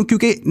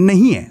 क्योंकि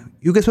नहीं है,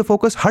 क्योंकि इस पर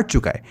फोकस हट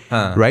चुका है,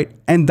 right.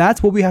 And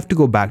that's what we have to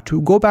go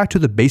back to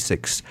the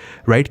basics,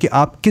 right. कि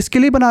आप किसके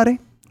लिए बना रहे हैं,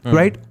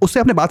 राइट. उससे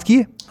आपने बात की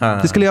है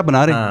जिसके लिए आप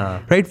बना रहे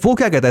हैं, राइट. वो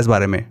क्या कहता है इस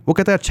बारे में, वो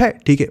कहता है अच्छा है,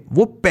 ठीक है,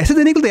 वो पैसे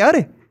देने के लिए तैयार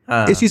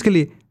है इस चीज़ के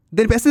लिए,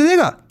 देन पैसे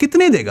देगा,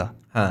 कितने देगा,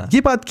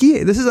 ये बात की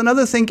है. दिस इज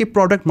अनदर थिंग कि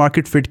प्रोडक्ट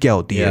मार्केट फिट क्या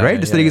होती है,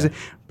 राइट. इस तरीके से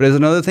देयर इज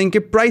अनदर थिंग कि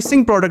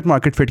प्राइसिंग प्रोडक्ट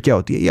मार्केट फिट क्या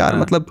होती है. यार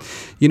मतलब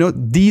you know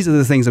these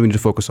are the things we need to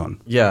focus on.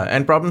 या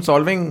एंड प्रॉब्लम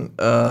सॉल्विंग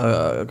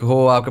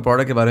हो, आपके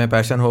प्रोडक्ट के बारे में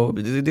पैशन हो.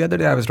 The other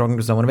day I was talking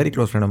to someone very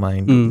close friend of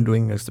mine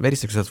doing a very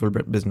successful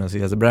business.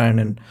 He has a brand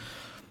and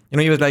you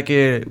know he was like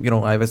you know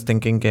I was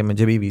thinking कि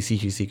मुझे भी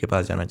VC के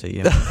पास जाना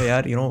चाहिए.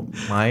 यार you know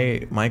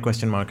my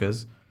question mark is,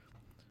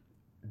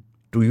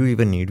 do you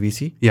even need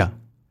VC? Yeah.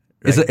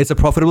 Right? It's a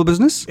profitable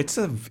business? It's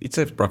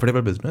a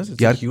profitable business.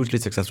 It's a hugely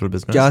successful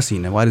business. क्या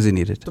scene है? Why does he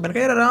need it? तो मैंने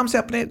कहा यार आराम से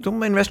अपने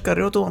तुम इन्वेस्ट कर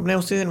रहे हो तो अपने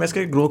उससे इन्वेस्ट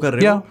करके ग्रो कर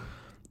रहे हो.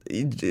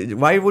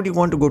 Why would you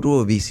want to go to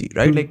a VC,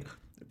 right? Like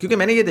क्योंकि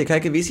मैंने ये देखा है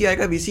कि VC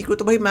आएगा, VC को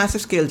तो भाई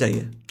मैसिव स्केल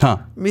चाहिए. हाँ.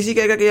 VC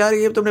कहेगा कि यार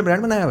ये तुमने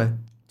ब्रांड बनाया हुआ है,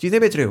 चीज़ें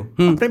बेच रहे हो,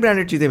 अपने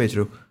ब्रांडेड चीज़ें बेच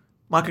रहे हो,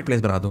 मार्केट प्लेस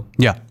बना दो.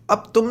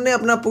 अब तुमने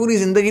अपना पूरी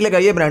जिंदगी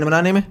लगाई है ब्रांड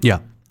बनाने में.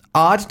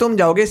 आज तुम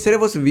जाओगे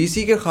सिर्फ उस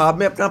VC के ख्वाब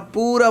में अपना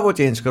पूरा वो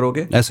चेंज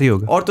करोगे, ऐसे ही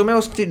होगा. और तुम्हें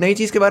उस नई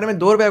चीज के बारे में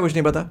 2 रुपया कुछ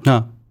नहीं पता.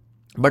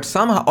 but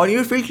somehow, or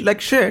you feel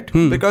like shit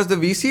because the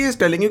VC is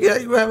telling you, yeah,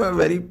 you have a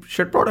very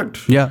shit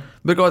product. Yeah.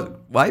 Because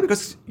why?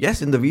 Because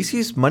yes, in the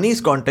VC's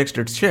money's context,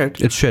 it's shit.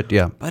 It's shit,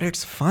 yeah. But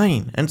it's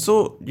fine. And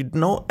so,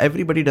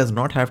 everybody does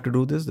not have to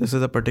do this. This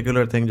is a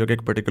particular thing जो कि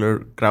एक particular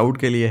crowd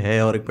के लिए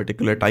है और एक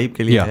particular type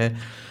के लिए है.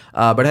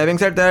 But having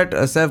said that,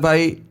 Saif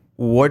bhai,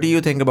 what do you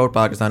think about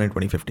Pakistan in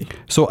 2050?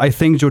 So I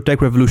think जो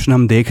tech revolution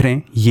हम देख रहे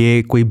हैं,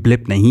 ये कोई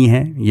blip नहीं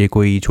है, ये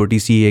कोई छोटी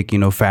सी एक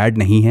fad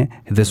नहीं है.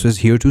 This was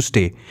here to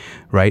stay,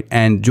 right?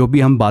 And जो भी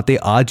हम बातें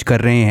आज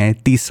कर रहे हैं,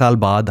 30 साल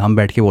बाद हम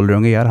बैठ के बोल रहे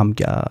होंगे, यार हम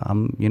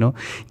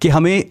कि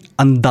हमें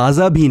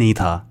अंदाज़ा भी नहीं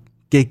था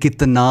कि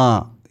कितना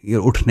ये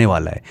उठने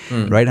वाला है,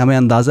 राइट? हमें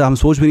अंदाज़ा, हम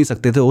सोच भी नहीं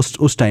सकते थे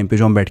उस टाइम पे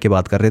जो हम बैठ के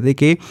बात कर रहे थे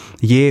कि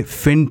ये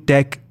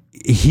फिनटेक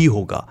ही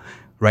होगा,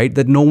 right?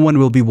 That no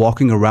one will be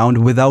walking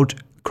around without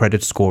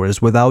credit scores,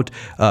 without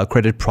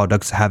credit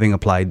products having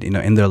applied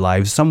in their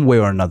lives some way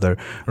or another,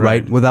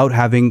 right? Without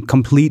having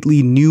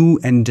completely new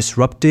and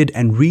disrupted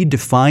and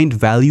redefined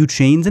value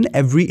chains in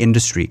every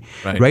industry,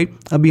 right?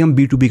 अभी हम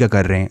B2B का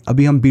कर रहे हैं,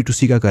 अभी हम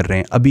B2C का कर रहे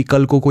हैं, अभी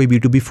कल को कोई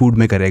B2B फूड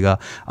में करेगा.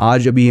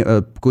 आज अभी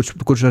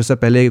कुछ अर्सा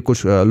पहले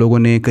कुछ लोगों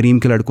ने, करीम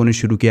के लड़कों ने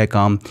शुरू किया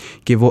काम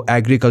कि वो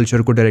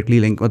एग्रीकल्चर को डायरेक्टली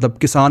लिंक, मतलब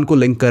किसान को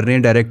लिंक कर रहे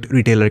हैं डायरेक्ट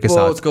रिटेलर के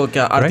साथ. उसको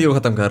क्या आरती को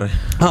खत्म कर रहे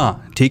हैं.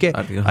 हाँ, ठीक है.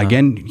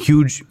 Again,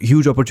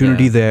 huge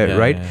opportunity there,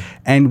 right?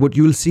 And what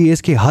you will see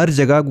is कि हर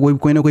जगह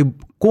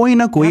कोई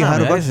ना कोई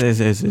हर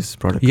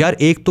वक्त, यार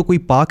एक तो कोई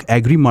पाक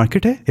एग्री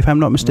मार्केट है, if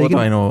I'm not mistaken,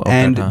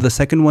 and the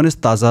second one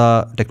is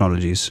ताज़ा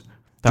टेक्नोलॉजीज.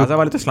 ताज़ा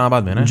वाले तो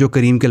इस्लामाबाद में ना, जो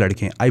करीम के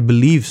लड़के हैं, I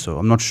believe so.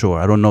 I'm not sure.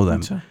 I don't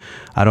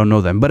know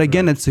them. But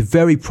again, it's a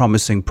very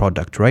promising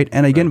product, right?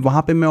 And again,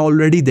 वहाँ पे मैं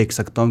already देख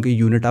सकता हूँ कि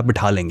यूनिट आप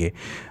बिठा लेंगे,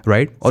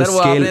 right? और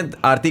स्केल,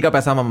 आरती का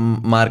पैसा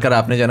मारकर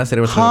आपने जाना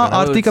सिर्फ, हाँ,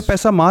 आरती का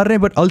पैसा मार रहे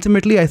हैं, but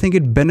ultimately I think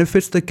it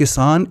benefits the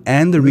kisan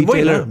and the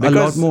retailer a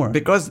lot more.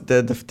 Because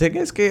the thing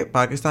is कि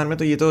पाकिस्तान में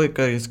तो ये तो एक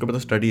इसको तो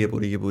स्टडी है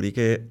पूरी की पूरी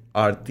के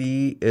आरती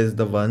is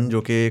the one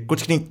जो कि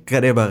कुछ नहीं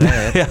करे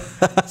बगैर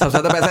सबसे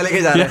ज़्यादा पैसा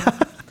लेके जा रहे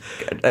हैं.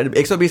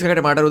 120 का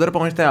टमाटर उधर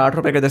पहुंचता है, 8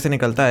 रुपए का इधर से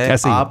निकलता है.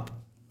 आप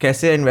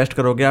कैसे इन्वेस्ट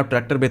करोगे, आप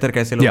ट्रैक्टर बेहतर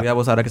कैसे लोगे, आप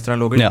वो सारा किस तरह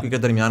लोगे, क्योंकि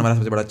दरमियान वाला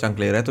सबसे बड़ा चंक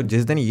ले रहा है. तो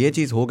जिस दिन ये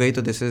चीज़ हो गई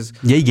तो दिस इज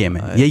यही गेम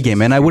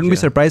है. And I wouldn't be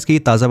surprise कि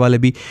ताज़ा वाले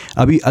भी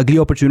अभी अगली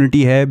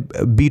अपॉर्चुनिटी है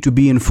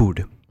B2B इन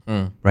फूड,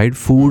 राइट?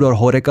 फूड और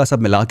होरेका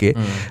सब मिला के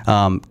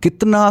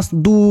कितना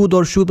दूध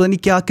और शुद्ध नहीं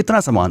क्या, कितना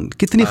सामान,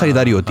 कितनी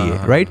खरीदारी होती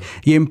है, राइट?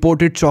 ये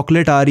इम्पोर्टेड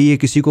चॉकलेट आ रही है,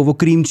 किसी को वो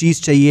क्रीम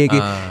चीज़ चाहिए कि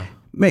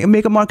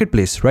make a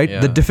marketplace, right?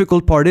 The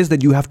difficult part is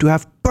that you have to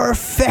have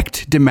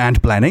perfect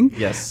demand planning,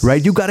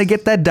 right? You got to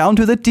get that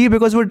down to the T,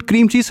 because with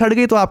cream cheese हट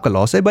गई तो आपका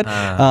loss है, but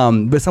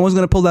someone's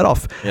going to pull that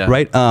off,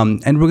 right?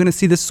 And we're going to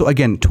see this. So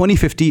again,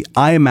 2050,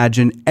 I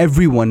imagine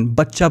everyone,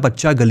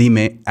 बच्चा गली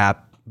में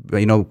app,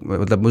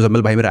 मतलब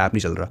मुजम्मिल भाई मेरा ऐप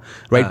नहीं चल रहा,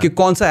 राइट? कि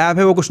कौन सा ऐप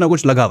है वो कुछ ना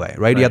कुछ लगा हुआ है,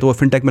 राइट? या तो वो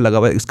फिनटेक में लगा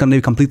हुआ है, इसका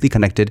नहीं completely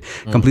connected,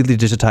 completely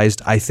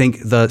digitized. I think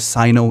the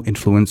Sino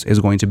influence is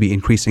going to be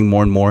increasing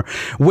more and more,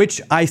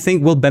 which I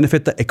think will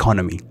benefit the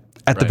economy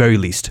at the very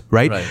least,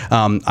 right?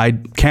 I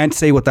can't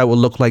say what that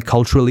will look like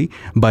culturally,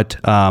 but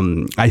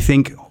I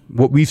think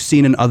what we've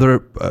seen in other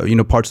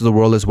parts of the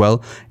world as well,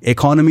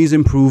 economies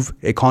improve,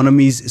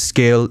 economies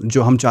scale.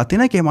 जो हम चाहते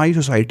हैं ना कि हमारी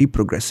society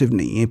progressive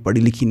नहीं है,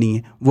 पढ़ी लिखी नहीं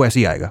है, वो ऐसे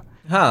ही आएगा.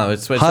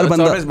 हर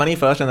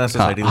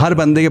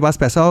बंदे के पास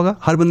पैसा होगा,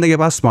 हर बंदे के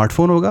पास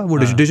स्मार्टफोन होगा, वो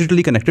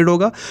डिजिटली कनेक्टेड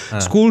होगा.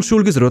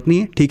 स्कूल की जरूरत नहीं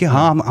है, ठीक है?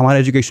 हाँ, हमारा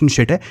एजुकेशन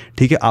शिट है,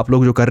 ठीक है? आप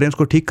लोग जो कर रहे हैं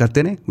उसको ठीक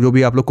करते रहें, जो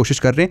भी आप लोग कोशिश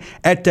कर रहे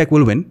हैं. एडटेक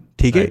विल विन,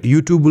 ठीक है?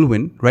 YouTube will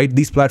win, right?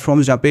 These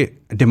platforms जहाँ पे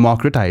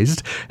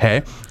डेमोक्रेटाइज्ड है,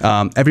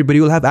 everybody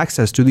will have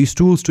access to these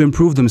tools to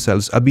improve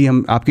themselves. अभी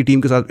हम आपकी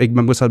टीम के साथ, एक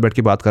मेंबर के साथ बैठ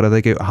के बात कर रहे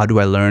थे कि how do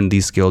I learn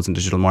these skills in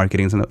digital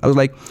marketing. I was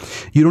like,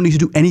 you don't need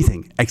to do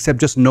anything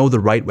accept just know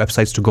the right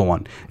websites to go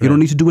on. You don't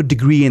need to do a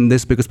degree in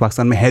this because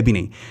Pakistan में है भी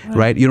नहीं,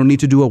 right? You don't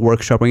need to do a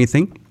workshop or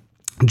anything.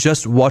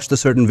 Just watch the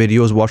certain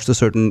videos, watch the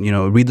certain,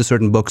 read the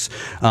certain books,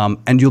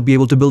 and you'll be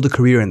able to build a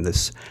career in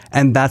this.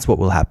 And that's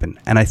what will happen.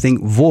 And I think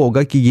वो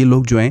होगा कि ये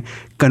लोग जो हैं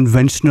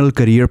conventional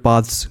career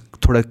paths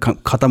थोड़ा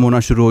ख़त्म होना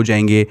शुरू हो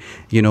जाएंगे,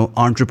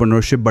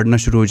 entrepreneurship बढ़ना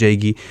शुरू हो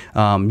जाएगी.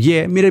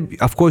 मेरे,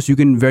 of course you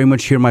can very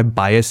much hear my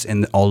bias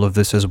in all of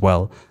this as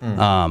well.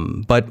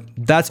 But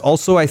that's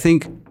also, I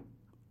think,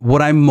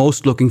 what I'm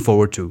most looking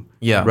forward to,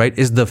 right,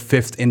 is the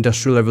 5th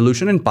industrial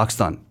revolution in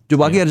Pakistan, जो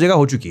बाकी हर जगह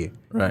हो चुकी है,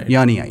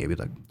 यहाँ नहीं आई अभी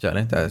तक.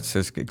 चलें, that's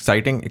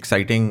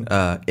exciting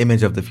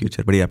image of the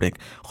future. बड़ी आपने एक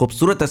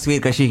खूबसूरत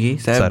तस्वीर कशी की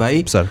सैफ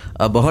भाई. सर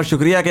बहुत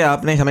शुक्रिया कि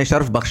आपने हमें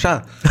शर्फ बख्शा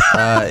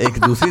एक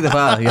दूसरी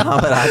दफ़ा यहाँ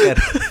पर आकर.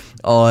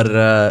 और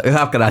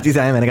आप कराची से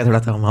आए, मैंने कहा थोड़ा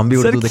सा हम भी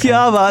उर्दू देखें.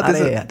 क्या बात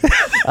है.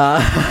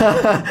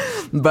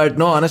 But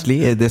no, honestly,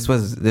 this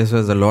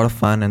was a lot of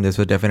fun, and this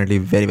was definitely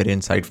very, very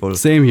insightful.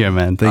 Same here,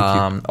 man. Thank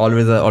you.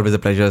 Always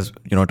a pleasure,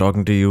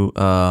 talking to you.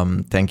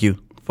 Thank you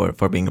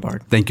for being a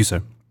part. Thank you,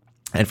 sir.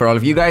 And for all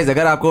of you guys,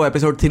 अगर आपको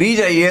episode 3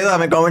 चाहिए तो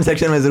हमें comment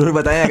section में ज़रूर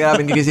बताएं. अगर आप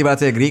इनकी किसी बात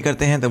से एग्री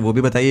करते हैं तो वो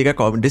भी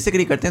बताइएगा.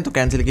 डिसएग्री करते हैं तो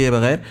कैंसिल किए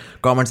बगैर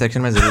कमेंट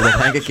सेक्शन में ज़रूर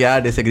बताएं कि क्या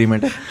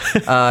डिसएग्रीमेंट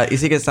है.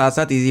 इसी के साथ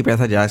साथ इजी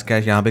पैसा जैज़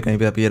कैश यहाँ पे कहीं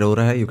पे अपीयर हो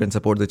रहा है. You can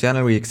support the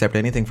channel. We accept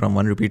anything from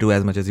 ₹1 to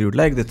as much as you'd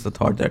like. This is the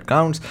thought that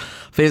counts.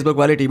 Facebook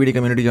वाले TBD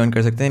कम्युनिटी ज्वाइन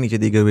कर सकते हैं नीचे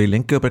दी गई हुई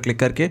लिंक के ऊपर क्लिक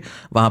करके.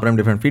 वहाँ पर हम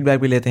डिफरेंट फीडबैक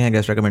भी लेते हैं,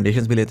 गेस्ट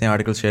रिकमेंडेशंस भी लेते हैं,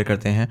 आर्टिकल शेयर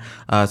करते हैं.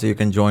 So you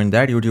can join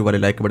that. YouTube वाले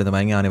लाइक का बटन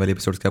दबाएंगे, आने वाले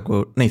एपिसोड्स के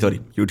आपको नहीं सॉरी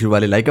यूट्यूब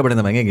वाले लाइक का बटन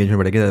दबाएंगे, एंगेजमेंट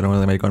बढ़ेगी,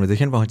 हमारी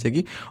कॉन्वर्सेशन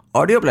पहुंचेगी.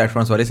 ऑडियो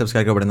प्लेटफॉर्म्स वाले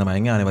सब्सक्राइब का बटन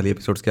दबाएंगे, आने वाली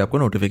एपिसोड्स की आपको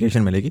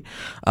नोटिफिकेशन मिलेगी.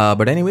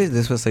 But anyways,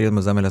 this was Syed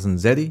Muzammil Hasan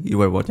Zaidi.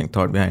 You are watching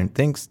thought behind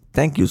things.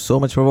 Thank you so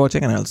much for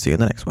watching and I will see you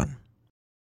in the next one.